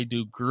times. They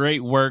do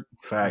great work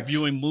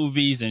reviewing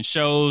movies and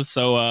shows.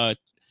 So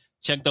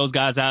check those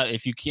guys out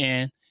if you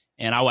can.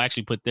 And I will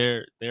actually put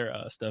their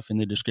stuff in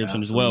the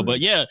description as well.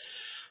 But yeah,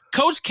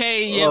 Coach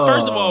K. Yeah,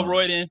 first of all,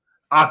 Royden.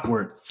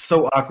 Awkward.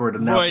 So awkward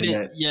announcing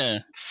that. Yeah.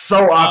 So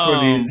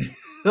awkward.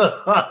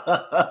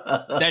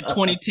 That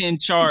 2010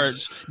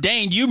 charge.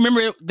 Dane, do you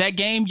remember that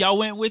game y'all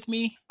went with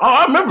me? Oh,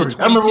 I remember.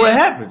 I remember what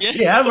happened.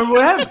 Yeah, I remember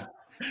what happened.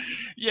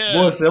 Yeah.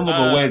 Boy said, I'm going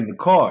to go wait in the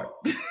car.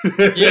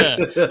 Yeah.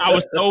 I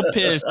was so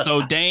pissed.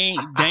 So Dane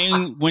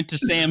went to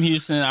Sam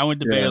Houston. I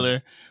went to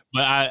Baylor.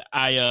 But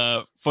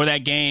I for that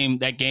game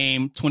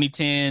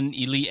 2010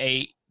 Elite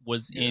Eight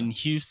was in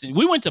Houston.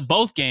 We went to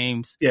both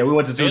games. Yeah, we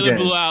went to two Baylor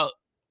games. blew out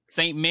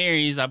St.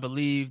 Mary's, I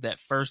believe, that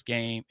first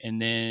game. And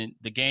then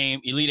the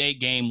Elite Eight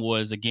game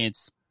was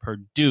against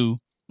Purdue.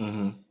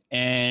 Mm-hmm.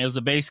 And it was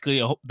basically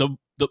the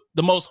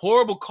most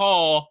horrible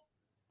call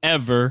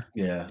ever.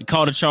 Yeah. He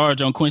called a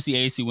charge on Quincy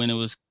Acey when it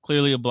was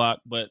clearly a block,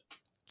 but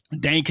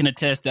Dane can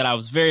attest that I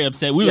was very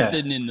upset. We were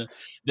sitting in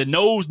the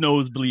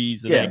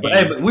nosebleeds of that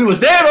game. But we was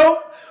there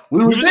though.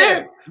 We was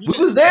there. We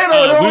was there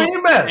though. It don't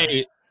even matter.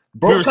 Hey,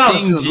 Broke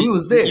college, we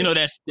was there. You know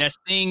that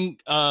Sting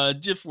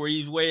GIF where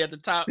he's way at the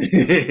top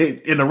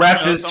in the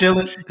rafters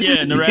chilling.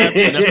 Yeah, in the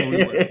rafters. That's what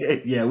we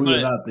were. Yeah, we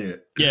was out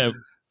there. Yeah.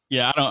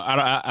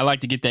 I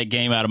like to get that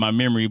game out of my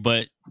memory.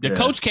 But the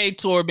Coach K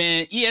tour,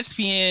 man,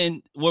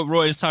 ESPN. What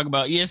Roy is talking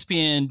about,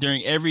 ESPN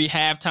during every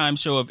halftime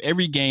show of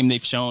every game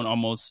they've shown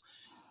almost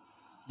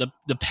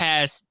the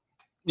past,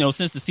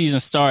 since the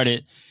season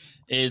started,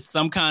 is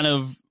some kind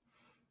of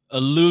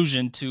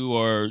allusion to,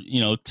 or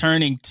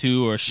turning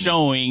to, or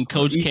showing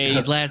Coach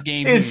K's last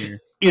game here.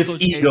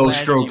 It's ego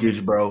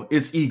strokage, bro.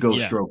 It's ego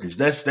strokage.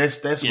 That's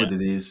what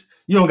it is.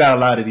 You don't got a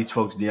lot of these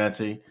folks,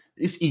 Deontay.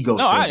 It's ego.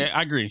 No, I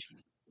agree.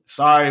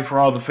 Sorry for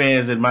all the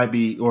fans that might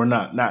be, or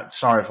not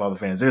sorry for all the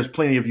fans. There's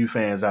plenty of you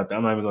fans out there.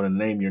 I'm not even going to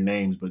name your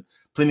names, but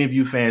plenty of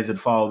you fans that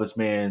follow this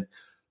man,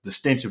 the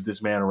stench of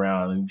this man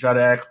around, and try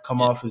to come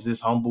off as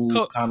this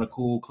humble, kind of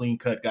cool, clean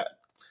cut guy.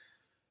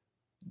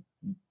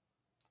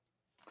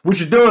 What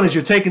you're doing is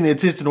you're taking the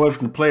attention away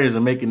from the players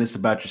and making this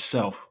about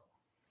yourself.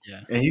 Yeah,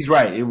 and he's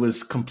right. It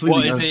was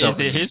completely unselfish. Is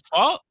it his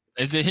fault?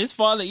 Is it his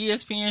fault that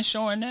ESPN is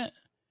showing that?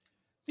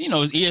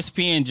 Is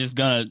ESPN just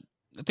gonna?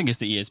 I think it's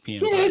the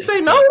ESPN. He didn't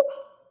say no.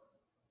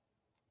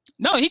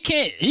 No, he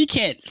can't. He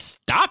can't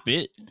stop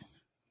it.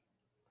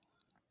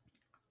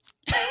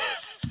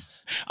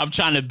 I'm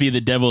trying to be the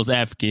devil's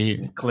advocate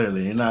here.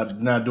 Clearly, you're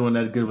not doing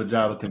that good of a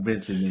job of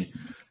convincing me.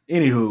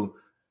 Anywho,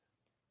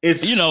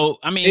 it's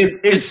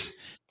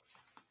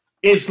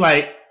it's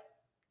like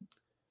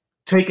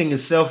taking a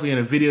selfie and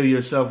a video of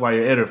yourself while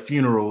you're at a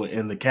funeral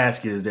and the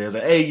casket is there. It's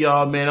like, hey,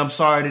 y'all, man, I'm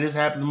sorry that this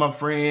happened to my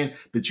friend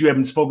that you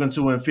haven't spoken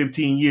to in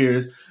 15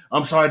 years.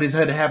 I'm sorry this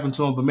had to happen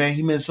to him, but, man,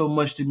 he meant so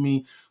much to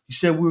me. You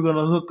said we were going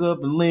to hook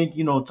up and link,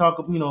 talk,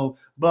 blah,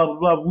 blah,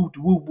 blah, whoop,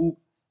 whoop, whoop.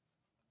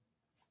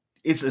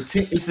 It's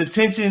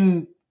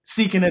attention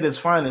seeking at its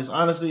finest.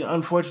 Honestly,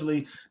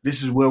 unfortunately,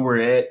 this is where we're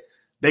at.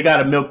 They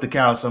got to milk the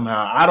cow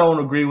somehow. I don't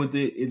agree with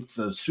it. It's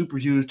a super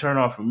huge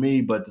turnoff for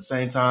me, but at the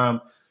same time,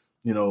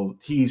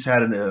 he's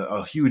had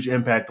a huge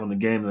impact on the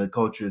game and the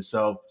culture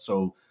itself.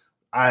 So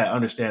I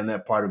understand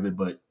that part of it,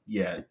 but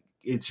yeah,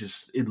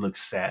 it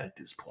looks sad at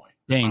this point.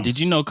 Dang, did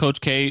you know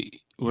Coach K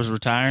was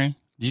retiring?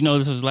 Did you know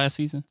this was last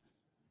season?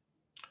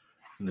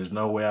 There's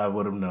no way I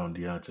would have known,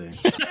 Deontay.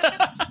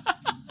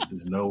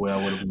 There's no way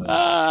I would have known.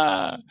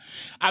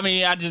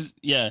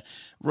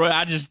 Roy,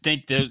 I just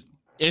think that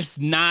it's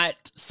not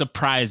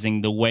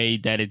surprising the way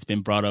that it's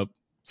been brought up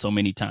so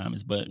many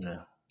times, but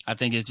I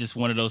think it's just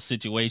one of those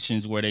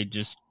situations where they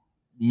just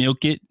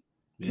milk it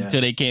until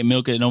they can't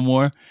milk it no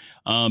more.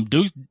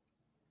 Duke's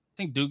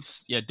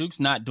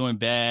not doing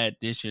bad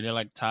this year. They're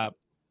like top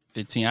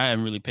 15. I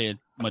haven't really paid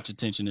much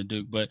attention to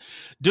Duke, but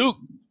Duke,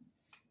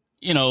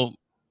 they'll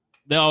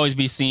always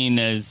be seen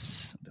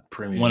as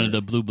one of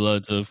the blue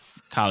bloods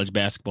of college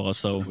basketball.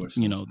 So,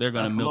 they're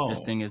going to milk this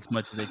thing as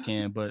much as they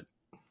can, but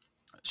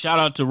shout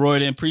out to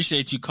Royden.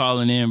 Appreciate you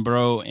calling in,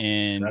 bro.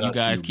 And you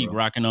guys keep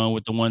rocking on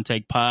with the One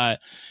Take Pod.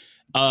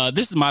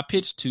 This is my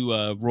pitch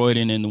to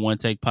Royden and the One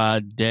Take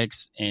Pod,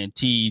 Dex and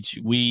Tej.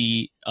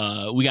 We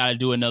got to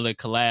do another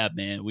collab,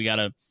 man.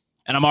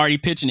 And I'm already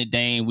pitching it,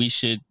 Dane. We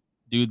should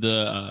do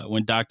the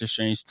when Doctor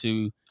Strange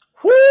 2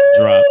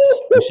 drops.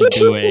 We should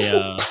do a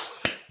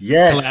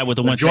collab with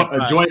the One Take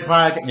Pod. A joint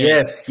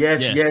podcast.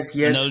 Yes. YES.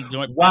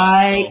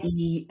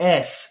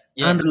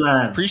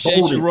 Underline. Appreciate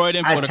you,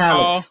 Royden, for the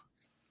call.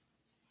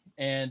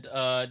 And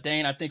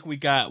Dane, I think we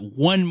got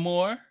one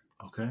more.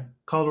 Okay.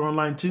 Caller on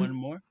line 2. One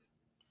more.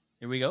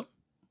 Here we go.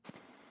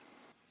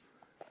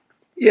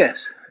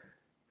 Yes.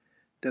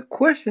 The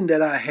question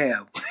that I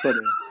have for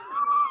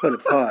the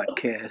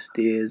podcast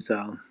is,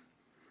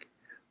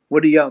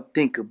 what do y'all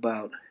think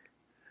about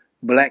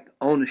black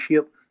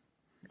ownership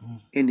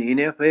in the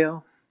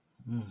NFL?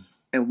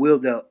 And will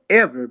there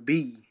ever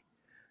be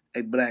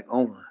a black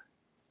owner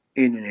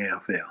in the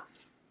NFL?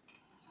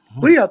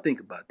 What do y'all think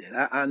about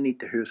that? I need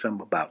to hear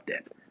something about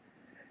that.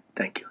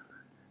 Thank you.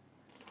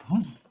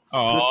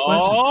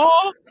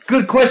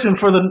 Good question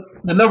for the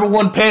number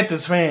one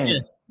Panthers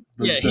fan.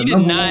 Yeah, he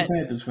did not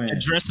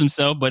address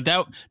himself, but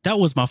that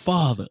was my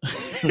father.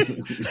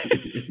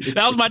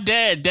 That was my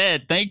dad.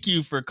 Dad, thank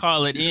you for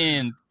calling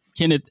in,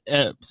 Kenneth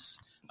Epps.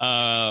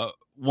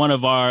 one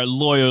of our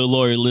loyal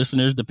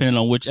listeners, depending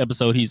on which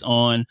episode he's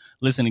on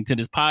listening to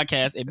this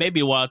podcast. It may be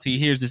a while till he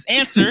hears this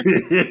answer,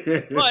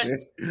 but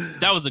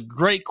that was a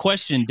great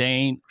question,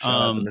 Dane.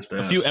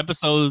 A few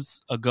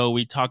episodes ago,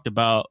 we talked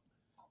about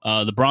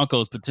the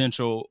Broncos'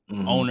 potential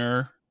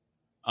owner.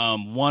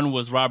 One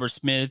was Robert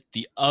Smith.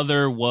 The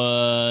other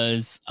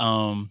was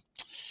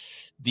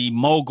the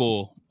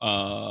mogul.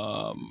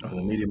 The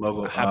media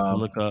mogul. I have to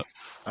look up.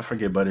 I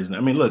forget about his name.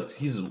 I mean, look,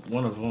 he's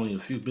one of only a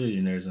few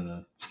billionaires in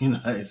the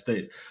United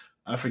States.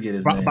 I forget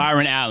his name.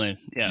 Byron Allen.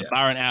 Yeah,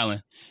 Byron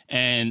Allen.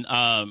 And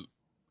I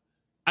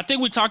think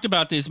we talked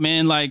about this,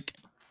 man. Like,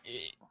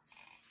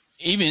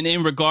 even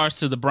in regards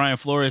to the Brian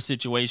Flores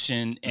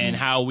situation and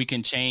how we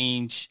can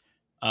change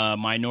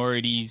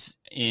minorities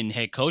in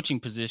head coaching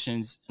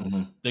positions,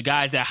 the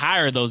guys that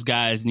hire those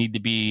guys need to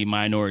be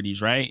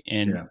minorities, right?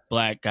 And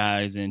black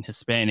guys and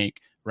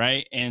Hispanic,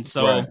 right? And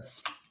so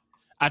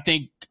I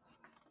think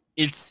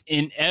it's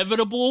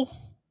inevitable.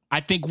 I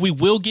think we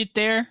will get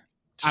there.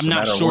 I'm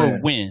not sure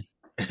when.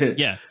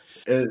 Yeah.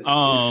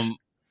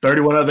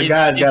 31 other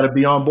guys got to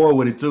be on board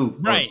with it too.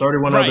 Right.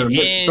 31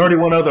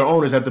 other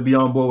owners have to be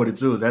on board with it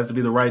too. It has to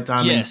be the right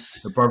time,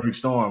 the perfect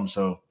storm.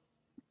 So,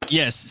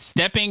 yes,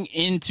 stepping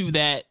into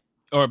that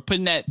or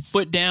putting that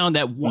foot down,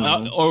 that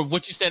one, or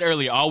what you said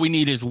earlier, all we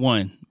need is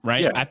one,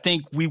 right? Yeah. I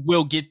think we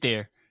will get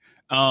there.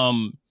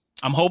 I'm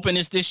hoping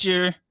it's this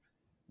year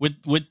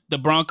with the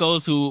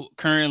Broncos, who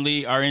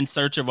currently are in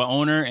search of an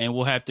owner, and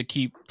we'll have to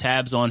keep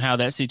tabs on how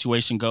that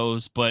situation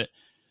goes. But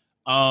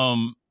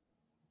I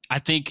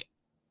think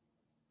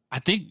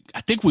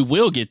we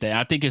will get there.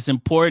 I think it's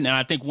important, and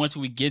I think once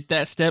we get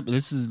that step,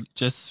 this is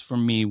just for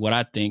me what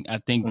I think. I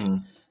think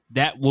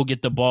that will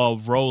get the ball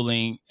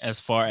rolling as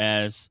far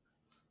as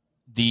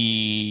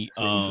the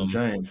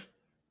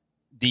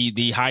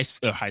the high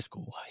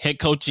school head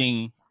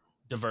coaching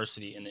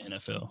diversity in the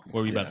NFL.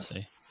 What were you about to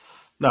say?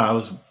 No, I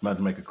was about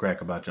to make a crack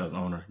about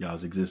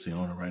y'all's existing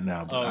owner right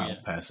now, but I'll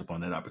pass up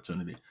on that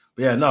opportunity.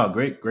 But yeah, no,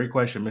 great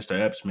question, Mr.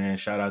 Epps, man.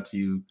 Shout out to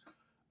you.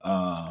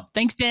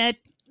 Thanks, Dad.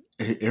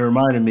 It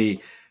reminded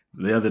me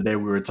the other day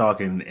we were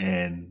talking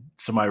and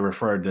somebody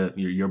referred to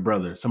your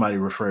brother. Somebody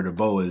referred to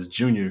Bo as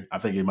Junior. I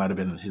think it might have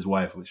been his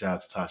wife, which shout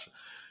out to Tasha.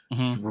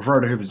 She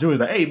referred to him as Junior.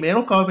 He's like, hey, man,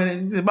 don't call me that.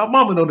 He said, my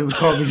mama don't even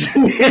call me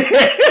Junior.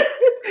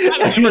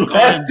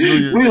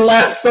 We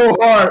laughed so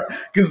hard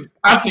because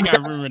I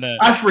remember that.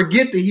 I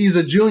forget that he's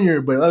a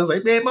junior, but I was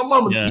like, man, my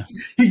mama,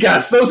 he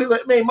got so sick.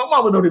 Like, man, my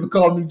mama don't even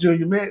call me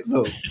Junior, man.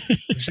 So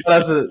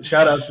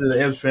shout out to the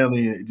Epps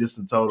family just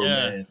in total,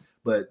 man.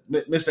 But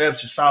Mr.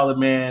 Epps, you're solid,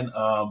 man.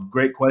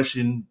 Great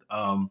question.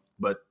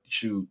 But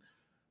shoot,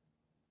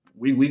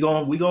 we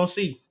gonna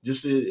see.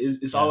 Just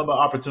it's all about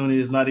opportunity.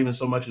 It's not even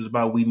so much as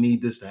about we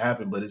need this to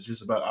happen, but it's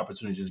just about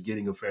opportunity, just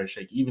getting a fair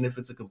shake. Even if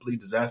it's a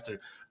complete disaster,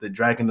 that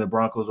dragging the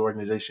Broncos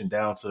organization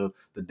down to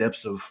the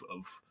depths of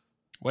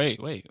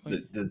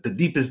the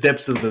deepest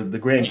depths of the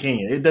Grand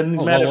Canyon. It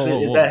doesn't matter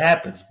if that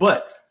happens,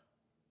 but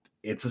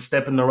it's a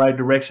step in the right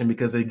direction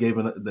because they gave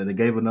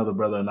another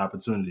brother an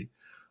opportunity.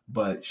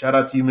 But shout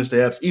out to you,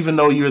 Mr. Epps. Even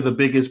though you're the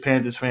biggest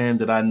Panthers fan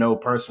that I know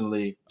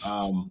personally,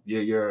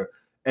 your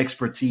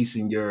expertise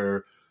and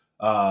your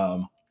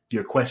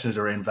questions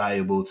are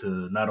invaluable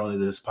to not only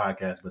this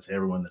podcast but to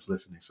everyone that's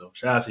listening. So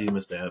shout out to you,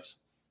 Mr. Epps.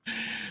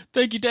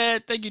 Thank you,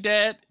 Dad.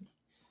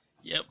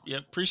 Yep.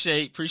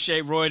 Appreciate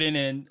Royden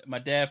and my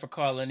dad for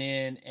calling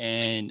in,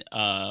 and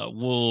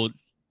we'll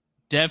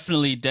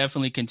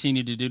definitely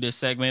continue to do this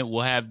segment.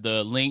 We'll have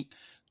the link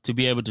to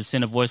be able to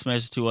send a voice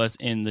message to us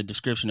in the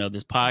description of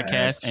this podcast.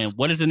 Yes. And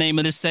what is the name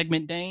of this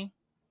segment, Dane?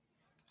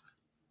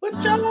 What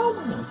y'all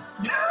want?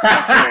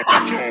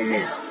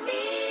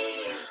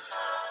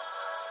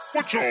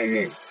 What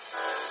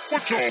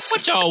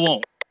y'all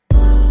want?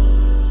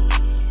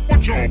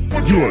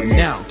 You are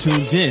now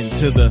tuned in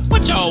to the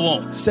What y'all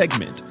want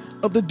segment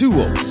of the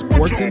Duo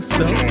Sports and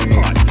Stuff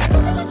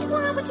podcast.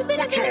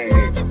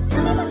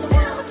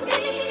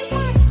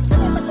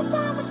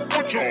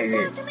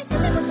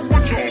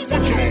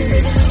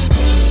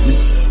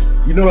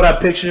 You know what I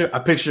picture? I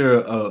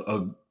picture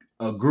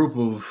a group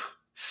of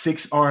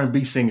 6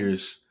 R&B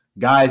singers,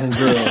 guys and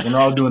girls, and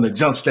all doing a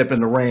jump step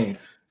in the rain,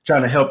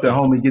 trying to help their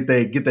homie get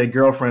their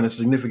girlfriend and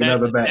significant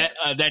other back.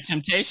 That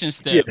temptation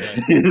step.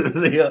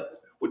 Yeah.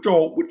 What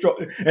y'all?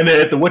 And then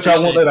at the what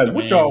y'all want, they're like,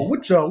 what y'all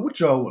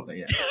want?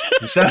 Yeah.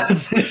 Shout out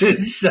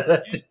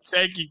to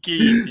Thank you,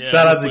 Keith. Yeah,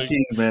 shout out to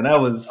Keith, man.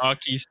 That was all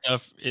key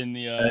stuff in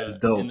the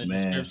dope, in the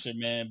man. description,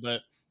 man.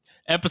 But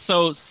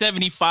episode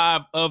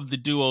 75 of the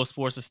Duo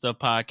Sports and Stuff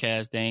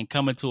podcast, Dane,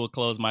 coming to a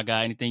close, my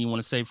guy. Anything you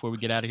want to say before we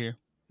get out of here?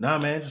 Nah,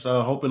 man. Just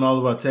hoping all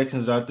of our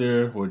Texans out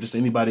there, or just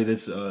anybody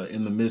that's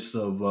in the midst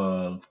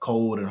of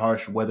cold and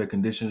harsh weather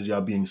conditions,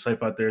 y'all being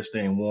safe out there,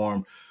 staying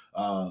warm.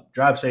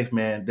 Drive safe,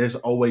 man. There's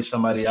always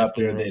somebody out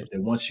there that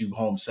wants you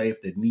home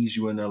safe, that needs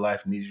you in their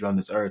life, needs you on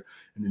this earth.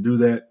 And to do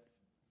that,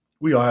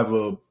 we all have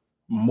a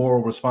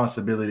moral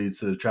responsibility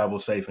to travel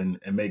safe and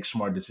make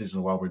smart decisions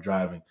while we're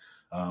driving.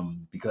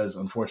 Because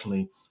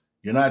unfortunately,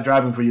 you're not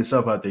driving for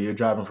yourself out there. You're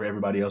driving for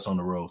everybody else on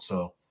the road.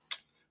 So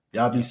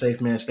Y'all be safe,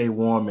 man. Stay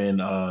warm and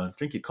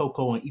drink your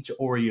cocoa and eat your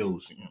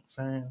Oreos. You know what I'm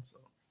saying? So,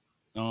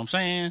 know what I'm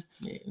saying?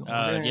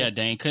 Yeah,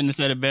 Dane couldn't have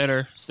said it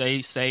better.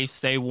 Stay safe,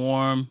 stay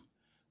warm,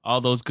 all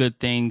those good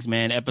things,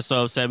 man.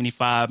 Episode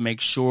 75.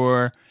 Make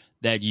sure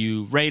that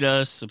you rate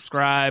us,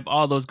 subscribe,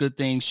 all those good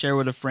things. Share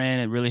with a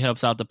friend. It really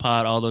helps out the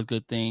pod. All those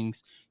good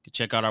things. You can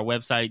check out our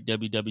website,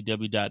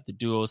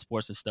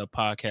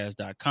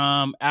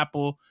 www.theduosportsandstuffpodcast.com,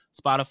 Apple,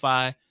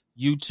 Spotify,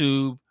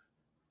 YouTube.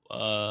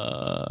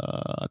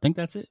 I think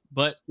that's it.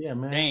 But yeah,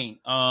 man. Dane,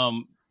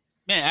 man,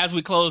 as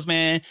we close,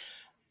 man,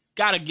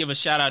 gotta give a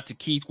shout out to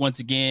Keith once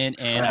again.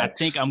 And Facts. I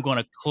think I'm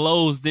gonna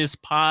close this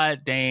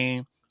pod,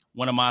 Dane.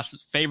 One of my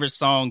favorite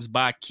songs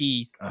by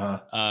Keith,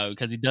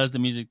 because he does the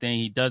music thing.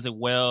 He does it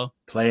well.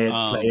 Play it.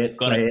 We're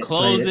gonna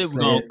close it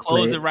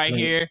right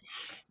here.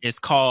 It's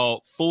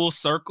called Full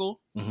Circle.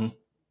 Mm-hmm.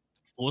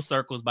 Full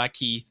Circle is by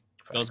Keith.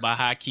 Goes by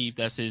High Keith.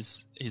 That's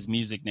his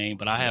music name.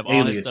 But I have all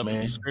alias, his stuff man.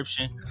 in the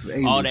description.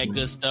 Alias, All that man.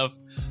 good stuff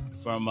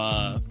from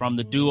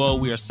the duo.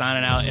 We are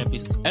signing out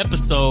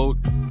episode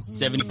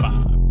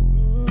 75.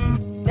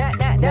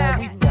 Now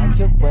we back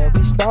to where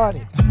we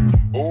started.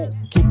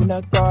 Keeping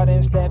up guard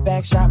and step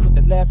back shot with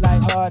the left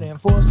like Harden.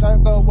 Full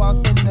circle, walk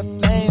in the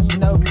flames,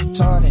 no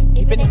retardant.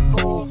 Keeping it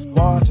cool,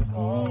 water.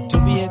 To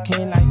be a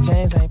king like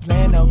James, ain't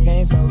playing no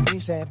games, no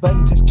reset,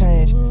 button just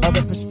change.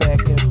 Other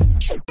perspective.